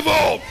next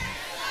level.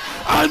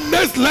 And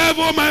next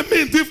level might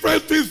mean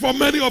different things for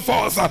many of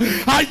us.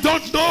 I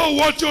don't know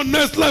what your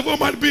next level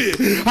might be.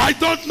 I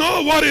don't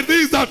know what it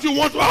is that you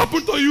want to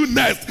happen to you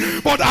next.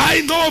 But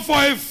I know for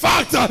a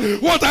fact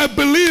what I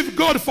believe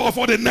God for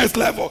the next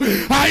level.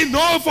 I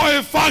know for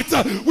a fact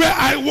where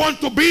I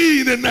want to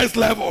be in the next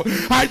level.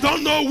 I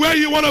don't know where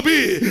you want to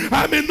be.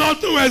 I may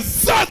not know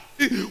exactly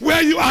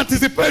where you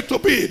anticipate to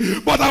be,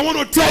 but I want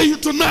to tell you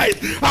tonight,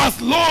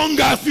 as long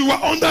as you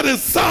are under the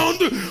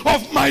sound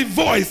of my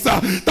voice,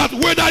 that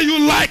whether you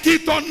like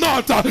it or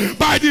not,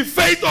 by the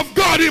faith of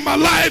God in my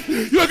life,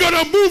 you are going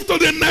to move to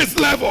the next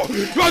level.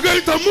 You are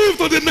going to move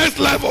to the next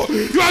level.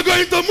 You are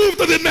going to move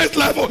to the next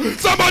level.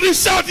 Somebody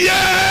shout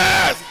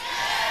yes!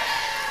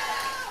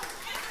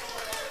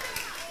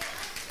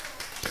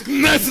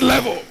 Next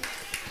level.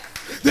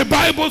 The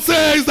Bible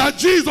says that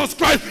Jesus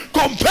Christ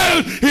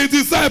compelled his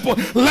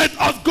disciples, let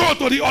us go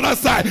to the other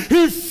side.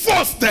 He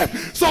forced them.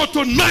 So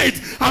tonight,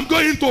 I'm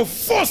going to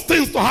force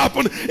things to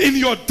happen in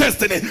your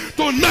destiny.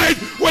 Tonight,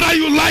 whether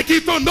you like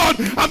it or not,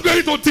 I'm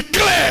going to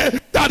declare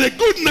that the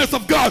goodness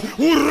of God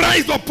will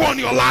rise upon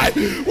your life.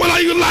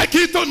 Whether you like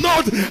it or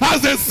not,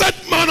 as a set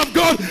man of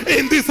God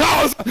in this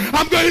house,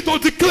 I'm going to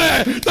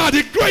declare that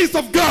the grace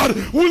of God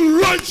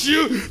will launch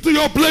you to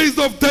your place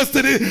of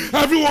destiny.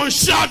 Everyone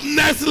shout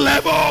next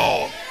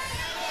level.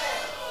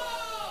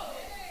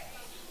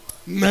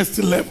 Next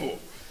level.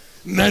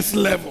 Next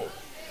level.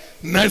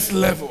 Next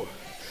level.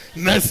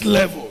 Next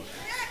level.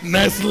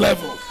 Next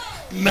level.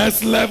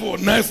 Next level.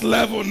 Next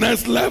level.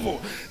 Next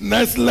level.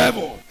 Next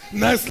level.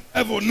 Next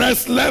level,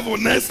 next level,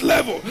 next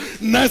level,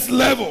 next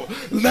level,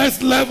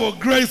 next level,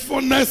 grace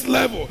for next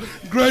level,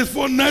 grace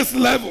for next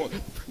level,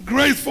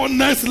 grace for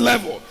next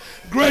level,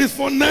 grace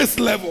for next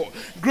level,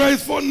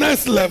 grace for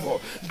next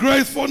level,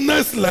 grace for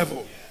next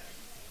level.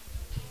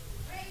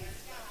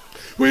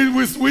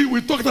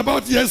 We talked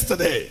about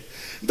yesterday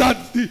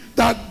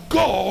that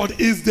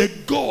God is the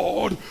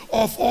God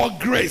of all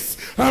grace.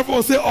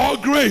 Everyone say all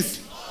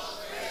grace. All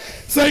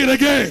grace. Say it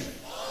again.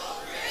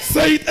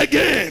 Say it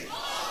again.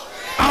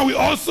 And we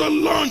also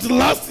learned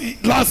last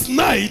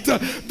night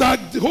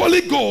that the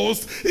Holy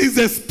Ghost is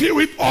the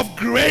spirit of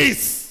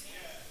grace.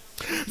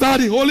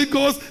 That the Holy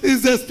Ghost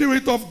is the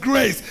spirit of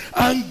grace.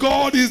 And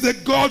God is the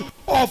God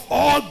of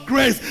all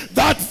grace.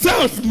 That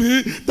tells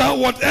me that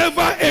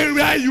whatever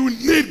area you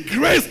need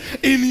grace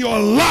in your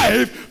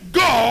life,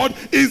 God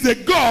is the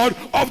God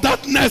of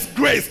that next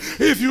grace.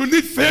 If you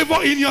need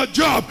favor in your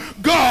job,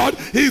 God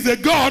is the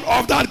God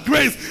of that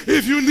grace.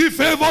 If you need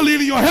favor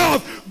in your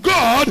health,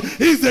 God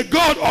is the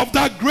God of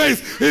that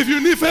grace. If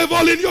you need favor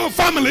in your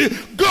family,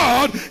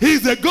 God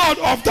is the God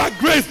of that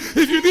grace.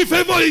 If you need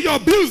favor in your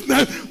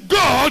business,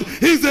 God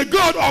is the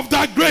God of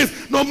that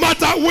grace. No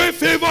matter what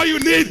favor you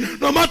need,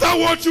 no matter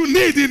what you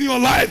need in your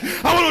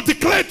life, I want to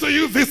declare to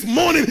you this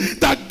morning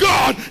that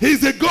God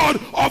is the God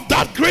of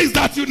that grace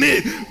that you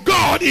need.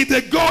 God is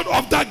the God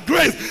of that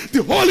grace.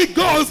 The Holy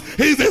Ghost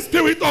is the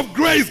spirit of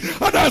grace.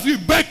 And as we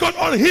beckon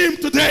on him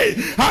today,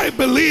 I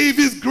believe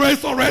his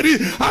grace already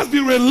has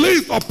been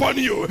released upon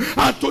you.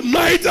 And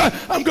tonight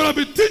I'm going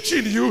to be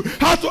teaching you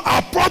how to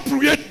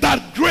appropriate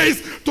that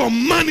grace to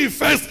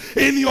manifest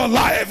in your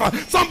life.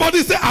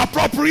 Somebody say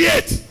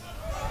appropriate.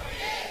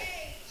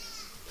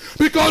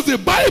 Because the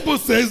Bible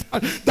says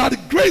that the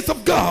grace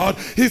of God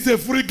is a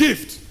free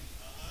gift.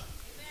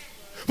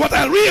 But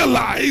I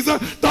realize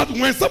that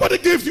when somebody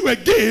gives you a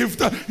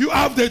gift, you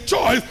have the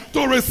choice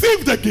to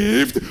receive the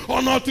gift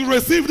or not to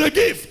receive the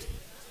gift.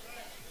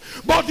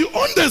 But you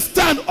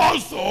understand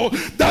also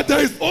that there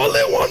is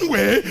only one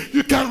way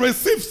you can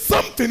receive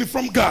something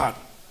from God.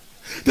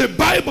 The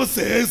Bible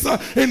says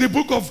in the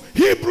book of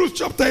Hebrews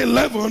chapter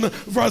 11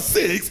 verse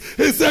 6,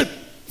 it said,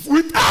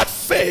 without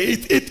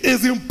faith it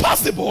is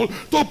impossible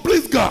to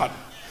please God.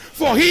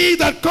 For he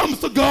that comes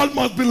to God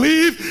must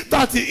believe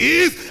that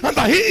he is, and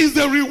that he is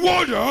the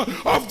rewarder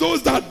of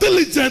those that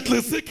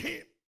diligently seek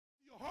him.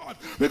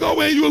 Because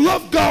when you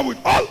love God with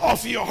all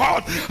of your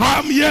heart, I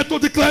am here to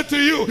declare to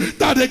you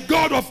that the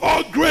God of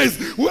all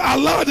grace will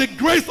allow the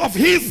grace of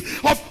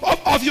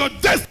your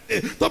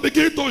destiny to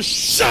begin to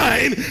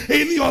shine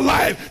in your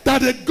life.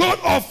 That the God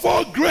of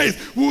all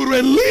grace will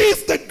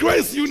release the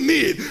grace you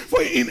need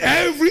for in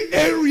every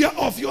area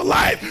of your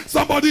life.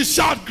 Somebody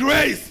shout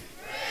grace.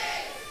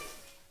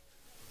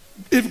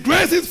 If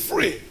grace is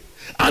free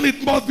and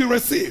it must be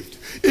received,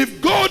 if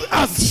God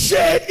has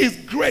shared his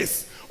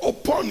grace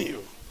upon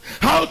you,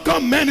 how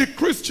come many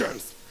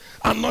Christians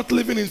are not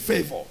living in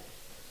favor?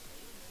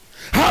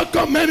 How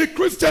come many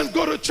Christians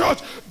go to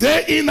church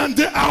day in and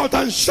day out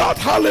and shout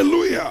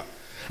hallelujah,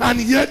 and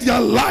yet their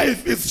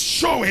life is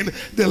showing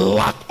the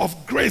lack of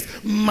grace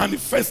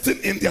manifesting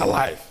in their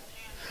life?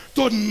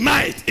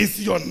 Tonight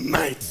is your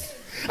night.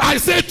 I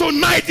say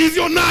tonight is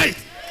your night.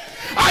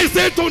 I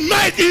say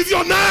tonight is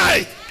your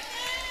night.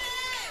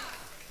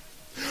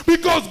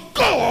 Because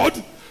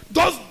God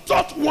does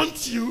not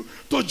want you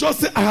to just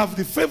say, I have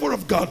the favor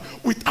of God,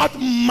 without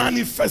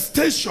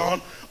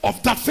manifestation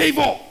of that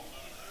favor.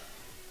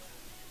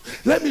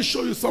 Let me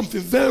show you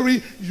something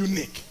very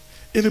unique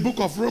in the book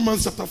of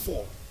Romans chapter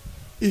 4.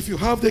 If you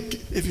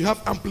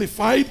have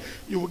amplified,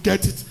 you will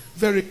get it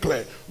very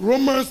clear.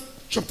 Romans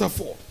chapter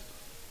 4.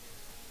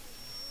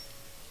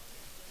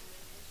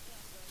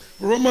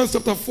 Romans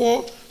chapter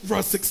 4,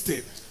 verse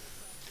 16.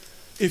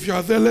 If you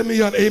are there, let me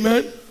hear an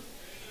amen.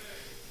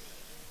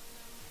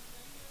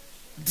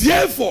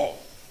 Therefore,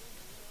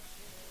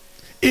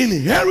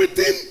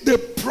 inheriting the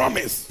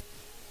promise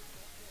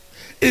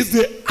is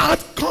the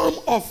outcome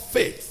of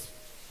faith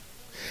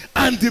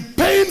and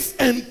depends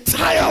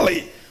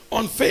entirely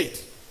on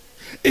faith,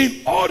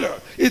 in order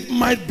it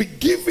might be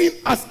given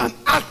as an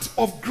act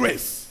of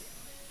grace,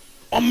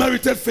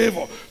 unmerited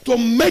favor, to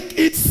make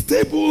it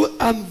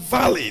stable and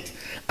valid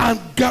and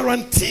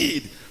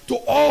guaranteed to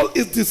all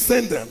its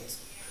descendants,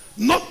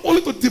 not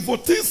only to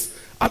devotees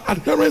and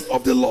adherents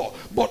of the law,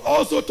 but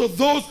also to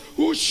those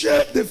who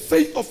share the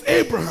faith of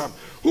Abraham,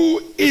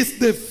 who is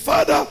the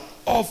father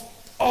of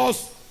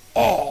us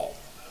all.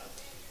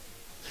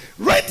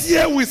 Right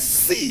here we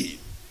see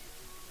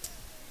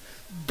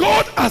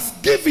God has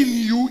given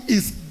you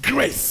his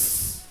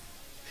grace,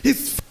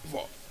 his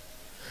favor.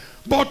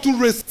 But to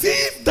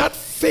receive that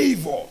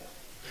favor,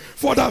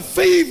 for that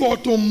favor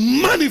to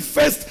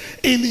manifest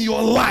in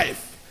your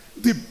life,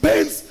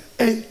 depends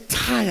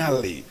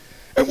entirely.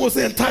 Everyone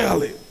say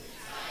entirely. Entirely.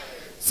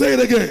 Say it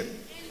again.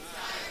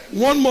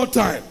 Entirely. One more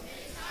time.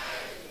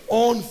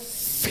 Entirely. On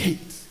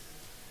faith.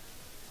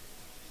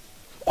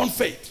 On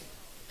faith.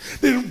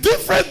 The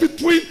difference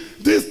between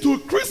these two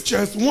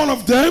Christians, one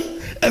of them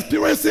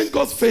experiencing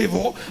God's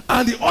favor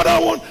and the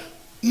other one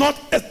not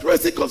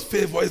experiencing God's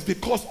favor, is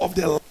because of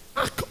the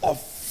lack of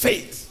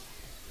faith.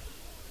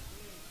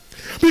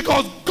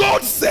 Because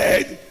God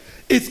said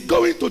it's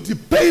going to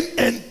depend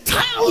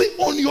entirely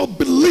on your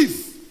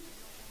belief,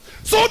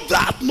 so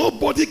that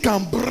nobody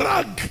can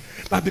brag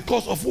that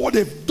because of what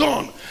they've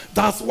done,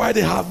 that's why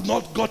they have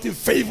not gotten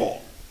favor.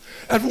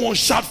 Everyone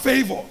shout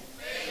favor.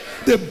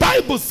 The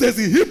Bible says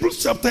in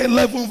Hebrews chapter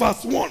 11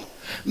 verse 1,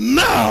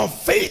 now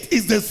faith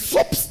is the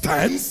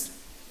substance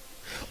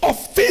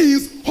of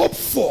things hoped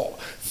for.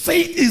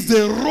 Faith is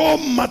the raw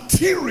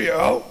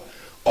material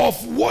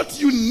of what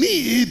you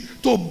need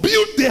to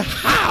build the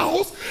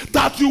house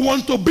that you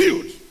want to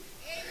build.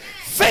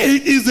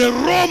 Faith is the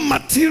raw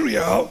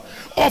material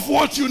of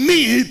what you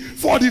need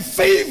for the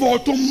favor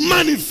to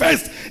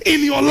manifest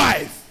in your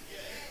life.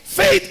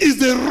 Faith is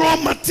the raw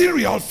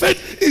material.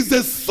 Faith is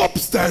the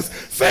substance.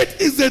 Faith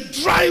is the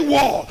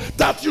drywall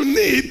that you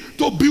need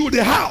to build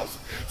a house.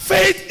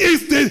 Faith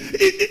is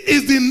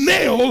the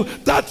nail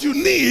that you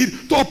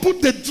need to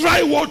put the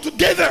drywall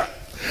together.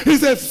 He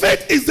said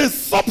faith is the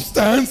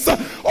substance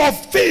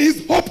of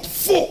things hoped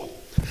for,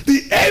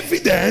 the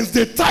evidence,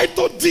 the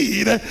title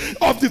deed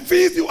of the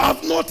things you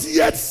have not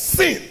yet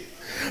seen.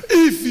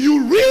 If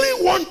you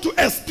really want to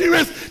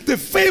experience the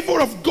favor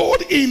of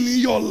God in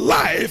your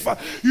life,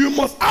 you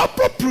must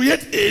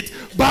appropriate it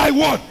by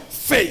what?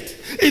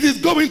 Faith. It is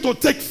going to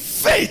take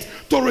faith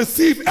to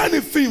receive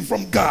anything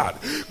from God.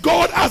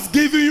 God has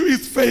given you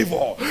his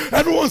favor.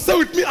 Everyone say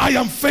with me, I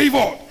am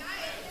favored.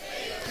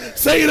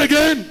 Say it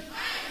again.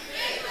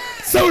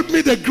 Say with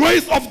me, the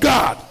grace of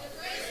God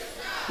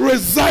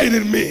resides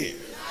in me.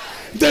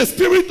 The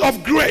spirit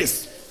of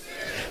grace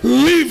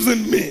lives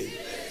in me.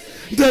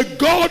 The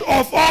God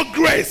of all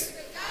grace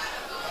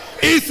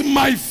is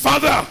my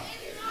Father.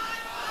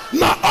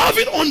 Now,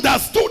 having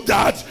understood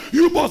that,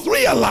 you must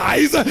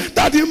realize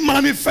that the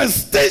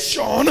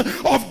manifestation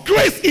of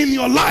grace in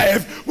your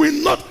life will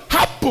not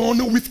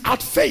happen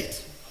without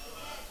faith.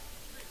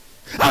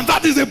 And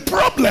that is a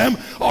problem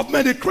of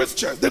many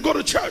Christians. They go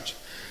to church,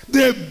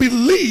 they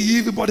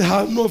believe, but they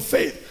have no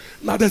faith.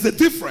 Now, there's a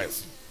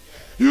difference.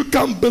 You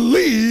can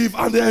believe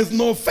and there is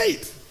no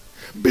faith.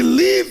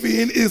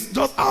 Believing is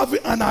just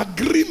having an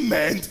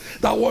agreement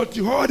that what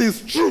you heard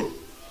is true.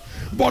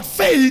 But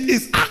faith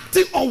is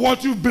acting on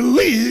what you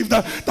believe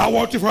that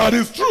what you've heard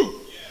is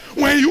true.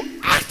 When you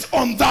act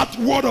on that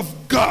word of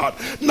God,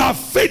 now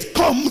faith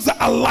comes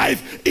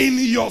alive in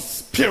your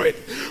spirit.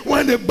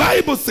 When the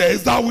Bible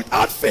says that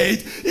without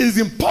faith it is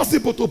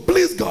impossible to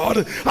please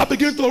God, I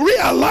begin to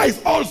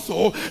realize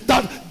also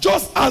that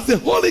just as the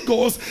Holy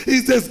Ghost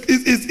is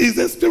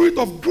a spirit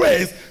of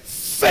grace,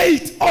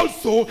 faith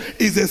also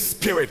is a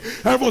spirit.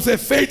 Everyone say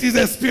faith is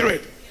a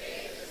spirit.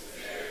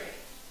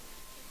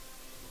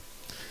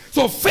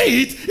 So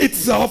faith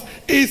itself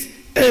is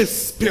a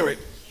spirit.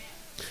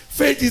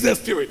 Faith is a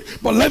spirit.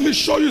 But let me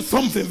show you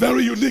something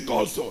very unique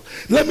also.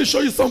 Let me show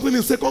you something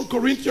in 2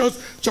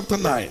 Corinthians chapter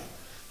 9.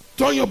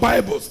 Turn your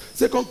Bibles.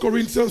 2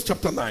 Corinthians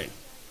chapter 9.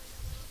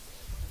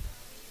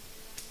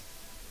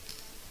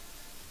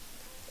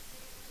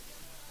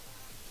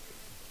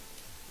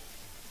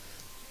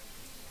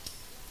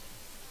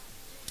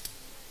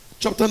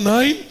 Chapter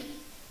 9,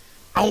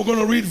 and we're going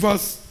to read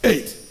verse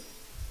 8.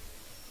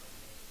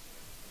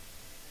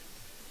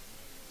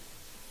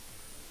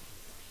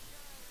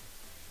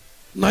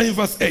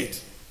 Verse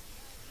 8.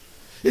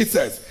 It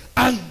says,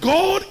 and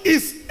God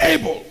is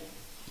able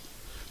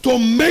to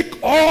make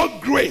all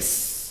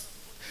grace,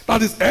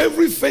 that is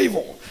every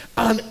favor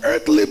and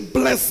earthly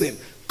blessing,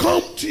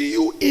 come to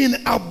you in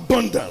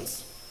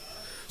abundance,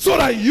 so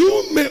that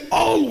you may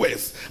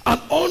always and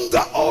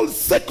under all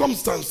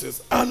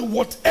circumstances and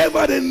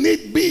whatever the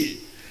need be,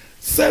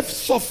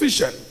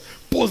 self-sufficient,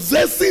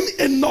 possessing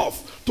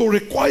enough to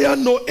require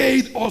no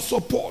aid or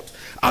support,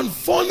 and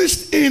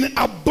furnished in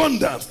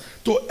abundance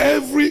to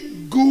every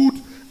good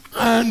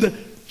and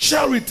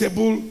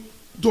charitable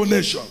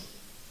donation.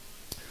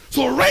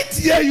 So right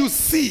here you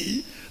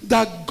see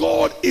that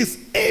God is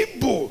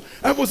able.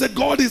 Everyone say,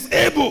 God is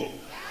able.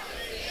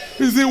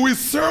 You see, we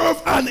serve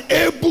an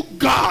able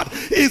God.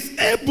 Is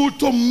able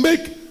to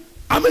make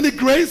how many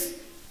grace?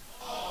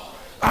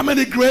 How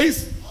many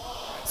grace?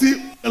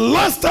 See,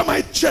 last time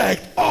I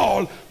checked,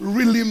 all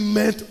really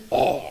meant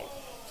all.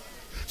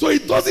 So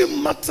it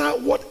doesn't matter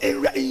what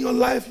area in your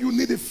life you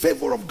need the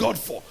favor of God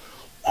for.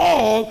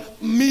 All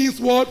means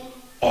what?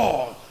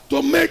 All.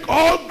 To make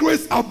all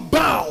grace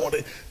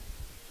abound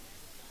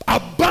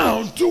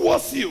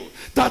towards you,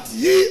 that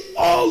ye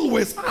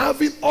always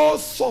having all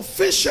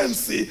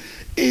sufficiency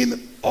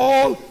in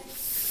all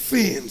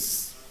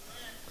things.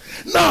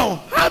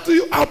 Now, how do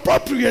you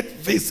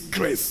appropriate this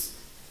grace?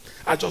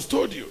 I just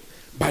told you,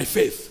 by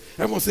faith.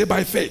 Everyone say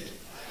by faith.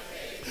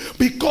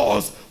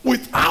 Because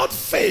without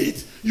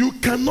faith, you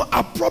cannot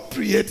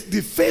appropriate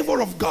the favor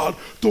of God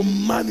to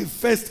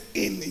manifest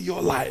in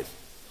your life.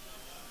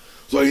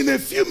 So in a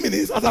few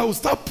minutes, as I will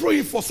start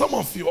praying for some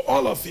of you,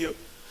 all of you,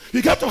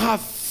 you got to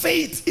have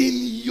faith in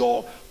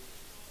your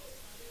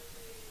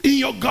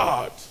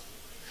God.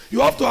 You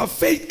have to have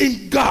faith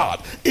in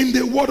God, in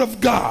the word of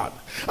God,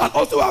 and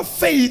also have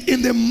faith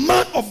in the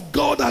man of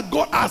God that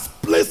God has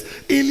placed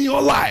in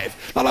your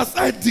life. And as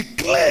I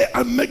declare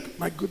and make,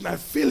 my goodness, I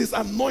feel his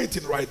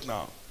anointing right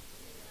now.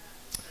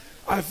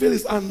 I feel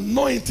his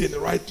anointing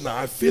right now.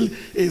 I feel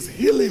his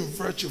healing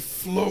virtue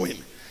flowing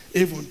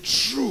even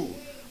through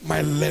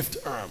my left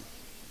arm.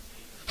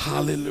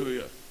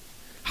 Hallelujah.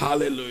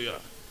 Hallelujah.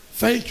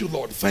 Thank you,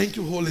 Lord. Thank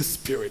you, Holy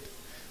Spirit.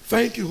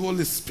 Thank you,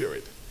 Holy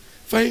Spirit.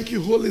 Thank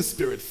you, Holy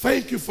Spirit.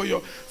 Thank you for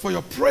your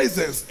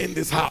presence in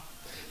this house.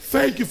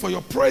 Thank you for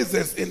your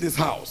presence in this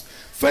house.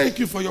 Thank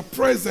you for your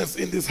presence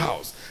in this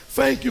house.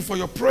 Thank you for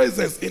your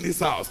presence in this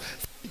house.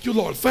 Thank you,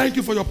 Lord. Thank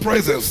you for your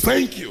presence.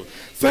 Thank you.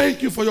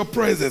 Thank you for your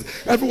presence.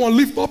 Everyone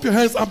lift up your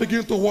hands and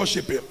begin to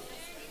worship him.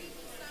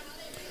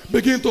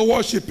 Begin to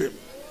worship him.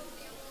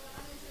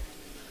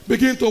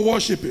 Begin to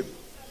worship him.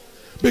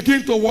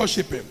 Begin to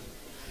worship him.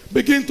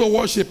 Begin to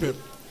worship him.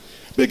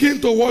 Begin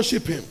to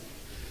worship him.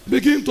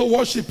 Begin to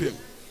worship him.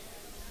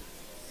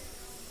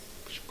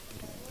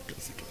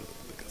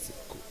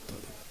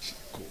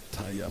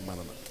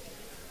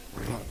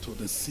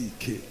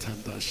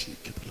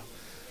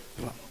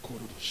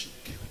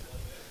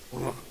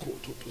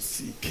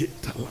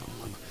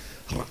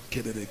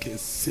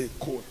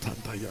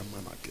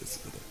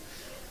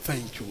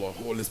 Thank you, Lord.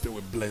 Holy Spirit,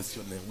 we bless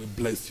your name. We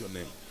bless your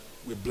name.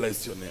 We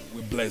bless your name.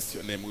 We bless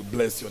your name. We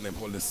bless your name,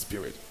 Holy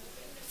Spirit.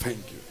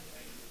 Thank you.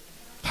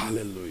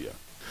 Hallelujah.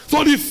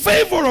 So the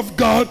favor of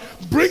God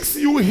brings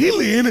you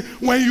healing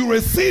when you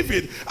receive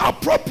it,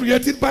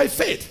 appropriated by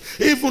faith.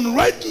 Even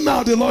right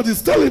now, the Lord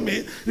is telling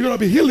me you're going to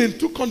be healing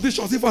two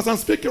conditions. If as I'm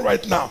speaking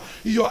right now,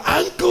 your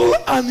ankle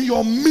and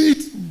your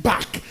mid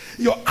back.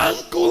 Your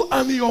ankle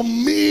and your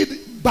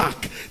mid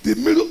back. The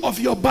middle of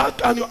your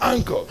back and your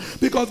ankle.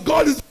 Because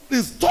God is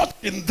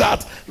touching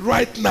that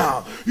right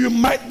now. You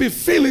might be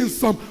feeling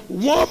some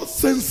warm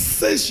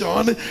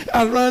sensation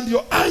around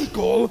your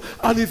ankle,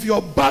 and if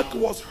your back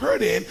was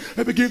hurting,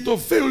 you begin to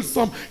feel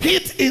some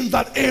heat in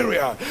that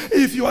area.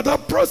 If you are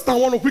that person, I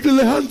want to quickly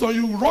lay hands on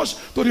you, rush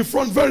to the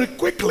front very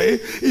quickly.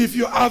 If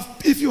you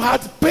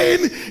had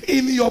pain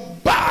in your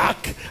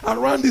back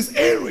around this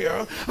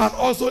area and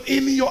also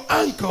in your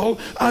ankle,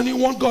 and you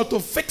want God to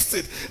fix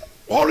it,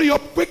 hurry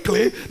up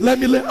quickly. Let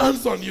me lay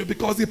hands on you,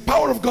 because the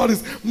power of God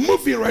is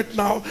moving right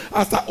now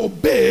as I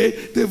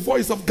obey the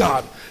voice of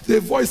God. The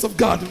voice of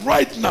God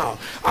right now.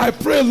 I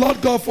pray,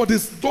 Lord God, for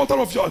this daughter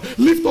of yours.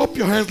 Lift up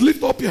your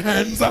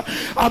hands,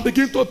 and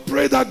begin to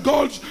pray that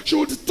God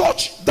should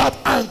touch that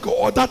ankle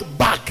or that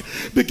back.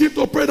 Begin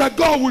to pray that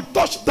God will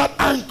touch that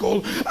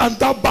ankle and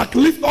that back.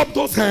 Lift up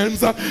those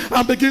hands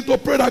and begin to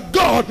pray that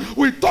God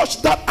will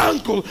touch that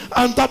ankle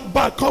and that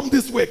back. Come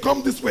this way,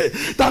 come this way.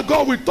 That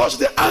God will touch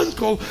the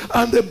ankle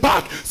and the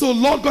back. So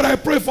Lord God, I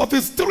pray for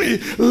these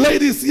three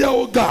ladies here,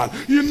 oh God.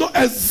 You know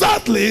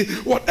exactly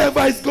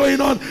whatever is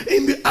going on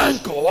in the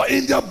ankle or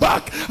in their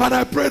back, and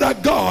I pray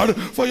that God,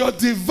 for your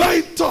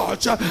divine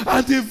touch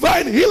and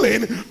divine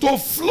healing to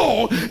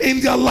flow in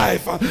their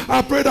life.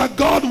 I pray that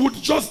God would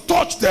just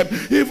touch them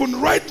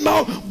even right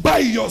now by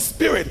your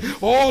spirit.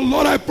 Oh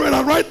Lord, I pray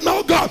that right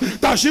now, God,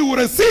 that she will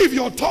receive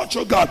your touch,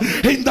 oh God,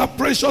 in the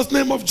precious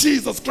name of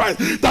Jesus Christ.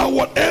 That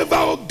whatever,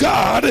 oh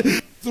God,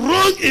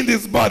 wrong in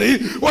this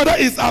body, whether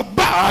it's a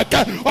back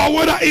or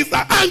whether it's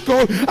an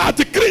ankle, I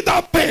decree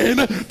that pain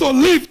to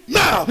leave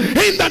now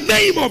in the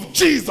name of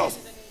Jesus.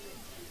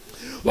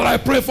 Lord, I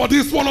pray for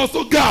this one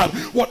also, God.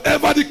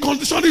 Whatever the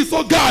condition is,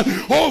 oh God.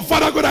 Oh,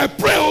 Father God, I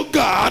pray, oh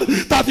God,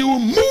 that you will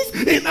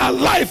move in our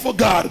life. life, oh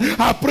God.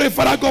 I pray,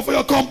 Father God, for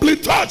your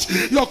complete touch,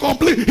 your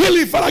complete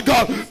healing, Father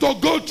God, to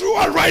go through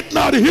her right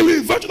now, the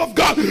healing virtue of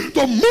God,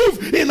 to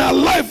move in her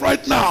life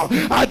right now.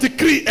 I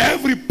decree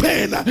every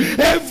pain,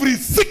 every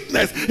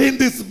sickness in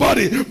this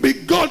body be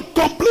gone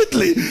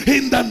completely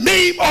in the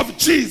name of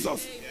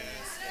Jesus.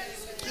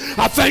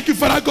 I thank you,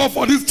 Father God,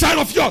 for this child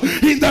of yours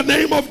in the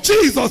name of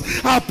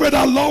Jesus. I pray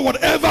that, Lord,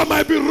 whatever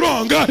might be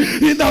wrong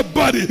in that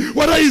body,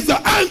 whether it's the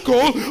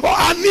ankle or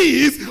our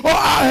knees or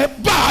our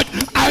back,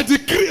 I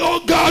decree, oh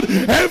God,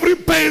 every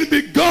pain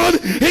be gone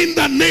in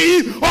the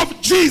name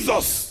of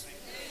Jesus.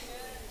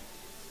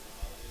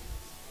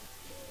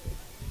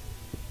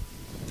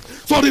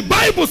 So the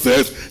Bible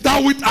says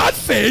that without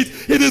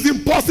faith, it is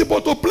impossible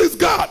to please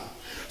God.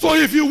 So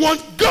if you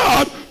want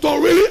God to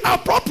really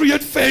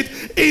appropriate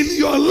faith in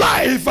your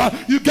life,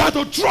 you got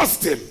to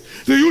trust him.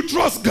 Do you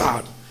trust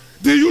God?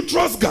 Do you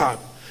trust God?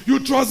 You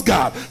trust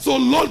God. So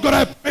Lord God,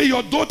 I pray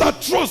your daughter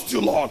trust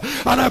you, Lord.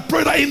 And I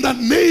pray that in the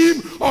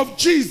name of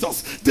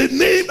Jesus, the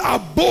name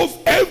above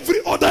every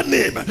other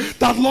name,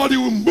 that Lord,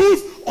 you will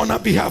move on her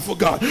behalf, of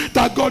God.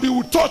 That God, you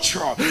will touch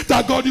her.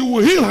 That God, you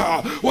will heal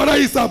her. Whether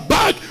it's her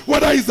back,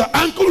 whether it's her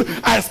ankle,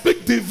 I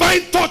speak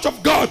divine touch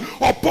of God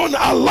upon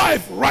her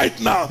life right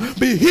now.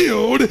 Be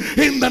healed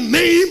in the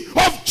name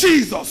of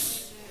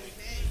Jesus.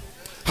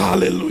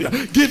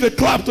 Hallelujah. Give a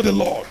clap to the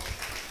Lord.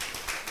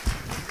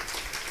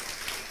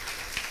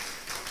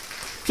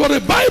 So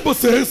the Bible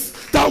says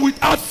that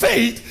without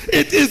faith,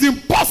 it is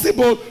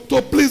impossible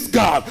to please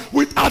God.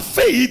 Without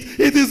faith,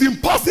 it is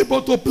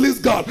impossible to please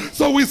God.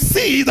 So we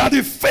see that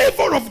the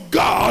favor of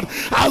God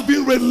has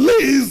been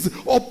released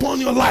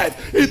upon your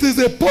life. It is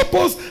a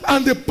purpose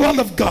and the plan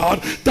of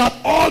God that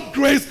all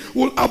grace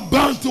will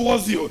abound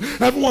towards you.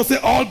 Everyone say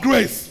all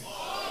grace.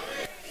 All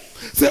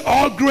grace. Say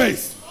all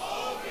grace.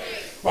 All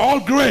grace. All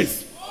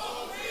grace.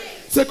 All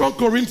grace. 2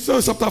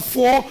 Corinthians chapter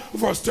 4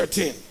 verse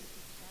 13.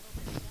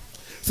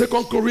 2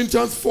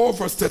 Corinthians 4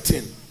 verse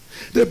 13.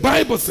 The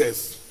Bible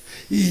says,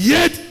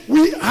 yet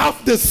we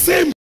have the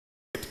same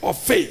of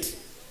faith,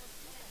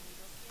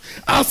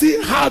 as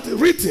he had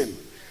written,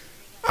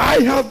 I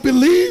have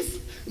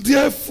believed,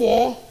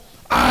 therefore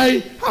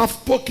I have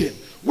spoken.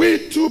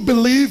 We too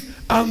believe,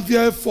 and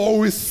therefore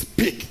we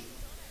speak.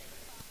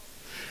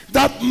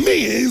 That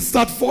means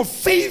that for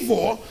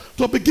favor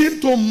to begin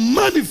to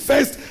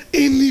manifest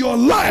in your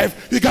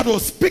life, you got to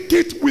speak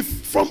it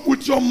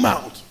with your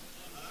mouth.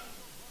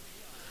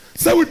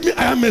 Say with me,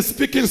 I am a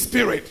speaking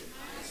spirit.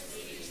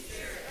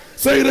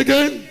 Say it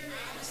again.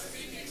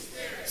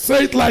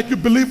 Say it like you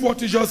believe what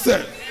you just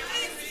said.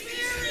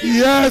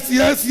 Yes,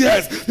 yes,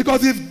 yes.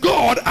 Because if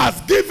God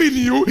has given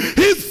you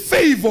his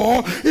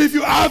favor, if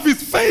you have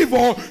his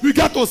favor, you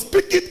got to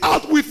speak it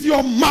out with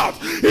your mouth.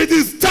 It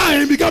is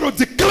time you got to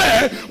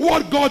declare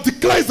what God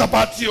declares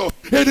about you.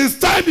 It is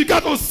time you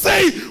got to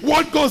say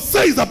what God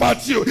says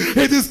about you.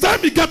 It is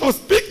time you got to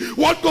speak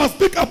what God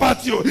speaks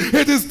about you.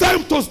 It is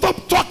time to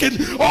stop talking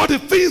all the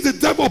things the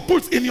devil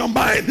puts in your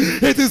mind.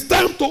 It is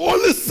time to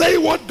only say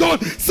what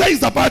God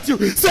says about you.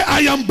 Say,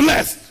 I am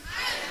blessed.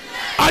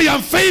 I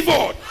am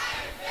favored.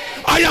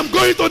 I am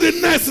going to the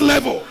next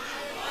level.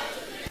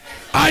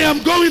 I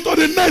am going to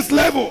the next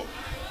level.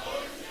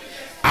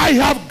 I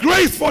have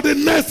grace for the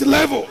next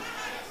level.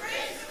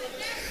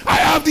 I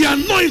have the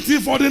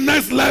anointing for the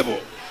next level.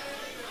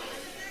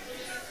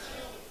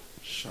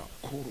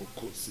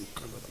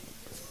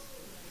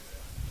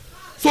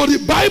 So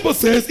the Bible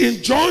says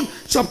in John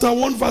chapter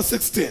 1 verse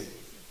 16,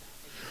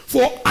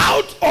 for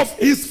out of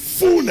his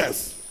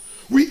fullness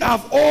we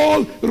have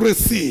all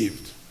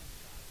received.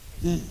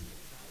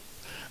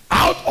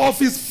 Out of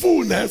his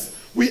fullness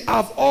we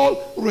have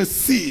all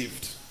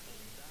received.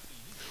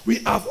 We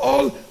have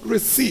all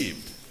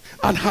received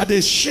and had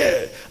a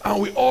share,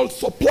 and we all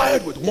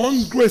supplied with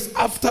one grace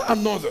after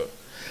another,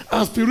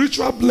 and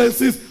spiritual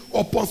blessings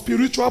upon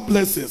spiritual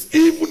blessings,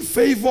 even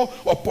favor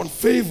upon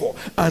favor,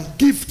 and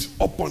gift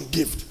upon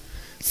gift.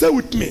 Say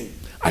with me,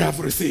 I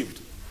have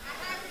received. I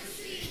have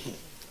received.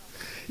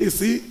 You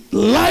see,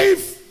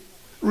 life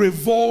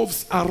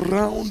revolves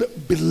around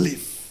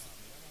belief.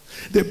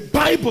 The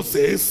Bible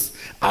says,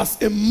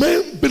 as a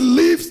man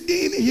believes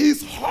in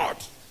his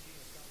heart,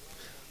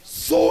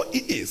 so he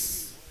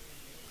is.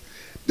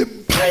 The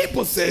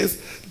Bible says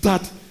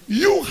that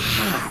you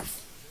have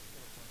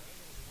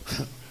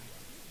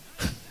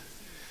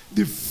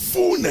the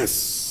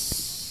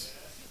fullness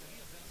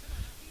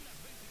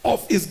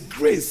of his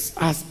grace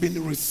has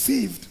been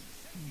received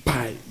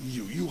by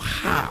you. You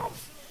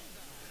have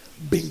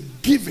been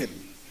given.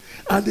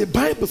 And the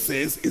Bible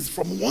says it's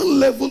from one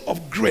level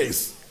of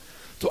grace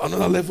to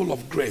another level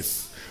of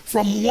grace.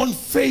 From one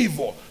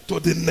favor to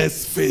the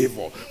next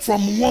favor.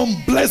 From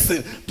one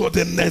blessing to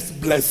the next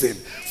blessing.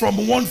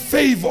 From one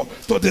favor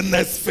to the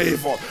next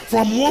favor.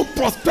 From one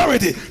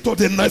prosperity to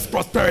the next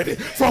prosperity.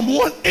 From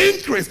one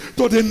increase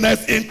to the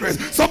next increase.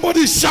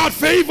 Somebody shout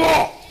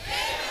favor.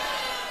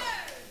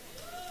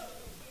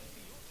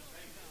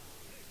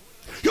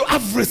 You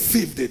have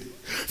received it.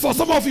 For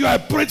some of you, I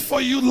prayed for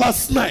you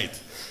last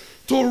night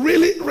to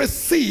really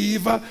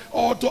receive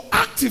or to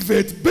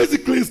activate,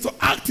 basically is to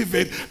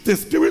activate the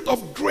spirit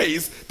of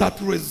grace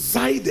that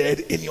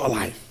resided in your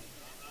life.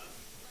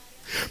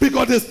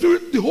 Because the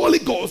Spirit, the Holy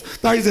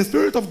Ghost, that is the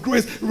Spirit of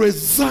grace,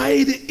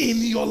 reside in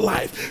your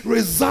life,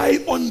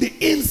 reside on the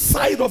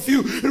inside of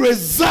you,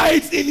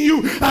 resides in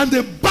you. And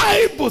the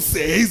Bible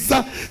says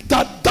that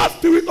that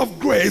Spirit of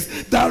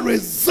grace that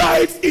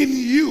resides in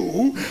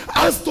you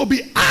has to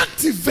be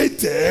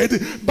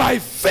activated by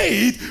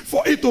faith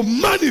for it to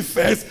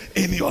manifest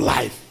in your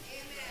life.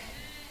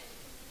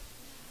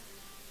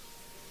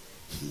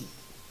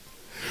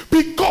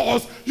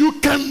 Because you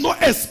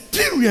cannot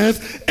experience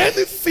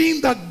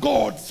anything that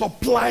God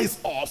supplies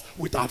us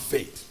without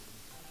faith.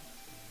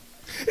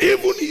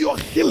 Even your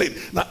healing.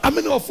 Now, how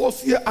many of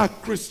us here are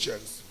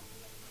Christians?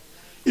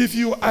 If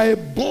you are a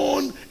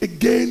born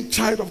again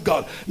child of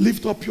God,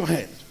 lift up your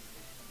hand.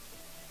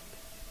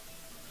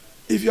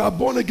 If you are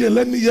born again,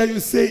 let me hear you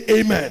say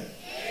amen. Amen.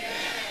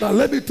 Now,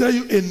 let me tell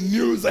you a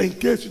news in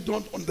case you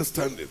don't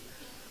understand it.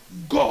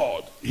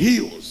 God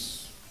heals.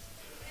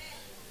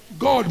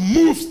 God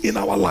moves in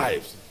our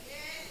lives.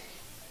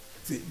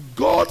 See,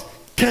 God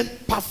can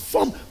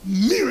perform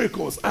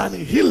miracles and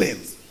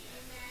healings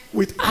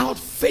without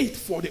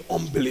faith for the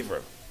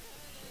unbeliever.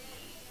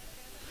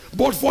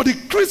 But for the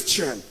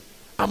Christian,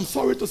 I'm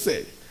sorry to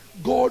say,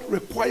 God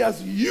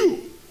requires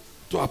you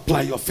to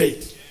apply your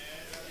faith.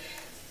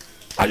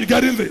 Are you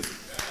getting this?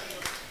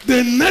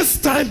 The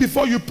next time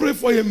before you pray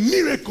for a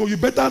miracle, you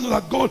better know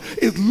that God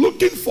is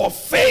looking for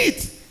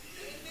faith.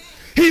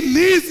 He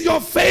needs your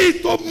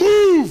faith to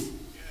move.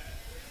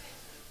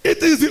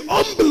 It is the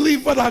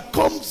unbeliever that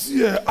comes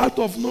here out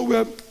of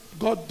nowhere.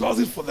 God does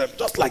it for them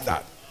just like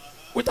that,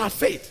 without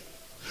faith.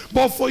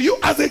 But for you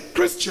as a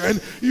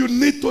Christian, you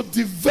need to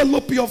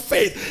develop your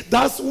faith.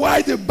 That's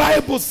why the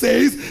Bible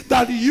says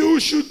that you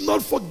should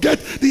not forget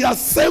the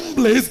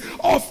assemblies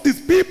of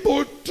these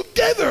people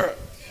together.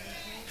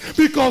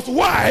 Because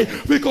why?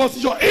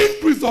 Because your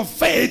increase of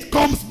faith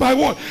comes by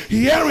what?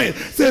 Hearing.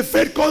 Say,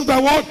 faith comes by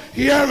what?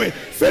 Hearing.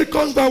 Faith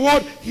comes by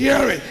what?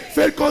 Hearing.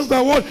 Faith comes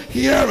by what?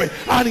 Hearing.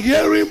 And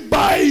hearing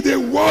by the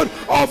word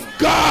of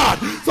God.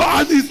 So,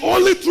 and it's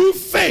only through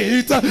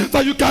faith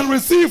that you can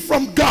receive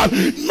from God.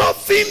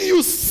 Nothing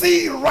you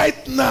see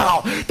right now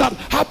that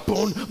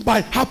happened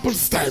by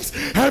happenstance.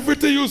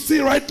 Everything you see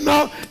right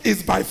now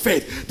is by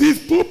faith. This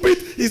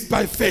pulpit is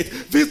by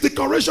faith. This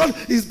decoration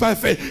is by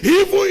faith.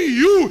 Even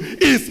you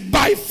is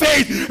by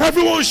faith.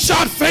 Everyone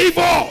shout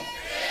favor.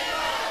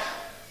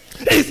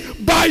 It's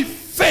by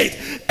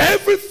faith.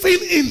 Everything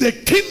in the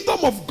kingdom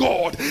of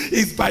God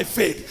is by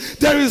faith.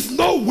 There is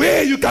no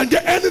way you can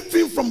get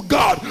anything from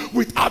God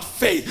without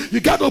faith. You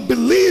got to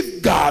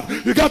believe God.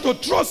 You got to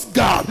trust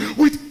God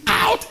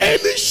without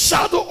any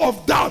shadow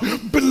of doubt.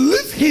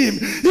 Believe him.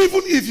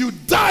 Even if you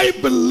die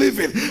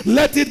believing,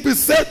 let it be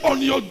said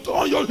on your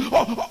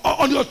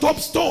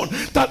tombstone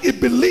that he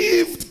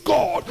believed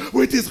God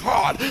with his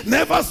heart,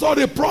 never saw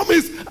the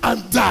promise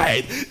and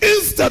died.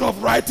 Instead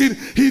of writing,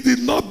 he did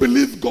not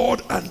believe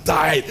God and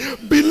died.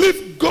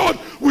 Believe God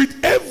with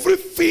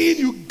everything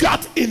you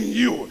got in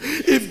you.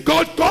 If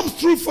God comes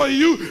through for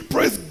you,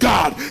 praise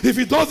God. If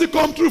he doesn't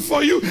come through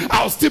for you,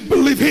 I'll still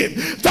believe him.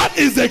 That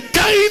is the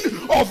kind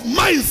of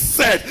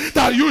mindset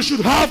that you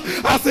should have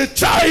as a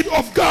child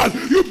of God.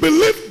 You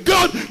believe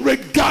God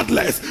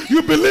regardless.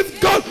 You believe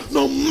God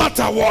no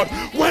matter what.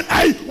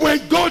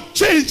 When God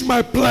changed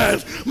my plan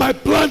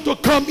to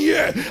come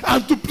here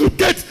and to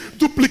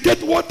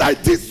duplicate what I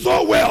did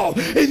so well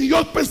in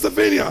York,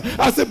 Pennsylvania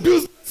as a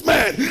businessman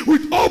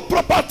with all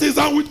properties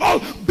and with all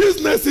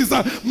businesses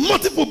and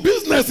multiple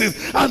businesses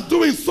and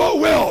doing so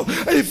well.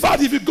 In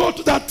fact, if you go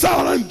to that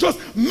town and just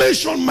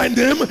mention my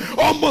name,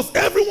 almost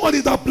everyone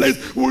in that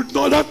place would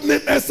know that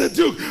name as a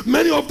Duke.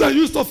 Many of them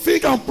used to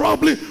think I'm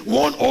probably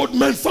one old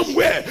man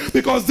somewhere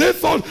because they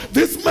thought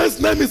this man's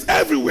name is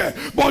everywhere.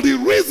 But the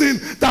reason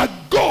that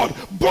God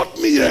brought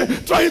me here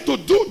trying to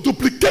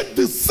duplicate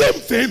the same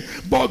thing,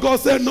 but God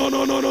said, no.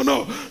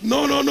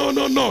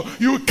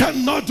 You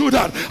cannot do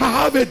that. I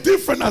have a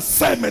different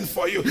assignment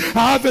for you.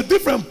 I have a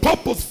different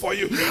purpose for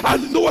you.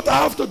 And you know what I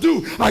have to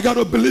do? I got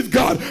to believe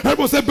God.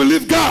 Everyone say,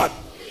 believe God.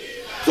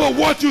 So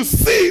what you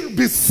see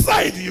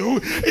beside you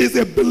is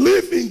a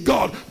belief in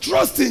God,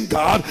 trust in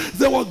God.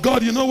 Say, well,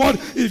 God, you know what?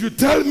 If you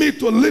tell me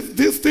to lift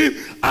this thing,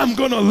 I'm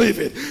going to live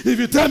it. If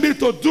you tell me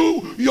to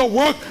do your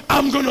work,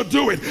 I'm going to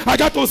do it. I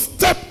got to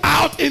step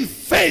out in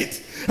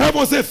faith.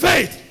 Everyone say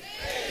faith.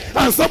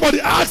 And somebody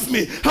asked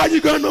me, how are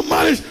you going to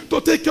manage to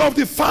take care of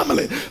the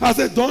family? I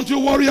said, don't you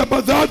worry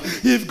about that.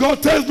 If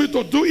God tells me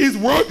to do his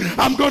work,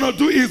 I'm going to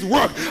do his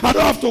work. I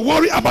don't have to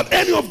worry about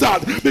any of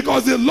that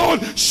because the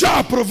Lord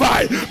shall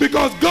provide.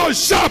 Because God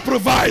shall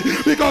provide.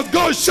 Because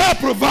God shall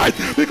provide.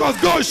 Because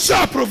God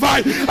shall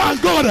provide.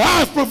 And God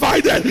has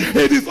provided.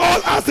 It is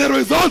all as a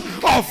result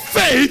of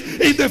faith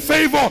in the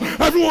favor.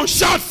 Everyone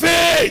shout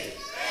faith.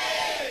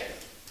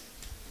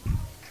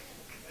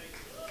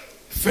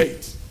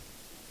 Faith.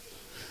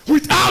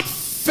 Without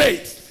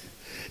faith,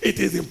 it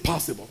is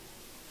impossible.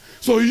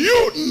 So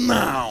you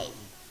now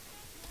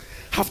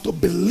have to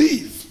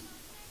believe.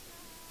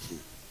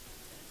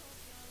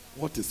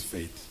 What is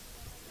faith?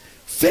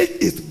 Faith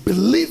is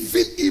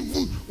believing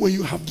even when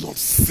you have not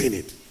seen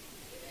it.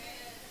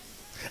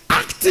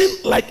 Acting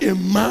like a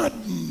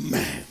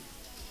madman.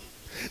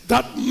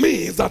 That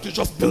means that you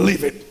just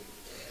believe it.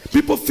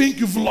 People think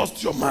you've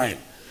lost your mind.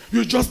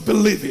 You just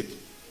believe it.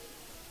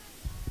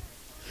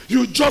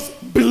 You just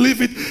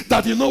believe it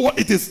that you know what,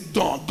 it is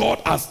done.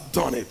 God has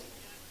done it.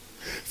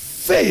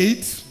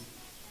 Faith,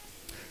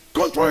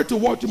 contrary to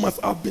what you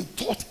must have been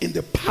taught in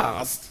the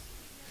past,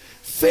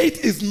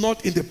 faith is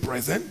not in the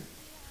present.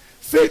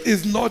 Faith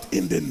is not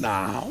in the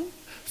now.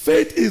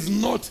 Faith is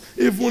not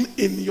even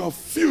in your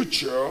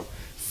future.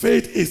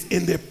 Faith is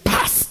in the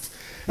past.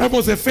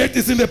 Everyone say faith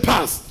is in the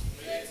past.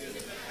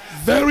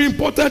 Very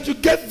important you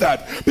get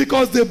that,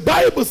 because the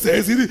Bible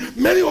says,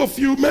 many of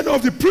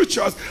the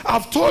preachers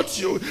have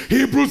taught you,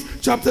 Hebrews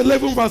chapter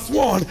 11 verse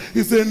 1,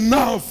 he said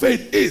now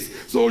faith is.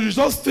 So you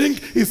just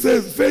think he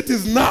says faith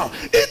is now.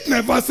 It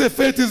never said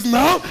faith is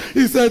now.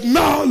 He said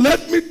now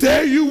let me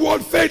tell you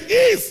what faith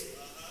is.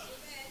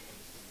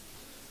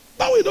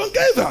 Now we don't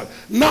get that.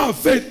 Now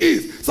faith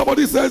is.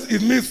 Somebody says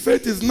it means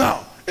faith is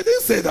now. He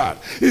didn't say that.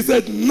 He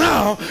said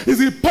now, you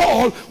see,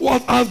 Paul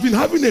has been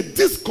having a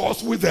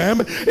discourse with them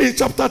in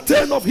chapter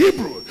 10 of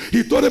Hebrews.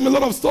 He told them a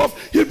lot of stuff.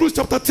 Hebrews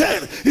chapter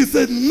 10. He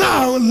said,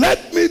 now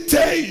let me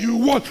tell you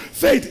what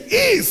faith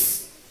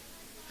is.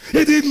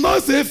 He did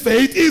not say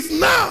faith is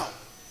now.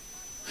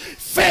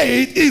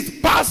 Faith is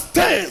past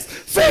tense.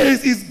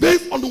 Faith is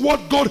based on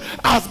what God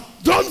has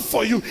done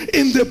for you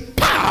in the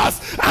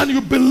past, and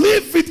you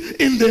believe it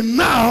in the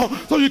now,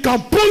 so you can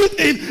pull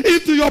it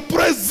into your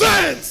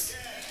present.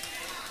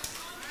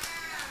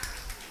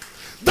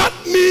 That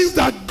means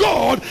that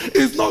God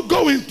is not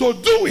going to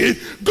do it.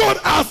 God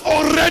has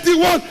already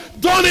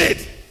done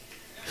it.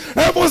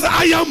 Everyone say,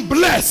 I am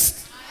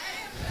blessed.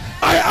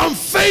 I am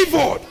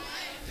favored.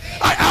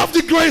 I have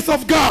the grace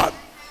of God.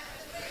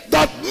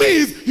 That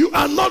means you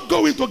are not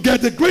going to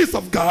get the grace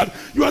of God.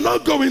 You are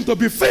not going to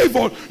be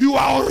favored. You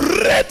are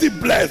already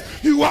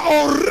blessed. You are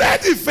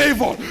already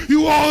favored.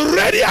 You are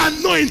already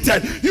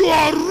anointed. You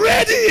are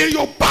already in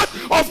your path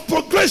of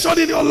progression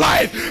in your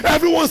life.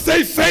 Everyone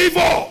say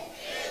favor.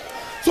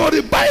 So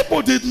the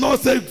Bible did not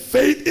say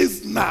faith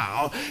is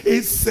now.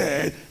 It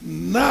said,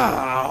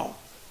 now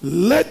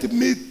let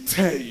me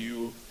tell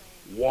you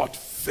what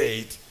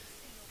faith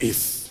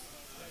is.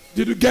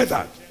 Did you get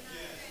that?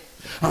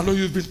 I know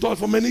you've been taught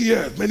for many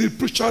years. Many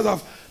preachers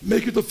have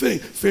made you to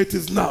think faith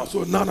is now.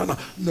 So no.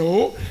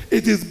 No,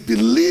 it is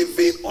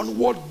believing on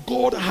what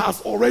God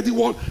has already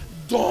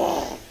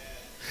done.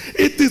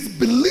 It is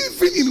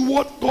believing in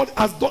what God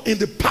has done in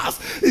the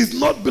past. It's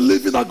not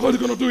believing that God is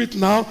going to do it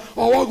now,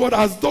 or what God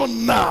has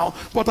done now,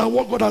 but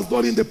what God has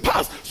done in the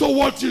past. So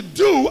what you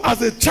do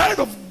as a child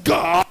of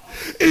God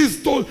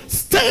is to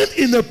stand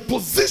in a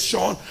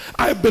position,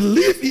 I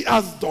believe he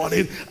has done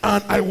it,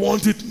 and I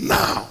want it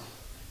now.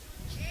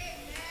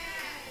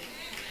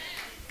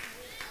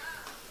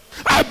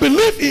 I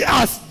believe he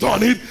has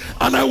done it,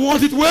 and I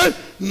want it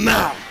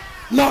now.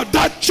 Now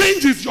that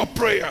changes your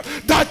prayer.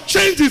 That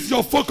changes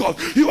your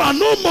focus. You are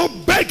no more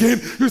begging.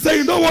 You say,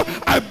 you know what?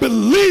 I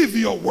believe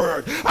your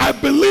word. I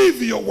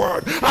believe your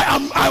word.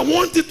 I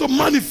want it to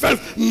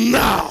manifest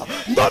now.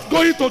 Not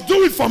going to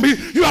do it for me.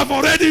 You have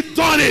already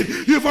done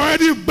it. You've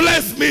already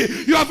blessed me.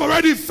 You have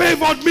already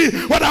favored me.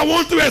 But I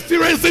want to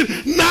experience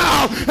it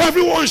now.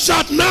 Everyone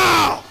shout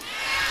now.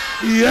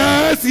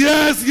 Yes,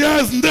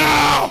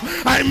 now.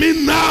 I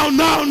mean now.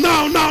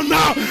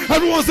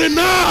 Everyone say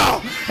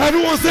now.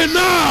 Everyone say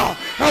now.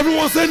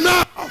 Everyone say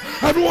now.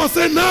 Everyone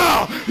say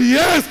now.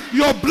 Yes,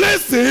 your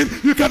blessing,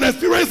 you can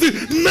experience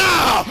it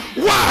now.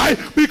 Why?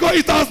 Because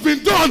it has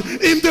been done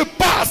in the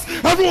past.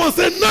 Everyone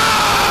say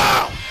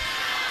now.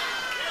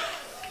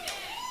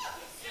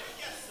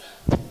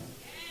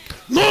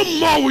 No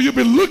more will you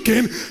be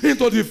looking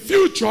into the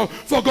future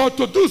for God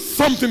to do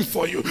something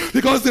for you.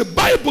 Because the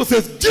Bible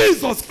says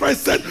Jesus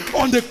Christ said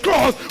on the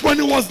cross when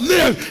he was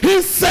nailed,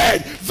 he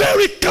said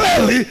very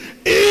clearly,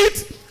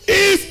 it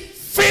is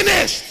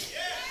finished.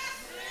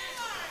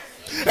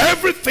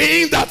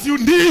 Everything that you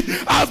need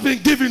has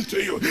been given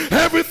to you.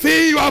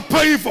 Everything you are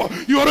praying for,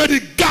 you already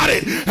got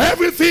it.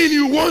 Everything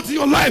you want in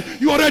your life,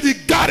 you already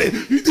got it.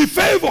 The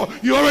favor,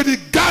 you already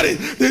got it.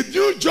 The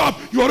new job,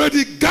 you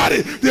already got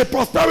it. The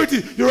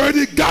prosperity, you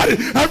already got it.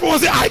 Everyone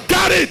say, I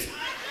got it.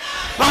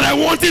 And I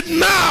want it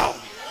now.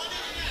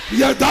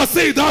 Yeah, that's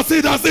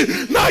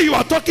it. Now you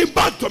are talking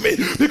back to me.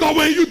 Because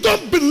when you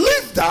don't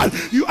believe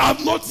that, you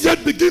have not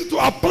yet begun to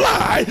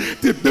apply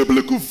the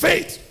biblical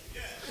faith.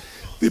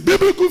 The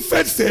biblical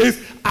faith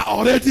says, I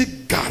already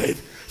got it.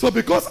 So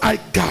because I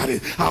got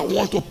it, I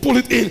want to pull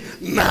it in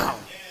now.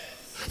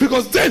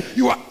 Because then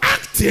you are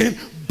acting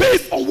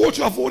based on what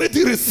you have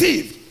already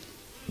received.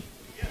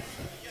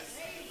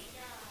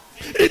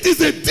 It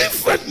is a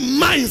different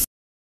mindset.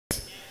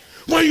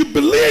 When you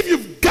believe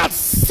you've got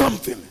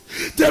something,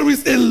 there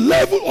is a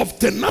level of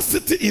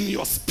tenacity in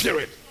your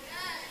spirit.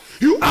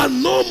 You are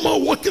no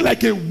more walking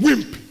like a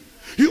wimp.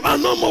 You are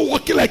no more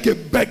walking like a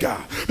beggar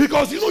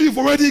because you know you've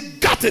already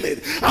gotten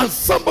it, and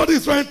somebody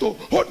is trying to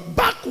hold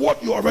back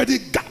what you already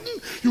gotten.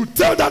 You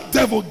tell that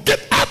devil,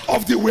 get out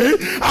of the way.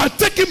 I'm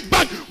taking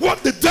back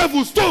what the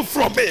devil stole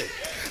from me.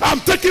 I'm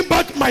taking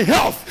back my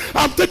health.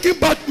 I'm taking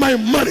back my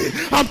money.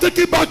 I'm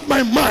taking back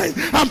my mind.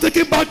 I'm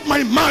taking back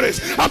my marriage.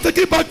 I'm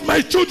taking back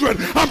my children.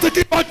 I'm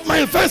taking back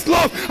my first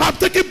love. I'm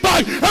taking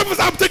back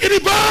everything. I'm taking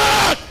it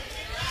back.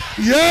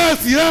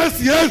 Yes,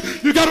 yes,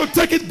 yes. You got to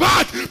take it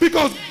back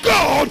because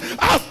God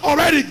has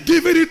already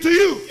given it to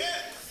you.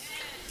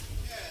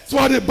 That's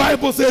why the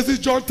Bible says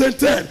in John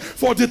 10:10,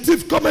 for the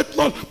thief cometh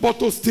not but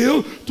to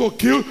steal, to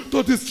kill,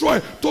 to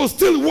destroy. To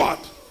steal what?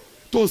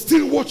 To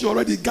steal what you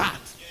already got.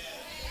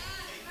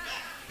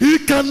 He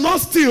cannot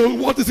steal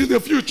what is in the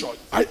future.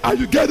 Are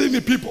you getting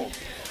me, people?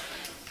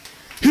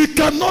 He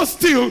cannot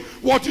steal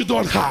what you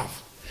don't have.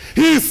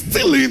 He is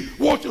stealing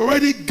what you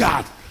already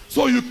got,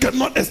 so you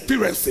cannot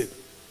experience it.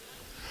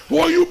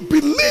 When you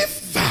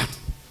believe that,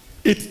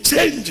 it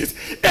changes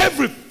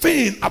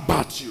everything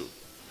about you.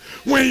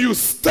 When you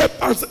step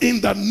out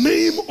in the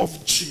name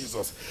of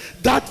Jesus,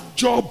 that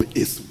job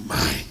is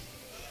mine.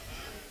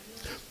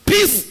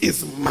 Peace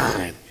is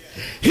mine.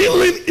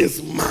 Healing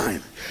is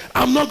mine.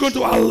 I'm not going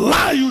to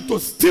allow you to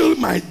steal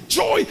my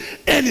joy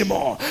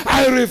anymore.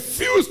 I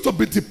refuse to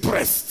be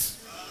depressed.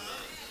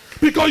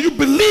 Because you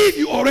believe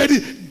you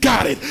already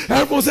got it.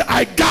 Everyone say,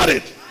 I got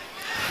it.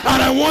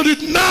 And I want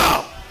it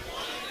now.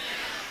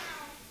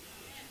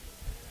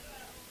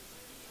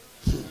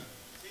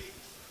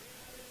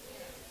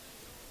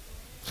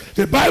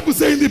 The Bible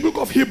says in the book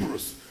of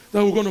Hebrews,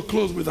 that we're going to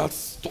close with that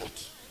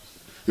thought.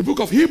 The book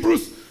of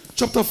Hebrews,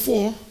 chapter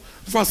 4,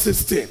 verse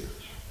 16.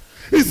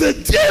 It said,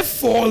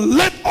 therefore,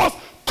 let us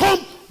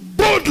come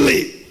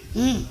boldly.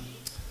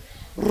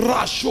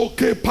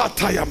 Rashoke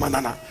pataya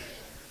manana.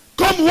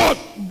 Come what?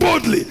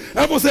 Boldly.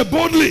 Everyone say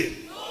boldly.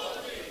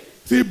 Boldly.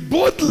 See,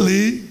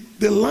 boldly,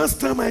 the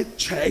last time I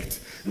checked,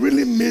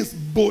 really means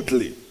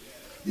boldly,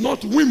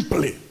 not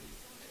wimply.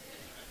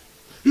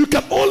 You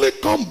can only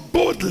come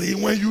boldly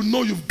when you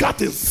know you've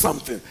gotten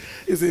something.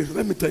 You say,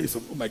 let me tell you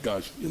something. Oh my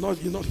gosh, you're not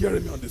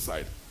hearing me on this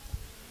side.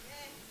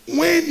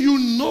 When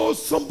you know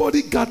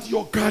somebody got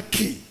your car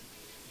key,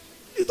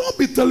 you don't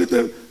be telling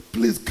them,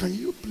 please, can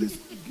you please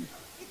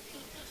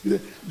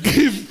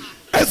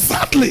give?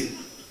 Exactly.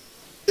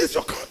 It's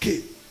your car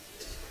key.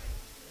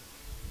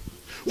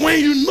 When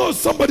you know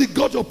somebody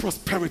got your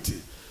prosperity,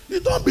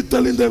 you don't be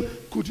telling them,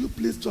 could you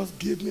please just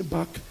give me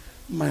back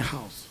my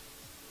house?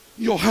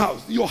 Your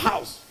house, your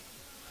house.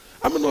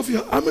 How many of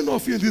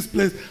you in this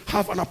place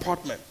have an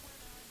apartment?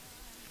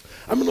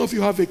 How many of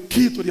you have a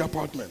key to the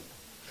apartment?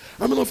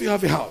 How many of you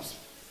have a house?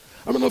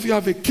 How many of you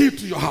have a key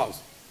to your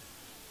house?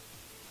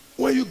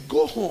 When you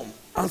go home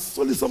and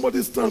suddenly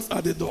somebody stands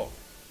at the door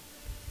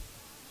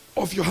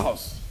of your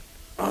house,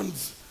 and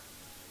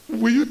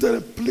will you tell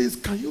them, please,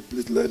 can you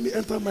please let me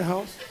enter my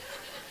house?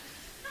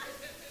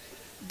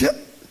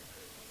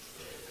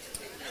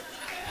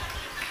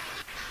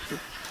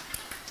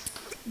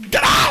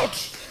 Get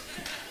out!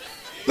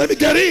 Let me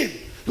get in.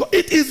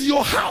 It is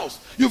your house.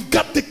 You've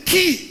got the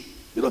key.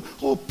 You know,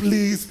 oh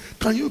please,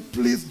 can you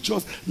please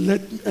just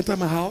let me enter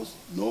my house?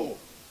 No.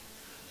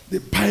 The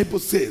Bible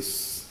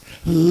says,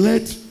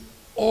 let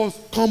us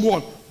come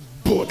what?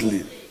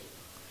 Boldly.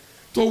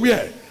 So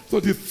where? So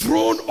the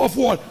throne of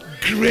what?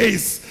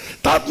 Grace.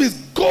 That means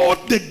God,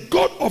 the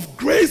God of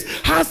grace,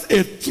 has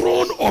a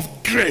throne of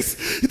grace.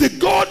 The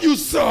God you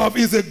serve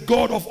is a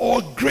God of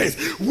all grace.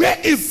 Where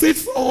it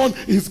sits on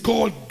is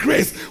called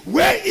grace.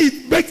 Where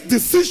it makes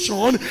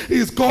decision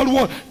is called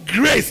what?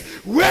 Grace.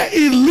 Where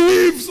it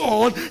lives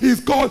on is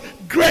called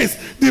grace.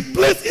 The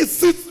place it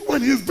sits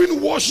when he's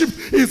been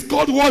worshipped is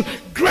called what?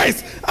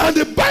 Grace. And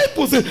the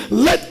Bible says,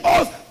 let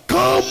us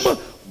come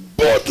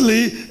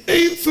boldly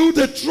into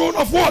the throne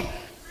of what?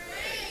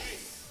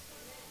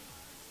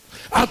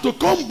 And to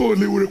come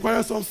boldly will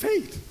require some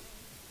faith.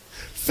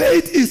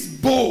 Faith is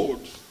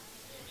bold.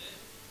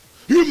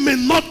 You may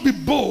not be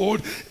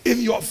bold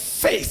in your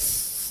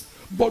face,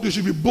 but you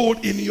should be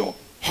bold in your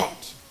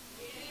heart.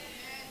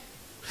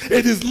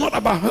 It is not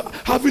about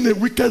having a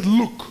wicked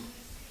look.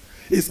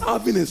 It's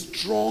having a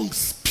strong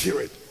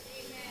spirit.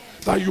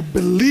 That you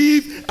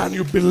believe and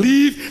you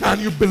believe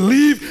and you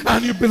believe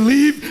and you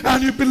believe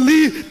and you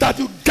believe that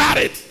you got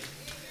it.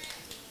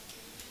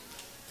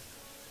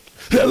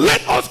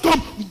 Let us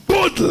come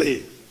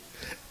boldly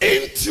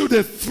into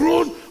the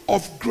throne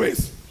of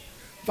grace,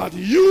 that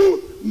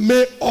you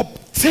may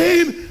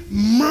obtain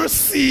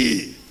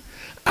mercy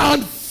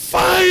and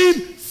find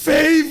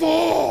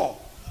favor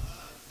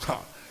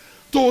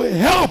to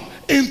help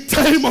in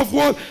time of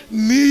what?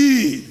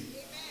 Need.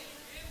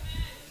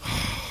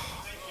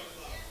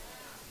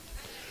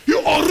 You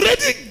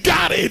already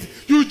got it.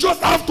 You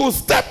just have to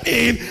step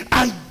in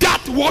and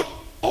get what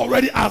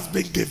already has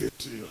been given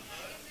to you.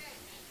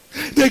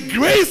 The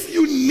grace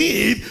you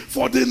need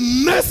for the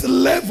next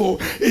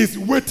level is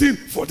waiting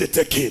for the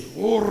taking.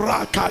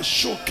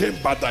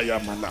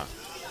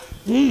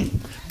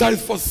 That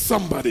is for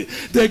somebody.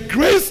 The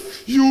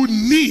grace you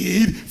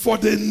need for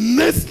the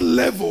next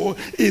level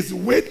is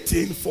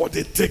waiting for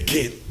the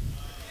taking.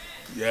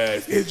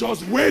 Yes, it's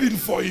just waiting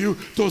for you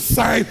to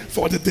sign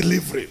for the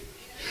delivery.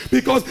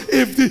 Because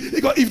if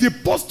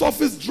the post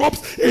office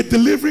drops a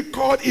delivery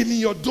card in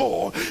your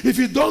door, if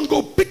you don't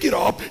go pick it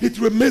up, it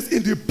remains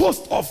in the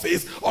post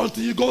office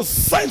until you go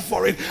sign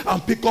for it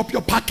and pick up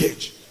your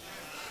package.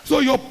 So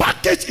your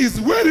package is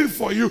waiting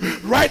for you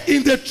right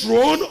in the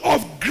throne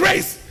of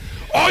grace.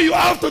 All you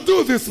have to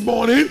do this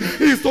morning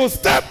is to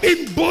step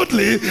in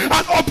boldly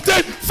and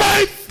obtain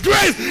faith,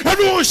 grace.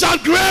 Everyone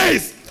shout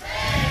grace.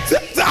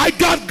 Say, I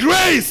got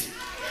grace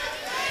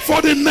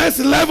for the next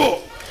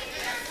level.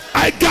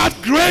 I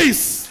got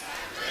grace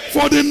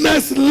for the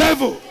next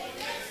level.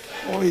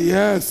 Oh,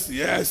 yes,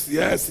 yes,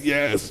 yes,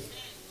 yes.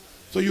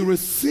 So you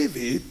receive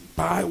it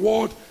by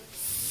what?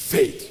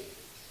 Faith.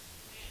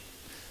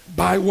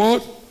 By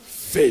what?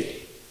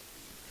 Faith.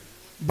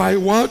 By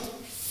what?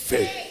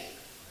 Faith.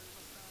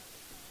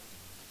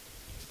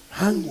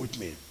 Hang with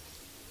me.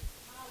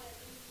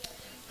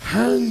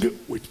 Hang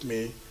with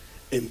me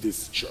in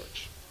this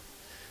church.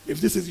 If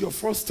this is your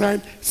first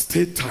time,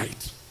 stay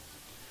tight.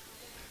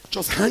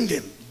 Just hang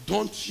in.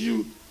 Don't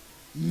you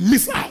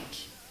miss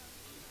out.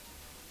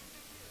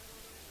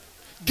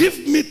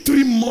 Give me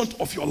 3 months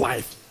of your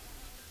life.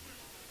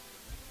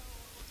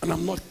 And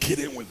I'm not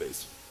kidding with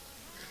this.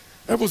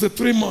 Everyone say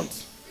 3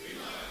 months.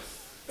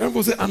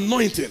 Everyone say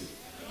anointing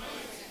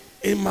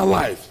in my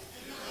life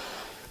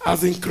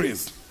has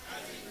increased.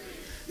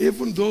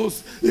 Even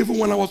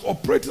when I was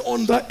operating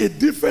under a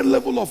different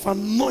level of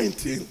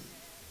anointing,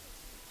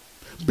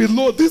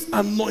 below this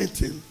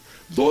anointing,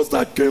 those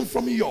that came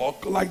from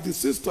York, like the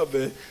sister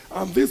there,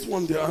 and this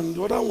one there, and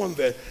the other one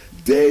there,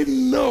 they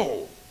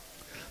know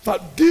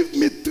that give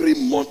me 3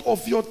 months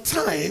of your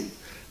time,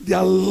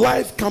 their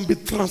life can be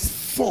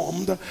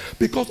transformed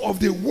because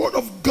of the word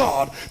of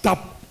God that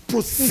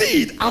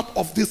proceed out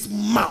of this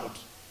mouth.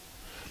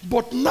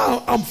 But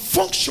now I'm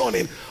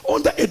functioning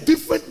under a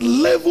different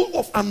level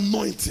of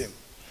anointing.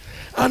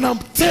 And I'm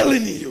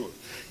telling you,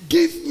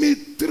 give me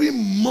 3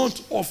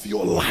 months of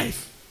your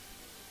life.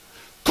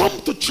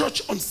 Come to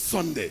church on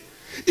Sunday.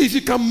 If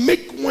you can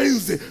make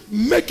Wednesday,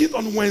 make it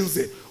on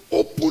Wednesday.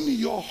 Open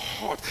your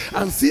heart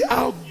and see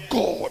how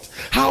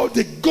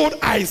the God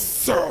I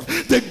serve,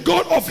 the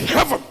God of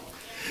heaven,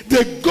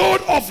 the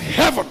God of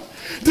heaven,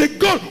 the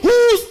God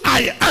whose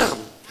I am,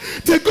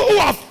 the God who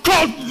have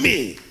called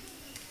me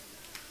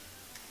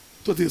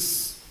to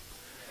this,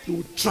 He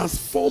will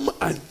transform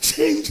and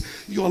change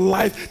your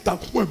life,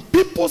 that when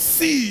people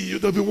see you,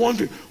 they'll be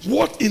wondering,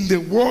 what in the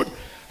world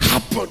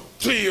happened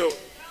to you?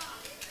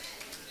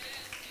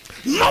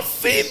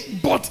 Nothing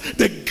but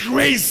the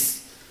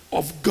grace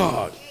of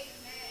God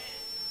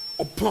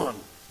upon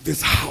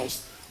this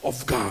house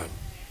of God.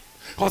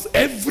 Because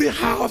every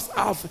house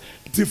has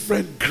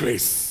different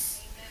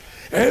grace.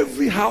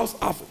 Every house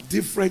has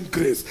different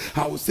grace.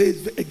 I will say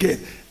it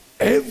again.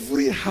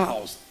 Every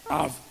house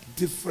has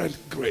different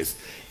grace.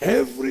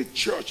 Every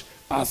church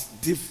has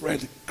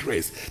different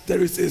grace.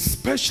 There is a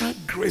special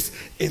grace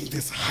in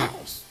this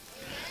house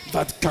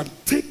that can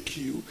take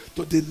you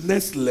to the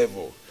next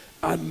level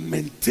and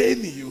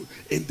maintain you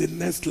in the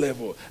next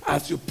level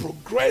as you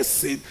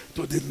progress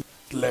to the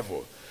next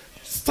level.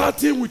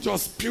 Starting with your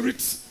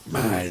spirit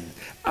man,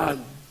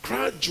 and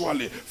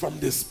gradually from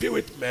the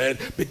spirit man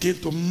begin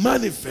to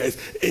manifest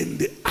in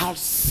the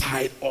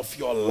outside of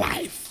your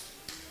life.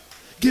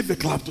 Give a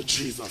clap to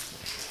Jesus.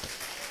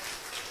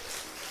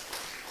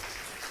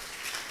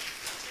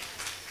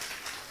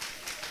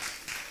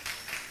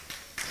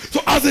 So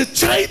as a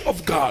child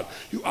of God,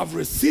 you have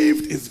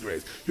received His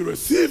grace. You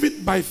receive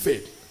it by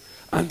faith.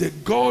 And the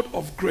God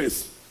of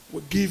grace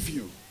will give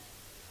you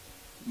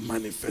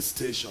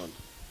manifestation.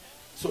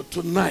 So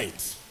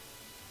tonight,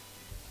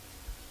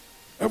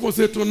 everyone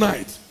say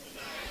tonight.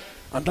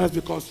 And that's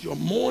because your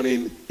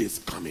morning is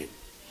coming.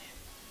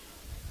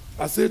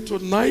 I say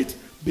tonight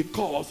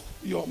because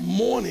your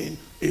morning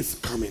is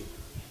coming.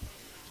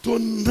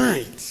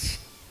 Tonight,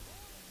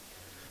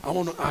 I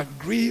want to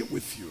agree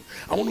with you.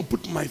 I want to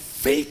put my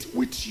faith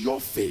with your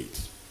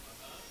faith.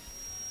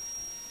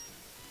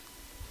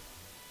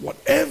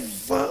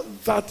 Whatever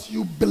that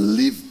you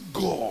believe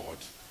God,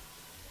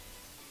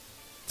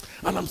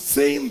 and I'm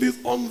saying this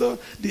under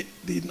the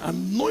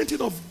anointing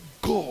of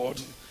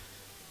God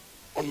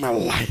on my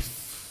life.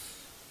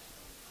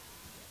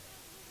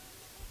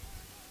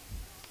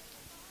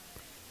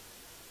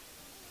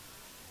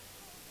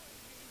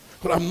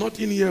 But I'm not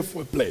in here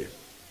for play.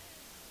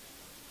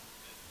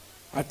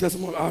 I tell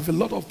someone I have a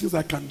lot of things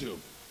I can do.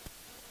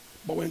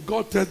 But when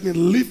God tells me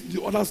leave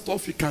the other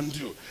stuff you can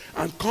do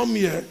and come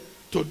here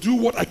to do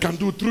what I can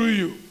do through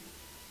you,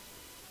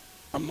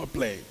 I'm not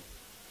playing.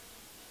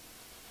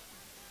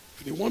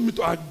 If you want me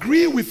to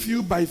agree with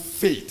you by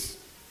faith,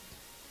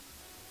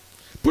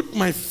 put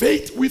my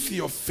faith with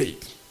your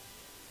faith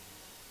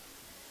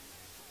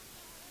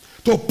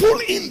to pull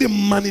in the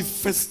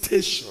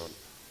manifestation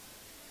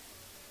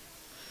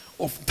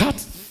of that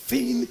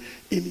thing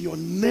in your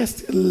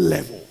next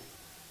level.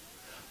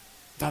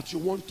 that you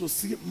want to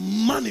see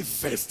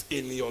manifest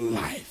in your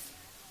life,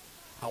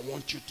 I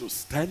want you to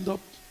stand up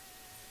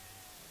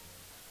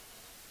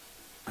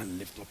and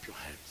lift up your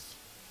hands.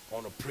 I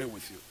want to pray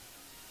with you.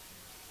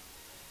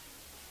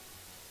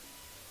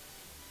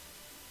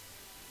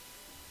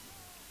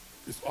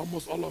 It's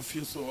almost all of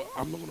you, so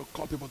I'm not going to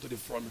call people to the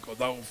front because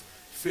that will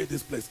fill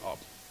this place up.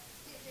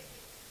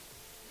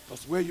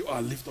 Because where you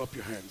are, lift up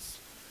your hands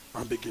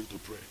and begin to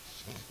pray.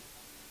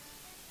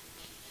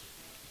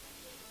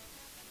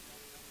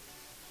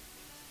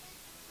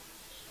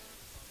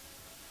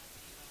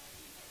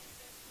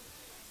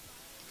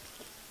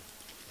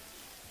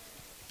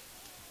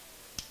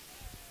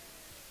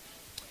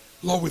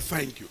 Lord, we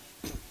thank you.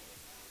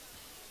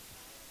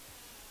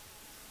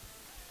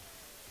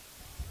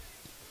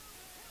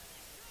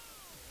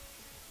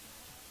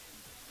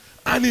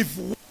 And if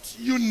what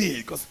you need,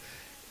 because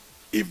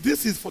if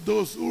this is for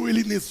those who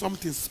really need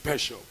something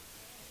special,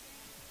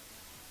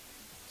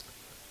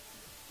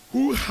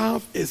 who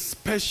have a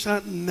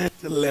special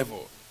next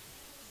level,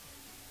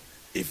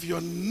 if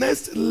your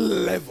next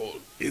level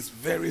is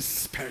very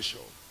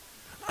special,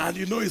 and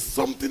you know it's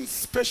something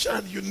special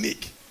and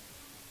unique,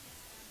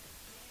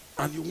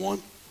 and you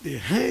want the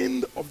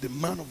hand of the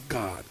man of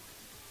God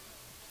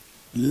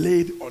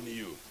laid on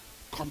you,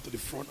 come to the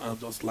front and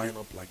just line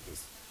up like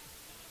this.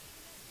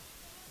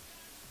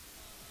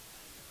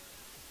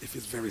 If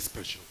it's very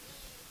special,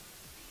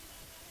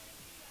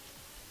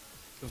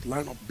 just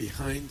line up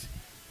behind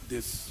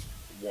this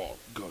wall.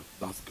 Good,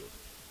 that's good.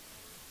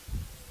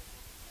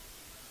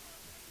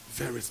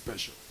 Very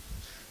special.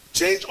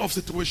 Change of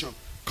situation.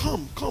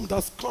 Come,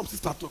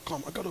 sister, to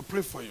come. I got to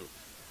pray for you.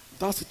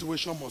 That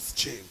situation must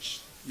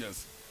change.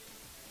 Yes.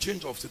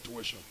 Change of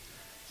situation.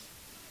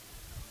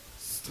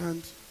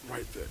 Stand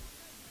right there.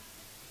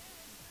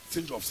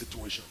 Change of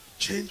situation.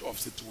 Change of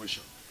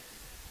situation.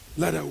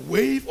 Let a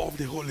wave of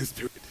the Holy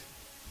Spirit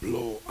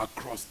blow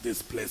across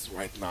this place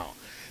right now.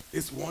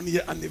 It's 1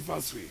 year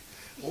anniversary.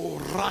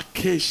 Oh,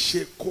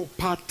 rakeshe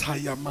kopata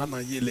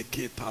yamana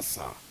yeleke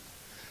tasa.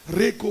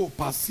 Reko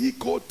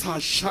pasiko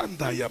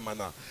tashanda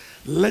yamana.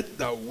 Let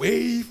the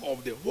wave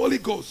of the Holy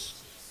Ghost,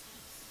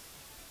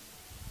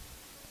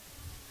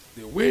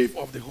 the wave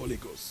of the Holy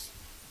Ghost,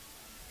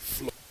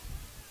 flow.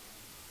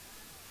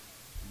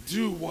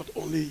 Do what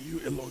only you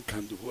alone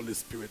can do, Holy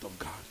Spirit of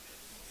God.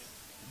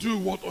 Do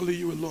what only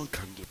you alone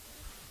can do,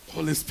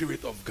 Holy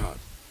Spirit of God.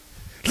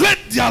 Let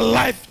their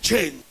life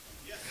change.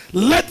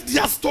 Let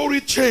their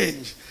story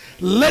change.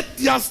 Let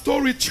their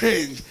story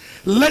change.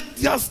 Let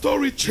their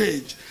story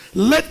change.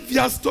 Let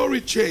their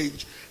story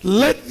change.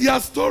 Let their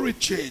story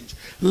change.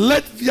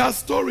 Let their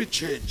story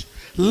change.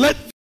 Let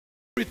their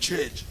story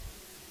change.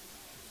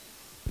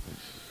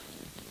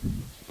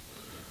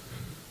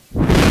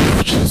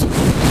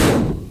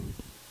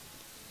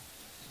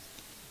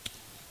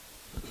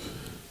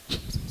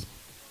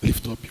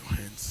 Lift up your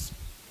hands.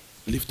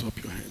 Lift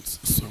up your hands.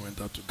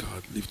 Surrender to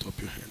God. Lift up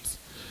your hands.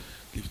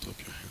 Lift up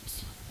your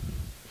hands.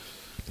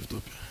 Lift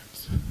up your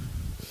hands.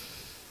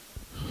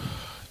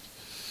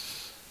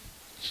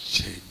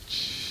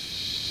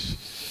 Change.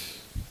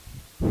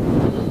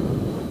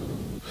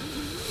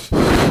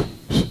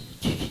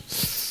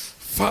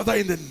 Father,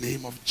 in the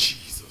name of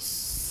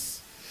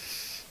Jesus,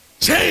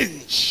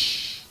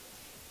 change.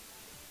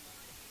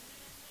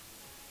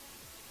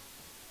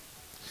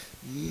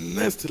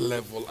 Next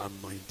level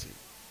anointing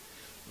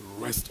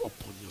rest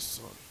upon your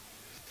son.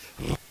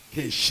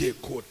 Receive.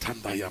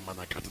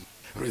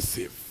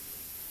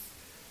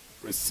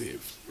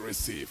 Receive.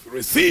 Receive.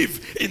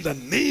 Receive in the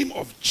name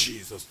of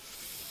Jesus.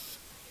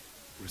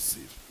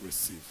 Receive.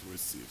 Receive.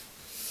 Receive.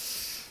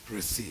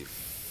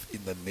 Receive.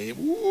 In the name,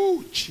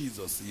 ooh,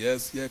 Jesus.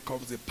 Yes, here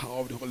comes the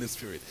power of the Holy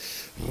Spirit.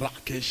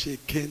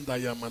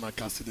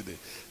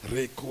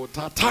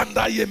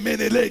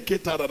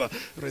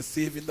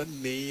 Receive in the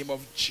name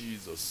of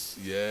Jesus.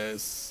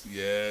 Yes,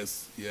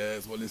 yes,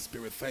 yes. Holy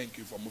Spirit, thank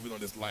you for moving on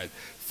this life.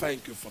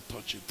 Thank you for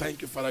touching.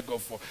 Thank you, Father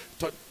God, for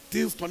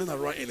things turning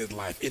around in his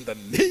life. In the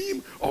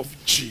name of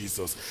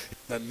Jesus.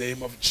 In the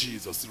name of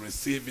Jesus.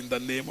 Receive in the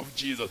name of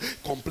Jesus.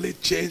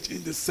 Complete change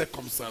in the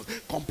circumstance.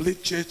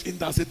 Complete change in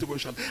that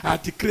situation. I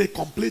declare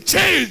complete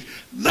change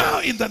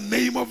now in the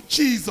name of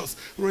Jesus.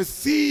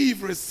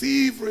 Receive,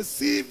 receive,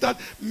 receive that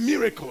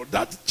miracle,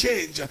 that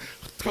change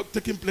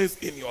taking place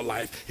in your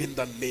life in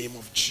the name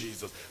of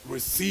Jesus.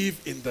 Receive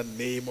in the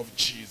name of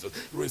Jesus.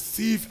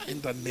 Receive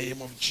in the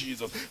name of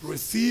Jesus.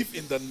 Receive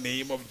in the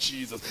name of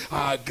Jesus.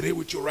 I agree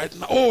with you right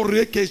now. Oh,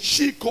 reke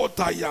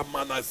shikota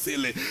yamana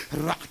sele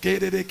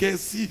rakere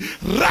si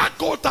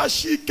rakota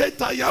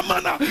shiketa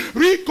yamana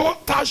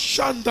rikota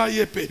shanda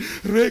yepe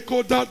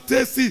rekoda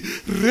tesi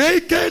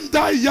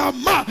rekenda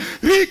yama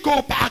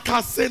riko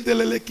paka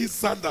sendelele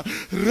kisanda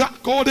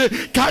rakode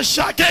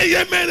kashake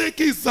yemene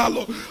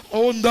kisalo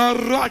onda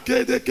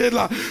rake de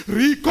kela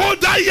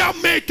rikoda ya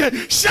meke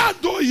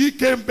shando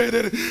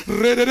yikembere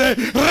redere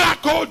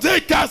rako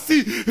de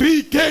kasi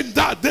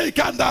rikenda de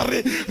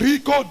kandare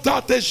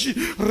rikoda teshi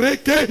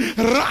reke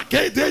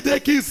rake de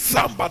ki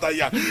sambada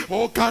ya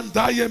o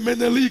kandaye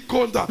meneli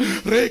konda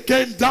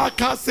rekenda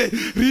kase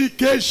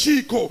rike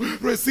shiko.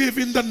 Receive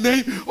in the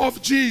name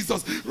of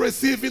Jesus.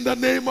 Receive in the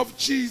name of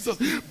Jesus.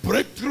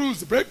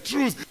 Breakthroughs,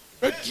 breakthroughs,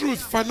 breakthroughs,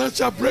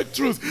 financial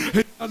breakthroughs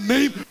in the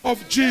name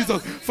of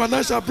Jesus.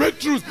 Financial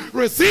breakthroughs.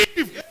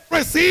 Receive,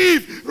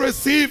 receive,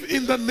 receive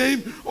in the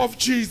name of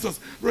Jesus.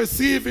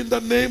 Receive in the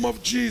name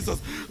of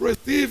Jesus.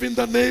 Receive in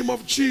the name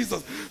of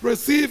Jesus.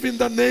 Receive in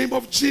the name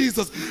of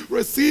Jesus.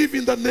 Receive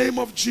in the name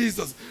of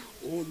Jesus.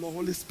 Oh Lord,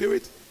 Holy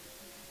Spirit,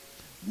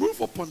 move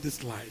upon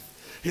this life.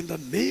 In the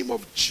name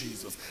of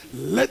Jesus,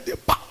 let the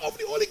power of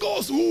the Holy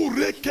Ghost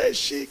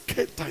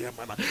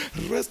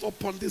rest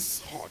upon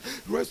this heart,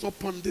 rest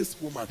upon this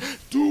woman.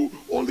 Do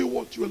only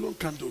what you alone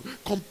can do.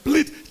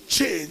 Complete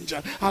change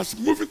as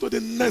moving to the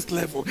next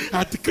level.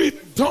 I decree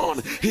it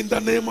done in the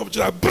name of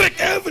Jesus. I break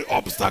every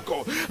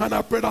obstacle and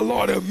I pray the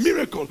Lord a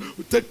miracle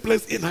will take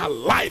place in her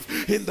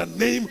life in the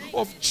name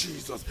of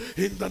Jesus.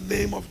 In the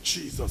name of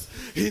Jesus.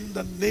 In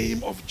the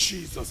name of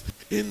Jesus.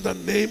 In the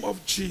name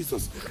of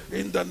Jesus.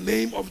 In the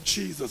name of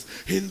Jesus.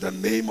 In the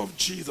name of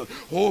Jesus.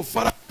 Oh,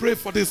 Father, I pray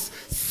for this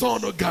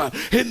son, oh God.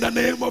 In the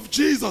name of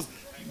Jesus.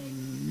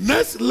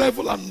 Next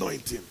level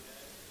anointing.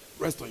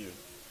 Rest on you.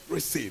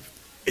 Receive.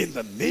 In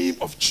the name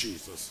of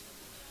Jesus.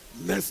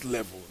 Next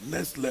level.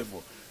 Next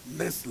level.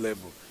 Next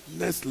level.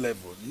 Next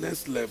level.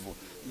 Next level.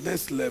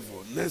 Next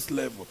level, next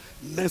level,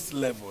 next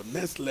level,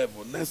 next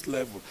level, next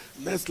level,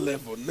 next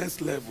level,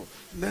 next level,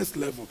 next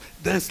level,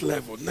 next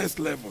level, next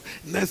level,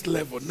 next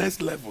level,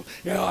 next level.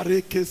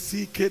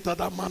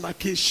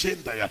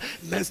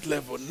 Next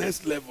level,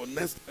 next level,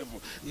 next level,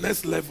 next level,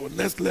 next level,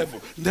 next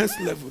level,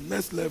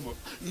 next level,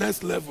 next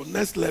level,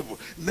 next level,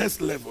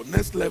 next level,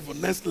 next level,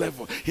 next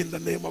level. In the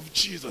name of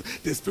Jesus,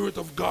 the Spirit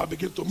of God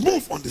begin to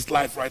move on this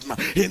life right now.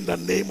 In the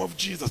name of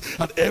Jesus,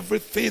 and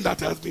everything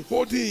that has been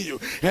holding you,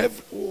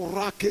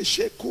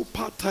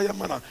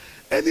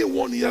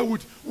 anyone here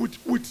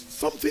with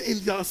something in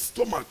their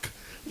stomach,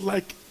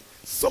 like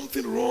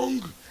something wrong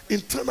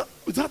internal,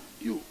 is that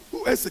you?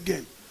 Who else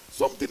again?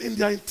 Something in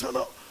their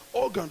internal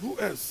organ. Who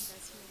else?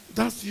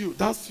 That's you.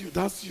 That's you.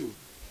 That's you.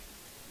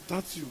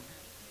 That's you.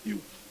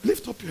 You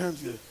lift up your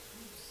hands here.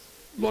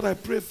 Lord, I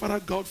pray,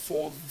 Father God,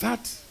 for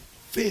that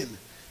thing,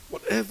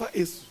 whatever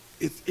it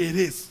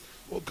is,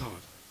 oh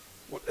God,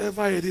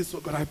 whatever it is, oh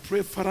God, I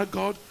pray, Father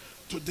God,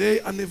 today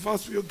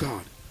anniversary, oh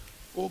God.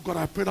 Oh God,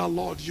 I pray that,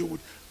 Lord, you would,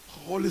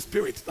 Holy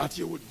Spirit, that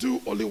you would do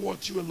only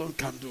what you alone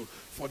can do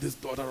for this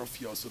daughter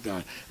of yours, oh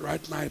God.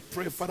 Right now, I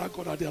pray, Father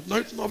God, that the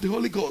anointing of the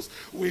Holy Ghost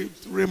will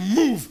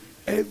remove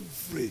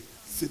every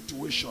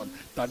situation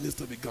that needs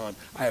to be gone.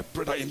 I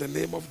pray that in the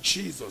name of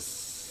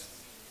Jesus,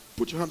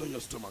 put your hand on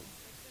your stomach,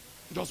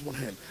 just one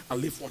hand, and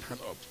lift one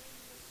hand up.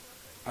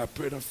 I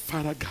pray that,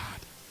 Father God,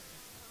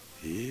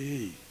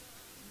 hey,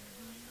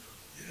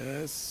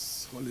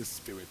 yes, Holy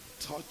Spirit,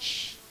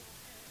 touch,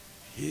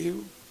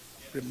 heal,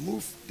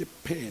 remove the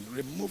pain,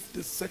 remove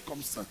the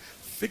circumstance,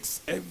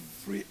 fix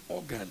every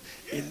organ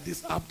in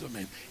this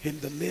abdomen in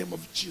the name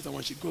of Jesus.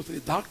 When she goes to the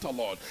doctor,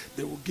 Lord,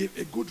 they will give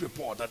a good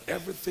report that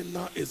everything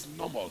now is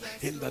normal.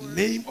 In the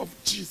name of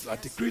Jesus, I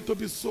decree it to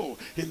be so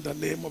in the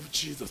name of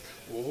Jesus.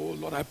 Oh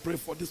Lord, I pray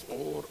for this.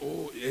 Oh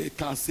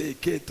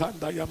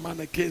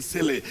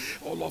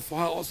Lord, for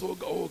her also.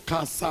 Oh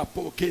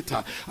Kasapo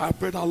Keta. I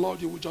pray that,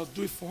 Lord, you will just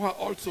do it for her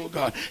also,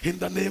 God. In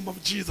the name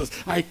of Jesus,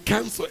 I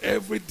cancel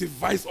every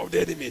device of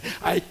the enemy.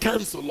 I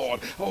cancel,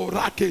 Lord. Oh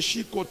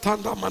Rakeshiko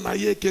Tanda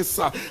Manaye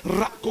Kesa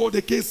Rako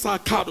de Kesa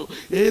Kado.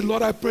 Hey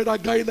Lord, I pray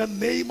that, God, in the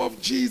name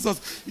of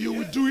Jesus, you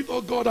will do it,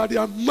 oh God, that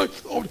the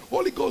anointing of the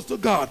Holy Ghost, oh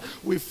God,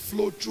 will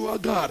flow through, oh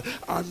God,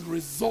 and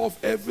resolve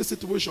every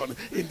situation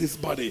in this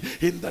body.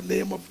 In the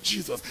name of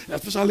Jesus,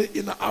 especially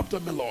in the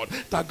abdomen, Lord,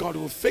 that God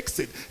will fix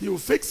it. You will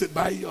fix it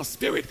by your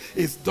Spirit.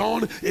 It's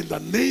done in the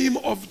name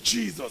of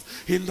Jesus.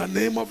 In the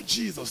name of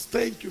Jesus.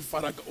 Thank you,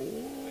 Father God.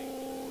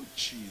 Oh,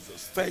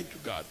 Jesus. Thank you,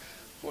 God.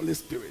 Holy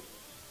Spirit,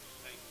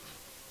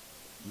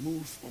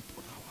 move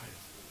upon our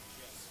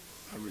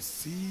life and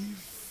receive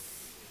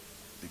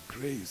the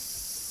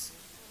grace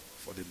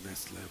for the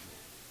next level.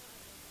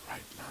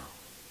 Right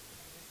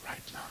now.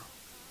 Right now.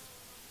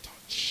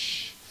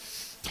 Touch.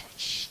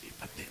 Touch in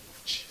the name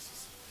of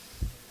Jesus.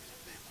 In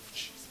the name of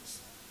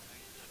Jesus. In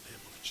the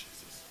name of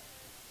Jesus.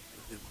 In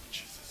the name of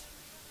Jesus.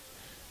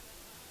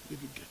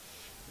 Maybe get in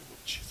the name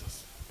of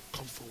Jesus.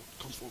 Come forward.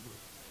 Come forward.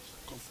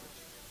 Come forward.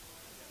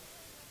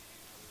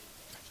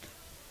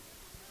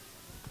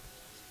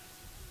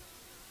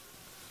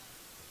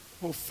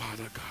 Oh,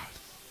 Father God,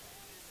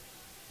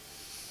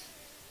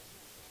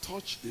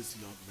 touch this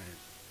young man.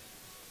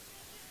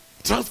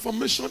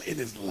 Transformation in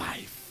his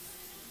life.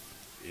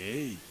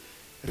 Hey,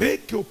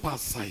 Rekyo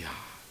Pasaya.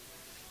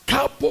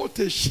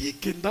 Kapote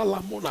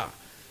Shikindalamona.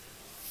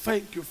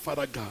 Thank you,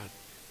 Father God.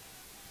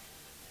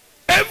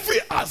 Every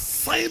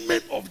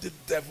assignment of the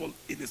devil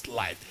in his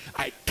life,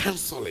 I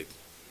cancel it.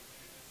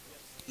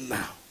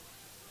 now.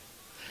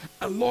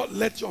 And Lord,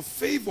 let your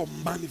favor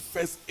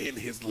manifest in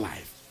his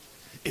life.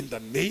 In the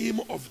name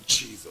of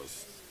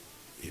Jesus.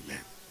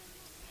 Amen.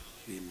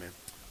 Amen.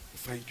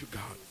 Thank you,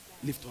 God.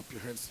 Lift up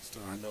your hands, sister.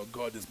 I know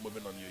God is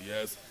moving on you.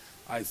 Yes.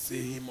 I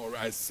see him, or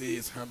I see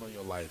his hand on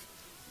your life.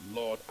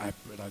 Lord, I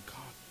pray that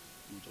God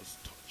will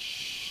just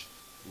touch.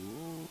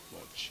 Oh,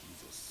 Lord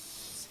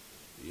Jesus.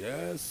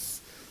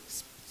 Yes.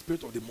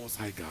 Spirit of the Most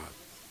High God.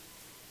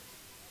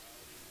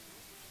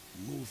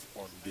 Move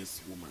on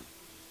this woman.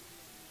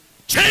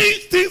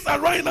 Change things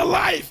around in her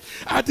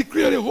life. I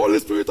declare the Holy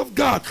Spirit of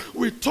God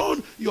will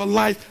turn your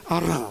life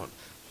around.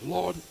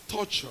 Lord,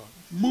 touch her.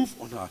 Move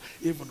on her.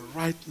 Even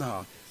right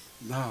now.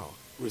 Now,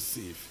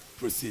 receive.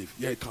 Receive.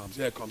 Here it comes.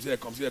 Here it comes. Here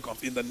it comes. Here it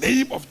comes. In the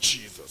name of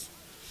Jesus.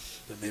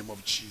 The name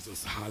of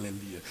Jesus.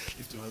 Hallelujah.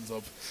 Lift your hands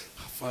up.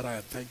 Father,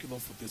 I thank you,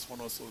 Lord, for this one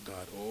also,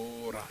 God.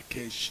 Oh,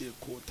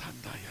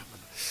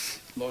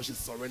 Lord, she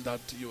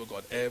surrendered to you,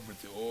 God,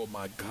 everything. Oh,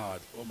 my God.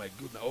 Oh, my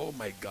goodness. Oh,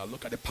 my God.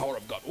 Look at the power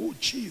of God. Oh,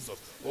 Jesus.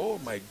 Oh,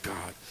 my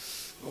God.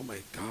 Oh,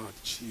 my God.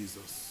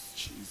 Jesus.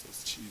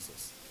 Jesus.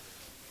 Jesus.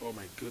 Oh,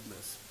 my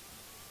goodness.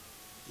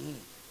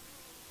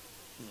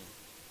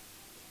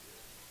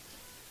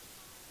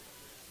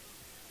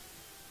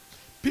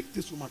 Pick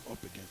this woman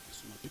up again.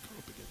 This woman, pick her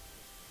up again.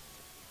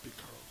 Pick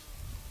her up.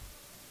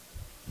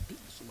 Pick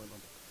this woman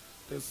up.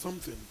 There's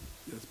something.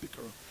 Yes, pick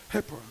her up.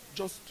 Help her.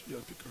 Just,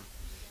 yes, pick her.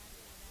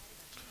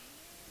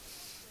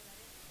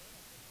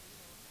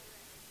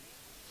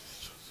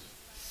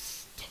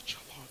 Just touch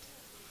her, Lord.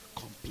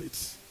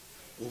 Complete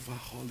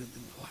overhauling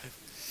in her life.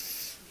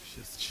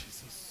 Yes,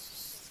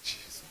 Jesus.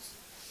 Jesus.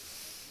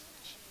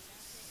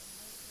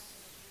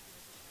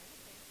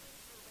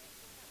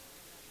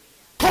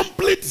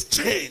 Complete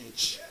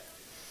change.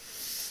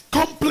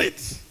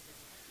 Complete.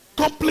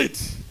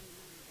 Complete.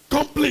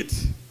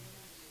 Complete.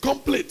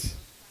 Complete.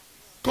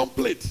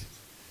 Complete.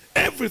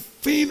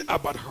 Everything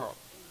about her,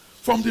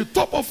 from the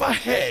top of her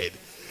head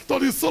to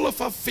the sole of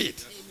her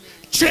feet,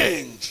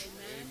 change.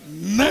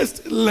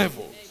 Next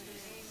level.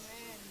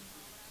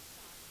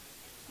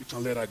 You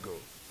can let her go.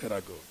 Let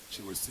her go.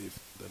 She will receive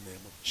the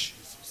name of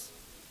Jesus.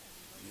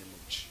 The name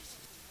of Jesus.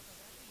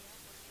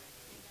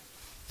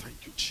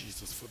 Thank you,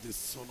 Jesus, for this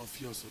son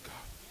of yours, oh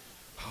God.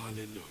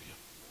 Hallelujah.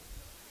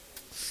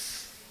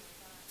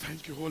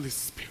 Thank you, Holy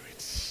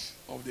Spirit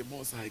of the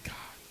Most High God.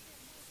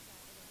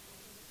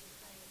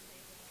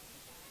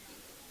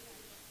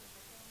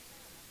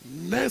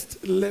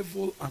 Next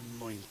level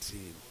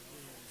anointing.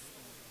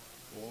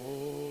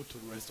 Oh, to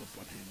rest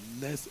upon him.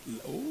 Next,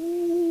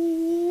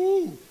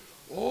 oh,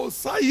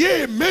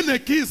 saye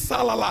meneki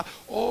salala.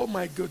 Oh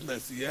my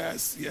goodness.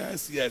 Yes,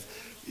 yes, yes.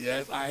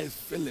 Yes, I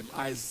feel him.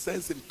 I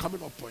sense him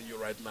coming upon you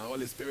right now.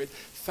 Holy Spirit,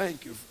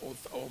 thank you.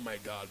 Oh my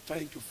God.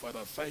 Thank you,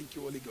 Father. Thank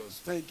you, Holy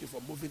Ghost. Thank you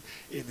for moving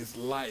in his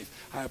life.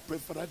 I pray,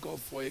 Father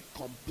God, for a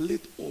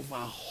complete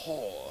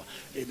overhaul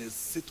in his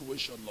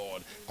situation,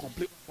 Lord.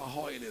 Complete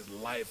overhaul in his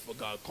life, oh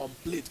God.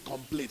 Complete.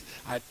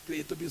 I pray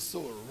it to be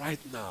so right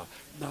now.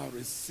 Now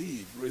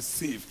receive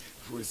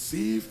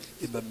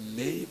in the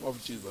name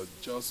of Jesus.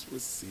 Just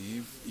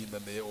receive in the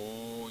name.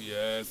 Oh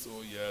yes.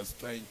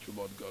 Thank you,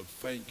 Lord God.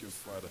 Thank you,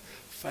 Father.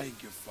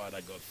 Thank you,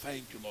 Father God.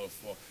 Thank you, Lord,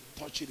 for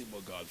touching him,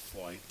 oh God.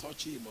 For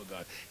touching him, oh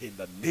God. In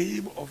the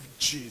name of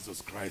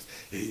Jesus Christ.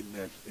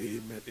 Amen.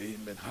 Amen.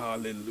 Amen.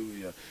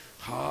 Hallelujah.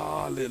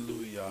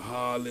 Hallelujah.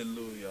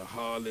 Hallelujah.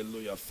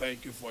 Hallelujah.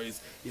 Thank you for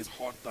his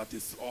heart that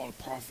is all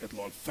perfect,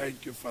 Lord.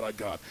 Thank you, Father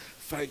God.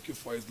 Thank you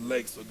for his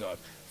legs, oh God.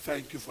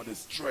 Thank you for the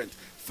strength.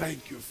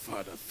 Thank you,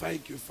 Father.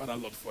 Thank you, Father,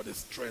 Lord, for the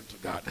strength,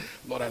 God.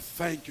 Lord, I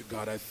thank you,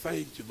 God. I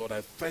thank you, Lord.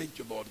 I thank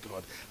you, Lord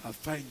God. I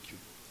thank you.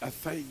 I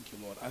thank you,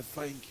 Lord. I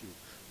thank you.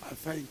 I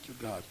thank you,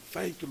 God.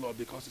 Thank you, Lord,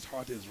 because his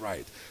heart is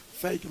right.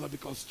 Thank you, Lord,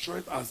 because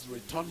strength has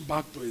returned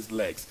back to his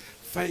legs.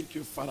 Thank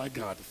you, Father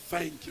God.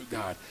 Thank you,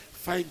 God.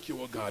 Thank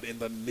you, oh God, in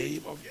the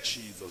name of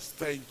Jesus.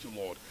 Thank you,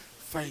 Lord.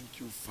 Thank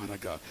you, Father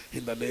God,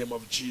 in the name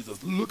of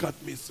Jesus. Look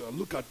at me, sir.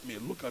 Look at me.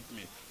 Look at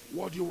me.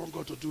 What do you want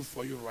God to do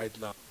for you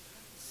right now?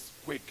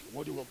 Quick.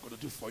 What do you want God to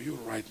do for you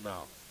right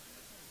now?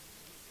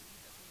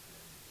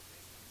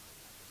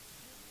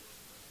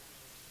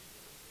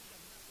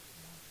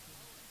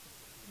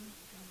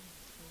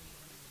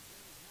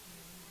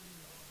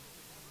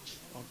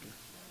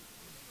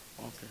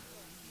 Okay.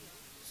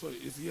 So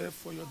it's here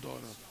for your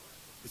daughter.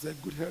 It's a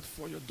good head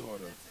for your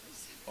daughter.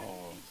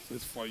 Oh,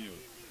 it's for you.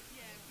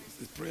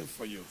 It's praying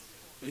for you.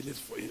 It is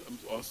for him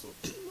also.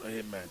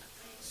 Amen.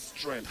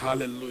 Strength.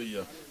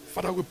 Hallelujah.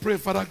 Father, we pray,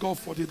 Father God,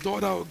 for the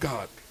daughter of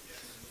God.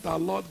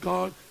 That Lord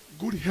God,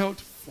 good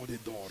health for the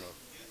daughter.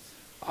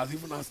 As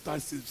even as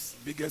that's his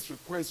biggest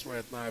request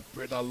right now, I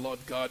pray that, Lord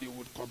God, you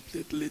would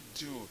completely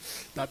do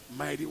that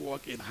mighty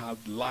work in her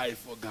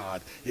life, oh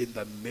God, in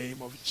the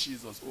name of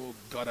Jesus. Oh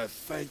God, I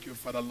thank you,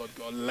 Father, Lord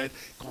God. Let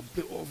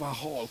complete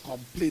overhaul,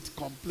 complete,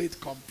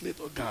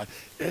 oh God,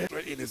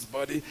 in his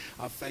body.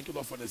 I thank you,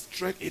 Lord, for the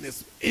strength in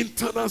his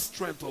internal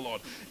strength, oh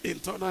Lord,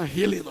 internal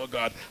healing, oh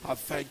God. I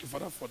thank you,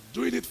 Father, for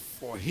doing it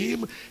for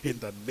him in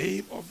the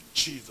name of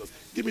Jesus.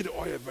 Give me the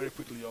oil very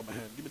quickly on my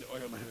hand. Give me the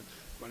oil on my hand.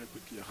 Very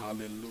quickly,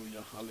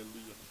 hallelujah,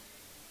 hallelujah.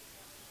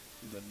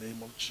 In the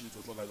name of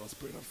Jesus, Lord, I just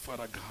pray that,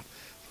 Father God,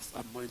 this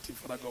anointing,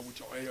 Father God, with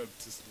your oil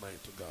this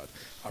night, to God.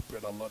 I pray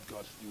that, Lord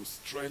God, your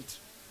strength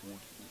would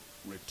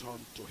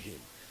return to him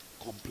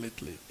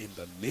completely in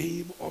the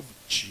name of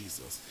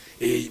Jesus.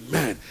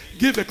 Amen.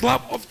 Give a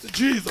clap of to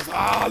Jesus.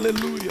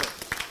 Hallelujah.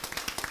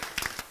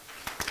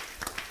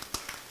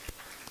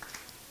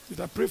 Did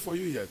I pray for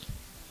you yet?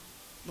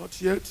 Not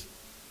yet?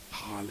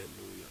 Hallelujah.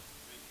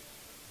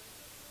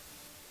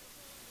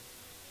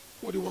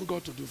 What do you want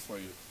God to do for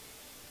you?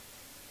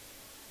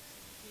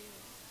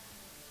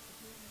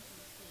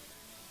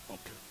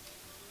 Okay.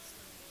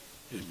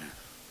 Amen.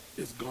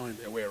 It's going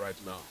away right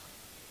now.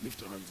 Lift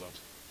your hands up.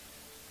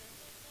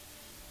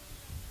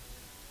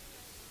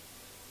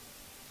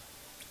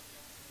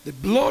 The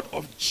blood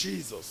of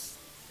Jesus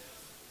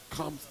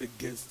comes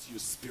against you,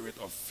 spirit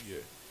of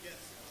fear.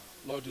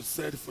 Lord, you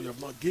said, for you have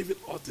not given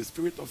us the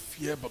spirit of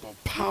fear, but of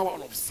power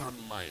and of sound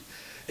mind.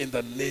 In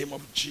the name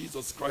of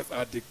Jesus Christ,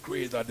 I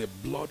decree that the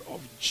blood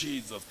of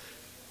Jesus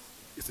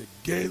is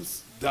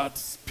against that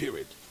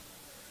spirit.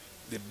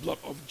 The blood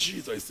of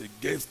Jesus is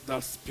against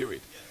that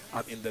spirit.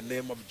 And in the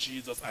name of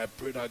Jesus, I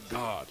pray that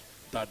God,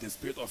 that the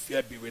spirit of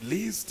fear be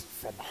released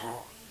from her.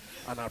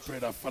 And I pray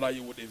that, Father,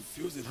 you would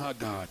infuse in her,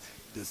 God,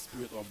 the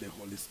spirit of the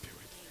Holy Spirit.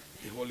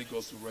 The Holy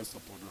Ghost will rest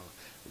upon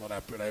her. Lord, I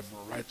pray that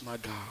even right now,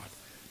 God,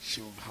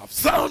 she will have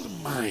sound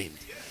mind.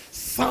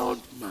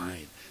 Sound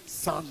mind.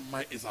 Sound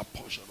mind is a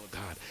portion of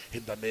God.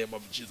 In the name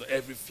of Jesus,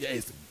 every fear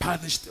is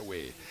banished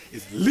away,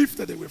 is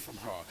lifted away from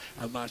her,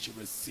 and now she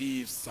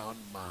receives sound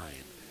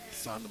mind.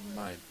 Sound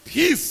mind.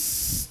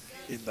 Peace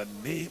in the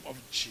name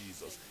of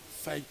Jesus.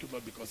 Thank you,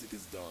 Lord, because it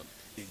is done.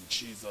 In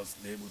Jesus'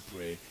 name we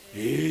pray.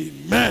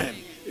 Amen.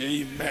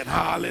 Amen.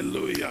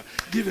 Hallelujah.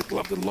 Give a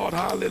clap to the Lord.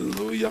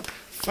 Hallelujah.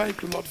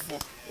 Thank you, Lord, for,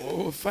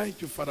 oh,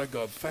 thank you, Father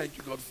God. Thank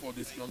you, God, for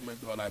this young man,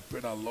 God. I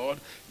pray that, Lord,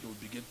 you will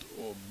begin to,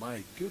 oh,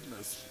 my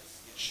goodness,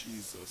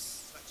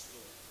 Jesus.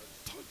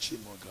 Touch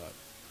him, oh God.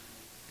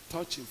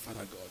 Touch him,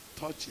 Father God.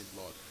 Touch him,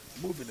 Lord.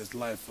 Move in his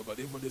life, oh God.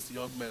 Even this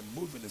young man,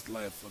 move in his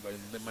life, oh God,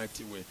 in the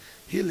mighty way.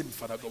 Heal him,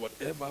 Father God.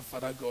 Whatever,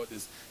 Father God,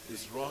 is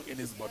wrong in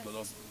his body,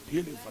 Lord,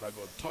 heal him, Father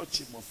God. Touch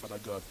him, oh Father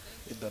God,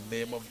 in the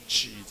name of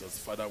Jesus.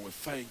 Father, we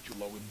thank you,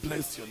 Lord. We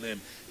bless your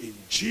name. In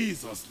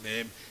Jesus'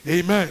 name,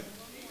 amen.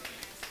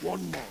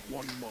 One more.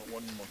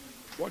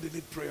 What do you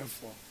need prayer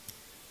for?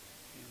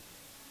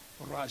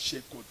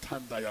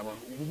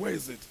 Where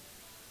is it?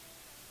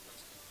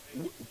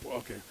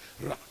 Okay.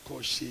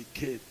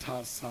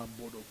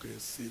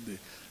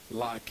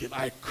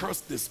 I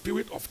curse the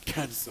spirit of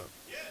cancer.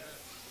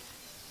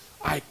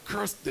 I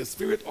curse the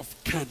spirit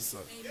of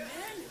cancer.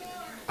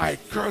 I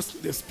curse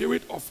the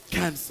spirit of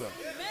cancer.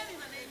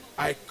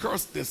 I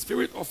curse the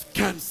spirit of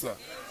cancer.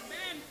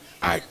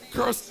 I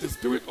curse the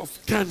spirit of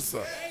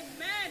cancer.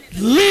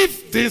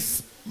 Leave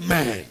this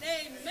man.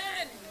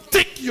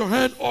 Take your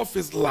hand off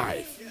his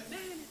life.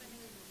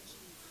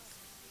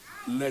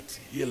 Let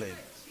healing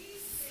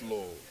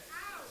flow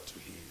to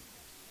him.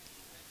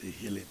 The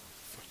healing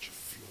virtue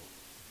flow.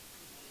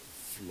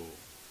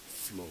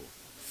 Flow.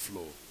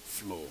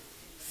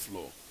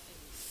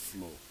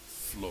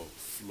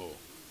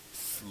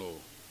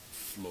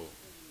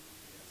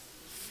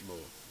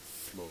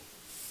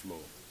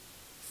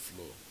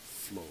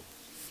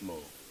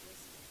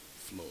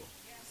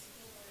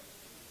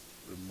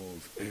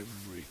 Remove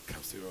every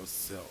cancerous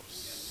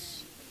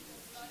cells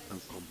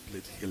and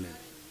complete healing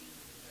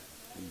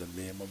in the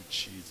name of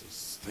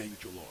Jesus.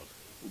 Thank you, Lord.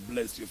 We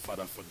bless you,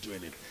 Father, for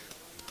doing it.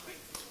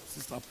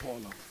 Sister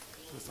Paula.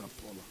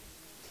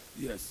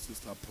 Yes,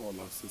 Sister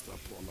Paula.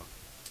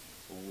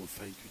 Oh,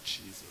 thank you,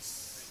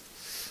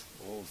 Jesus.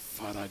 Oh,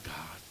 Father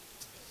God.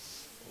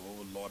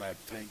 Oh, Lord, I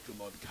thank you,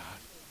 Lord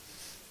God.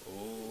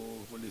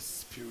 Oh, Holy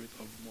Spirit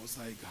of Most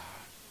High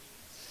God,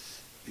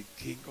 the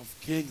King of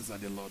Kings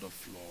and the Lord of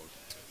Lords.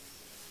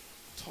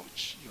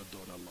 Touch your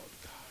daughter, Lord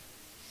God.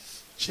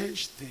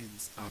 Change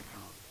things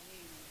around.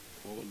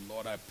 Oh,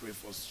 Lord, I pray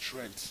for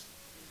strength,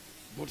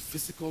 both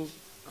physical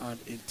and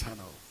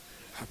internal.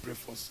 I pray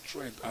for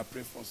strength. I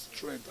pray for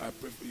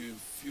you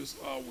infuse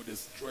her with the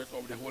strength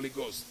of the Holy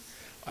Ghost.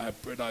 I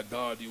pray that,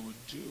 God, you will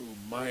do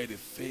mighty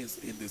things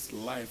in this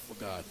life, oh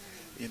God.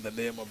 In the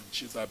name of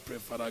Jesus, I pray,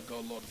 Father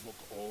God, Lord, for,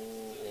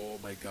 oh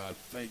my God,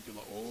 thank you,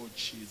 Lord. Oh,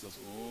 Jesus.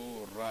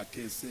 Oh,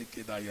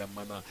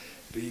 Rakesekedayamana.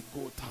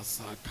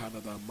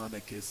 Rikotasakanada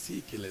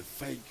Manakesikele.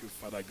 Thank you,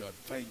 Father God.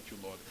 Thank you,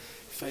 Lord.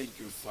 Thank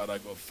you, Father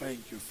God.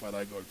 Thank you,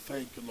 Father God.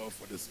 Thank you, Lord,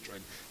 for the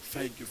strength.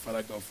 Thank you,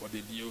 Father God, for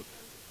the new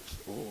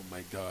Oh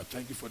my God.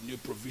 Thank you for new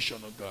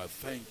provision, oh God.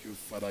 Thank you,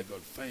 Father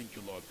God. Thank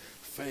you, Lord.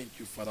 Thank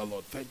you, Father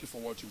Lord. Thank you for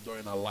what you've done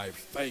in our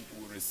life. Thank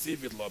you. We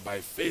receive it, Lord, by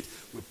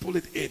faith. We pull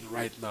it in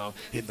right now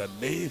in the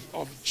name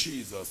of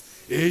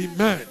Jesus. Amen.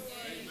 Amen.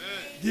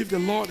 Give the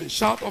Lord a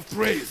shout of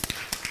praise.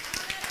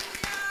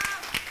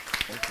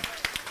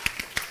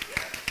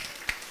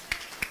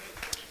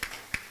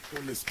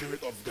 Holy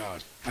Spirit of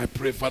God, I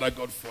pray, Father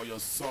God, for your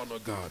Son, oh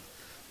God.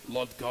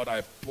 Lord God,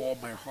 I pour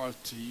my heart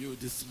to you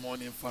this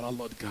morning, Father,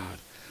 Lord God.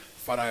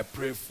 Father, I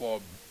pray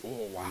for,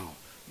 oh wow.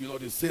 You know,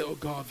 they say, oh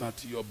God,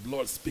 that your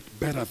blood speak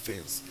better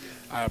things.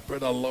 I pray,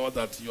 the Lord,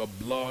 that your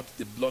blood,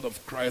 the blood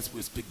of Christ,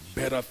 will speak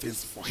better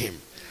things for him.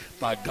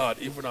 That God,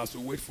 even as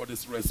we wait for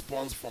this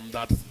response from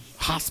that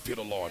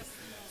hospital, Lord,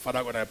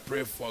 Father God, I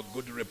pray for a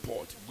good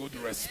report, good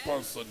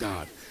response, oh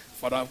God.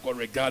 Father God,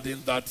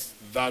 regarding that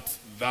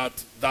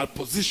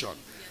position,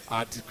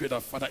 I decree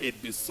that, Father, it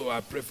be so.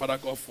 I pray, Father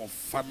God, for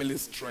family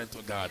strength,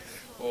 oh God.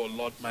 Oh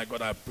Lord, my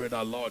God, I pray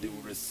that, Lord, he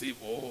will receive.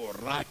 Oh,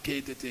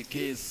 rakete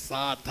ke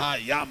sata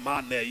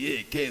yamane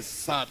ye ke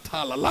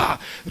sata la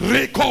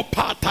reko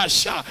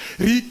patasha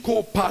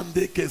riko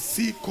pande ke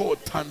siko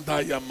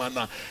tanda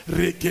yamana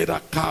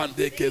rekera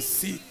kande ke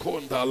siko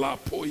ndala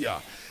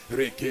poya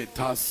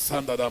reketa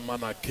sanda da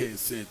mana ke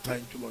say.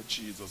 Thank you, Lord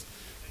Jesus.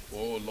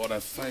 Oh Lord, I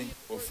thank you.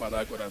 Oh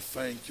Father God, I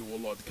thank you, oh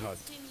Lord God.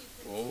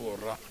 Oh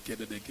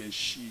rakede de ke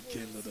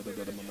shikenda da da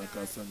da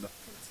manaka sanda.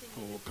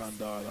 Oh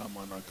kandara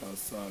manaka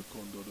sa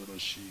kondo do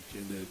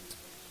shikende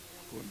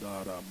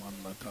kondara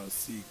manaka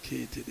si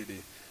kete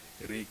de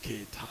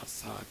reketa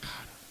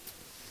sakara.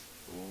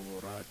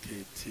 Oh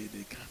rakete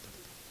de kanda.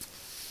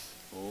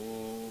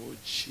 Oh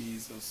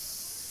Jesus,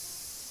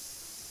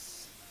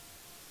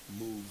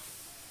 move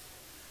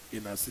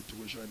in a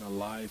situation, in a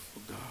life,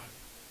 oh God.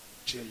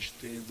 Change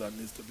things that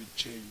needs to be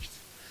changed.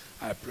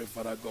 I pray,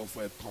 Father God,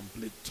 for a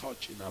complete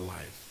touch in our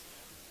life.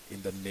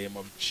 In the name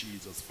of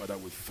Jesus, Father,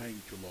 we thank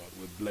you, Lord.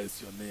 We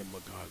bless your name,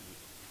 oh God.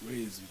 We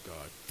praise you,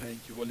 God.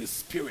 Thank you, Holy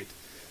Spirit.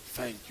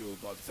 Thank you,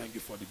 God. Thank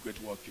you for the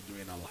great work you do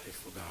in our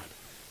life, oh God.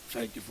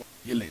 Thank you for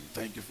healing.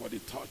 Thank you for the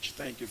touch.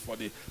 Thank you for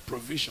the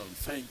provision.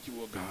 Thank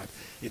you, oh God.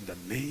 In the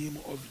name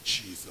of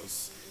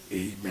Jesus,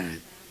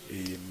 amen.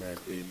 Amen.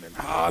 Amen.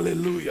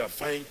 Hallelujah.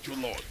 Thank you,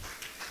 Lord.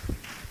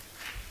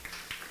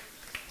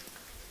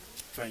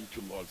 Thank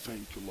you, Lord.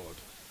 Thank you, Lord.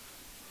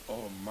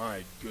 Oh,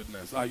 my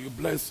goodness. Are you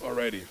blessed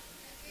already?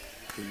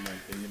 Amen.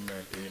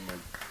 Amen.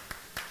 Amen.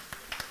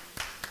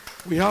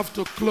 We have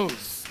to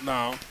close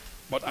now,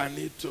 but I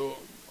need to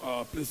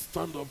please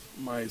stand up,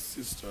 my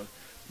sister.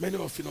 Many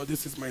of you know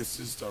this is my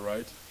sister,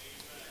 right?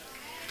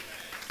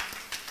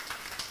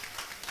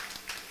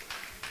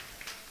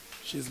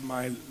 She's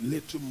my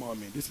little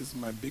mommy. This is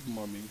my big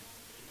mommy.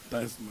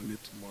 That is my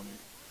little mommy.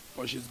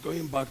 But she's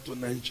going back to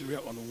Nigeria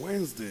on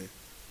Wednesday.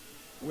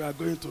 We are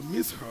going to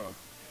miss her.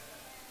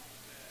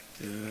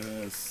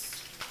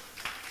 Yes.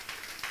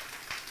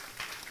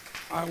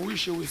 I wish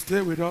she would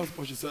stay with us,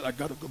 but she said, I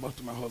got to go back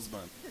to my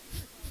husband.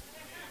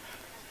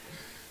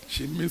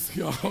 She missed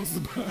her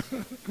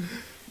husband.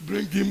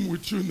 Bring him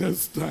with you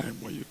next time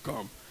when you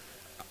come.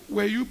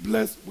 Were you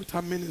blessed with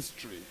her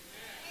ministry?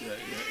 Yeah,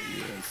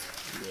 yes.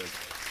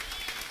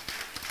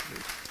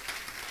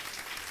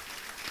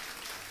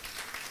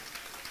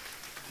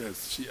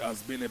 Yes, she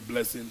has been a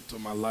blessing to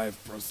my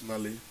life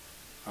personally.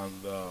 And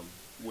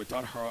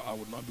without her, I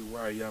would not be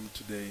where I am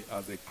today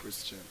as a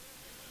Christian.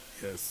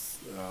 Yes,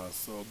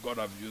 so God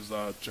has used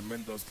her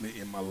tremendously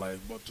in my life.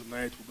 But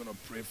tonight, we're going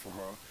to pray for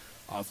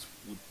her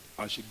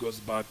as she goes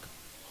back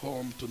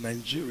home to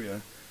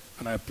Nigeria.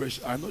 And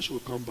I know she will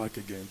come back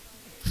again.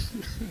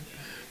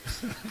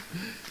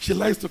 She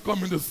likes to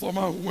come in the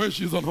summer when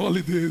she's on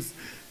holidays.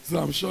 So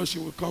I'm sure she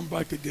will come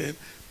back again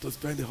to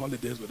spend the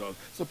holidays with us.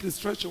 So please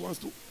stretch your hands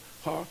to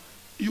her.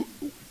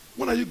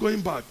 When are you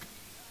going back?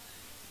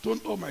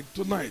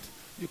 Tonight.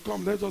 You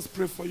come, let's just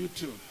pray for you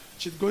too.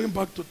 She's going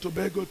back to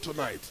Tobago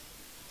tonight.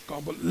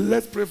 Come, but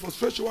let's pray for,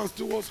 stretch your hands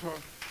towards her.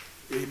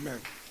 Amen.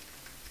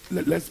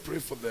 Let's pray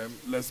for them.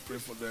 Let's pray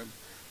for them.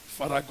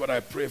 Father God, I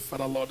pray,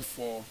 Father Lord,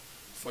 for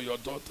your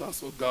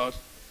daughters, oh God.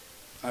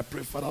 I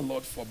pray, Father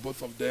Lord, for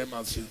both of them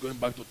as she's going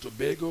back to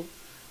Tobago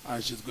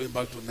and she's going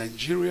back to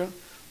Nigeria.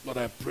 Lord,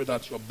 I pray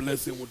that your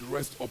blessing would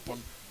rest upon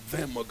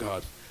them, oh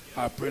God.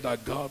 I pray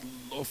that God,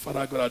 Lord,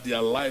 Father God, that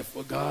their life,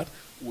 oh God,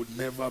 would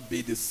never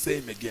be the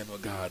same again, oh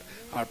God.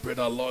 I pray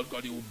that, Lord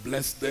God, you will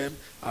bless them.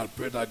 I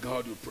pray that,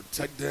 God, you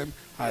protect them.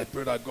 I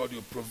pray that, God,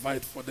 you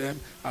provide for them.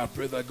 I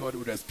pray that, God, you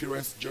would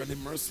experience journey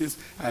mercies.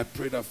 I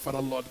pray that,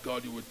 Father, Lord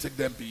God, you will take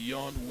them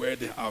beyond where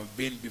they have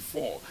been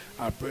before.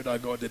 I pray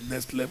that, God, the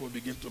next level will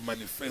begin to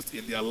manifest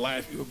in their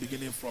life, even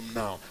beginning from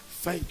now.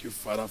 Thank you,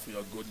 Father, for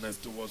your goodness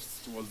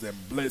towards them.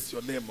 Bless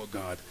your name, oh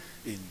God.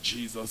 In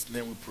Jesus'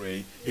 name we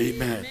pray.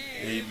 Amen.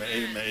 Amen.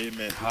 Amen.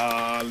 Amen.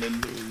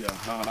 Hallelujah.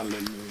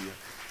 Hallelujah.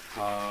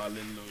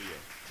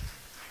 Hallelujah.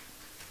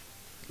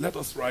 Let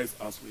us rise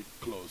as we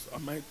close.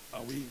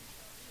 Are we?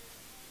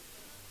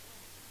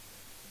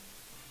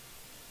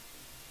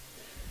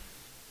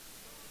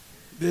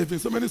 There have been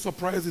so many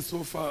surprises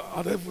so far.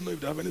 I don't even know if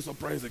they have any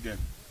surprise again.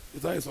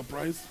 Is that a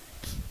surprise?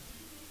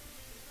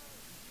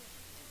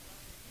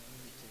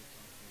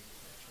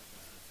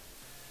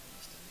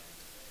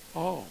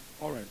 Oh,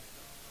 all right.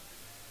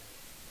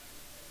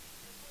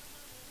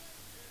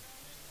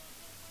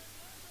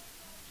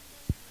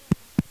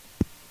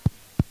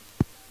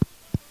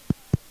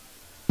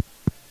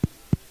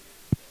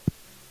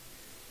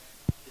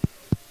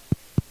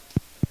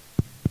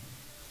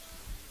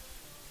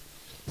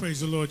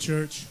 Praise the Lord,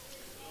 church.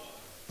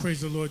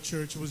 Praise the Lord,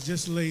 church. It was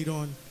just laid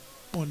on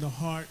the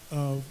heart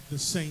of the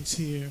saints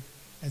here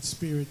at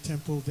Spirit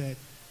Temple that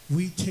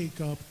we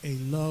take up a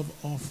love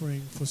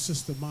offering for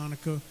Sister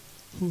Monica,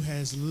 who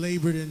has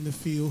labored in the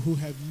field, who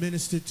have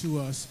ministered to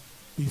us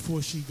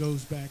before she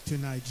goes back to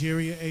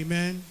Nigeria.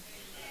 Amen.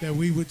 That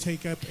we would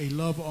take up a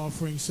love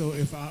offering. So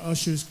if our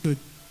ushers could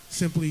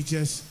simply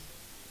just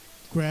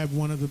grab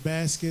one of the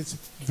baskets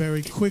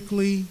very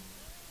quickly.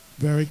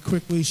 Very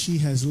quickly, she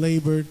has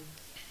labored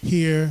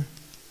here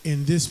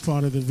in this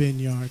part of the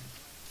vineyard.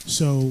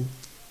 So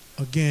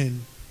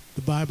again,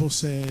 the Bible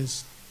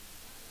says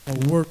a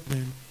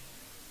workman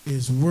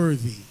is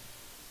worthy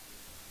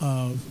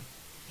of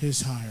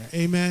his hire.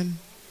 Amen.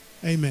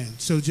 Amen.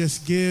 So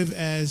just give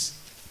as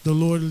the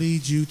Lord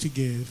leads you to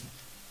give.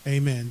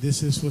 Amen.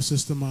 This is for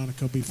Sister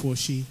Monica before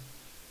she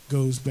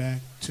goes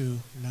back to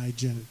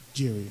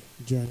Nigeria,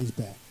 journeys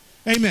back.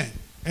 Amen.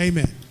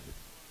 Amen.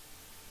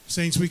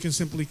 Saints, we can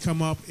simply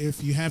come up.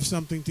 If you have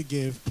something to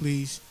give,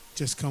 please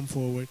just come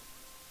forward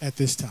at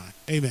this time.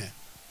 Amen.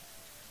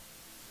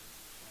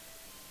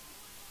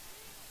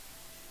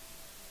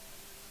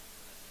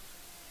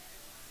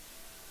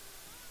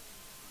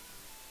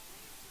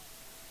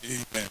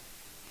 Amen.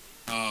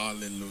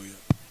 Hallelujah.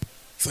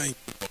 Thank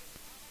you.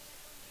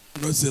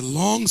 It was a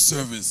long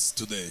service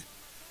today.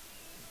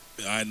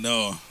 I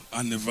know.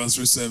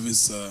 Anniversary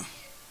service. A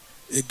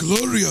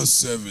glorious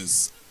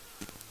service.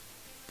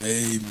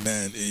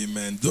 Amen.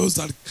 Amen. Those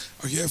that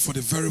are here for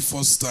the very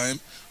first time,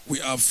 we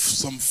have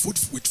some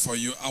food for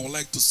you. I would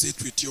like to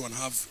sit with you and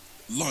have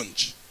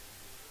lunch.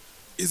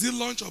 Is it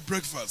lunch or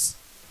breakfast?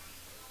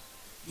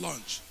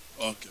 Lunch.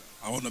 Okay.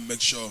 I want to make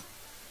sure.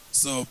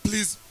 So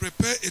please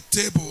prepare a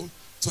table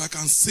so I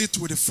can sit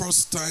with the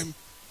first time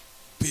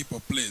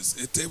people,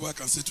 please. A table I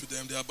can sit with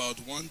them. There are about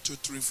 1, 2,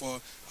 3,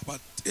 4,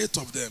 about 8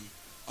 of them.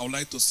 I would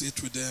like to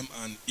sit with them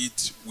and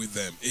eat with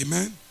them.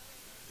 Amen.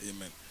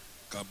 Amen.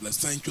 God bless.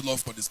 Thank you, Lord,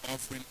 for this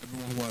offering.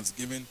 Everyone who has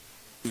given,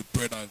 we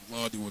pray that,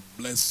 Lord, you would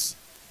bless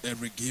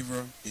every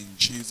giver. In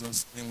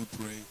Jesus' name we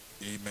pray.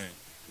 Amen.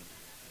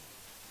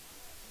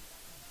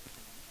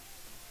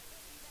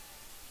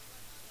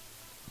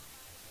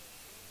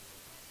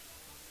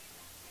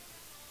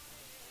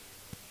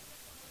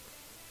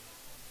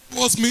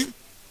 Towards me,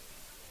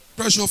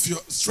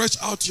 stretch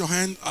out your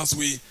hand as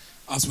we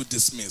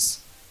dismiss.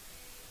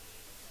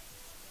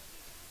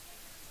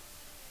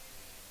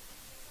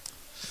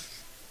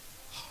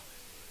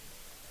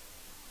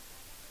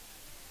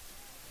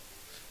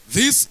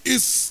 This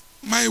is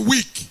my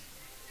week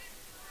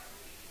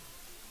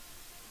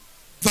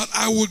that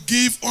I will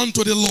give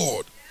unto the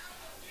Lord.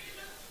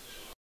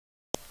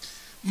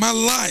 My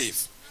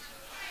life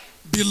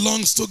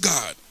belongs to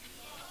God.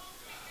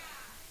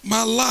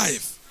 My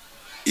life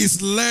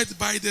is led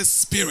by the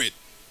Spirit.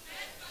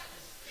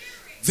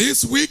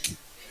 This week,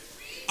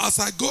 as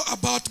I go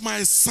about my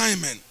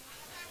assignment,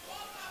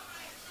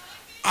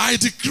 I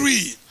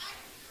decree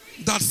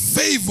that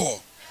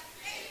favor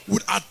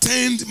would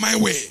attend my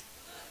way.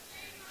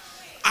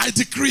 I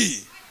decree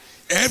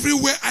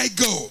everywhere I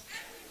go,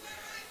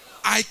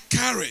 I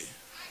carry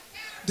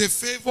the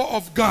favor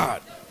of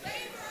God.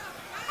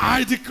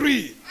 I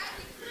decree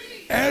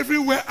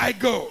everywhere I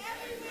go,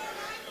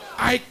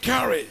 I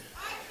carry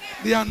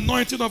the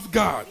anointing of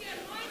God.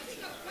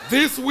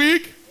 This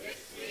week,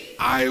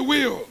 I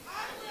will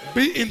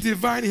be in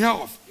divine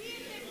health.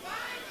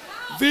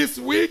 This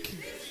week,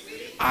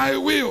 I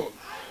will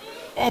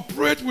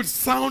operate with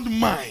sound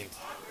mind.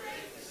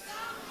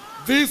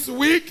 This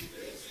week,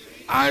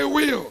 I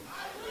will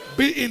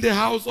be in the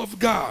house of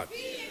God.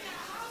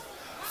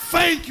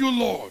 Thank you,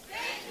 Lord,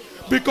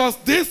 because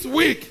this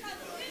week,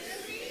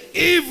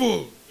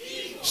 evil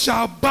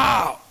shall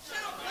bow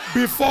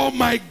before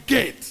my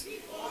gate.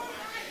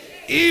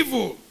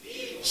 Evil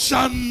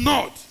shall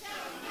not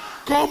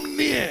come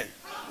near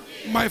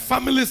my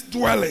family's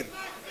dwelling.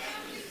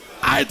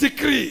 I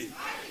decree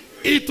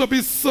it to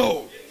be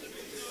so.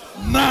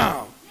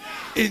 Now,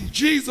 in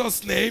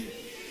Jesus' name,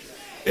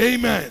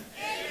 amen.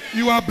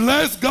 You are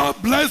blessed. God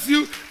bless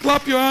you.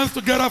 Clap your hands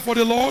together for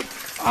the Lord.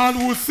 And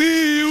we'll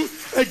see you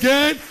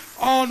again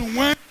on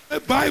Wednesday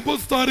Bible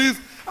studies.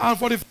 And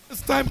for the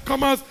first time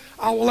comers,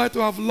 I would like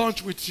to have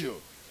lunch with you.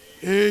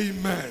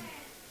 Amen.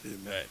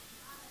 Amen.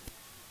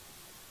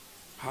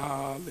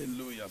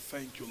 Hallelujah.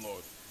 Thank you,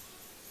 Lord.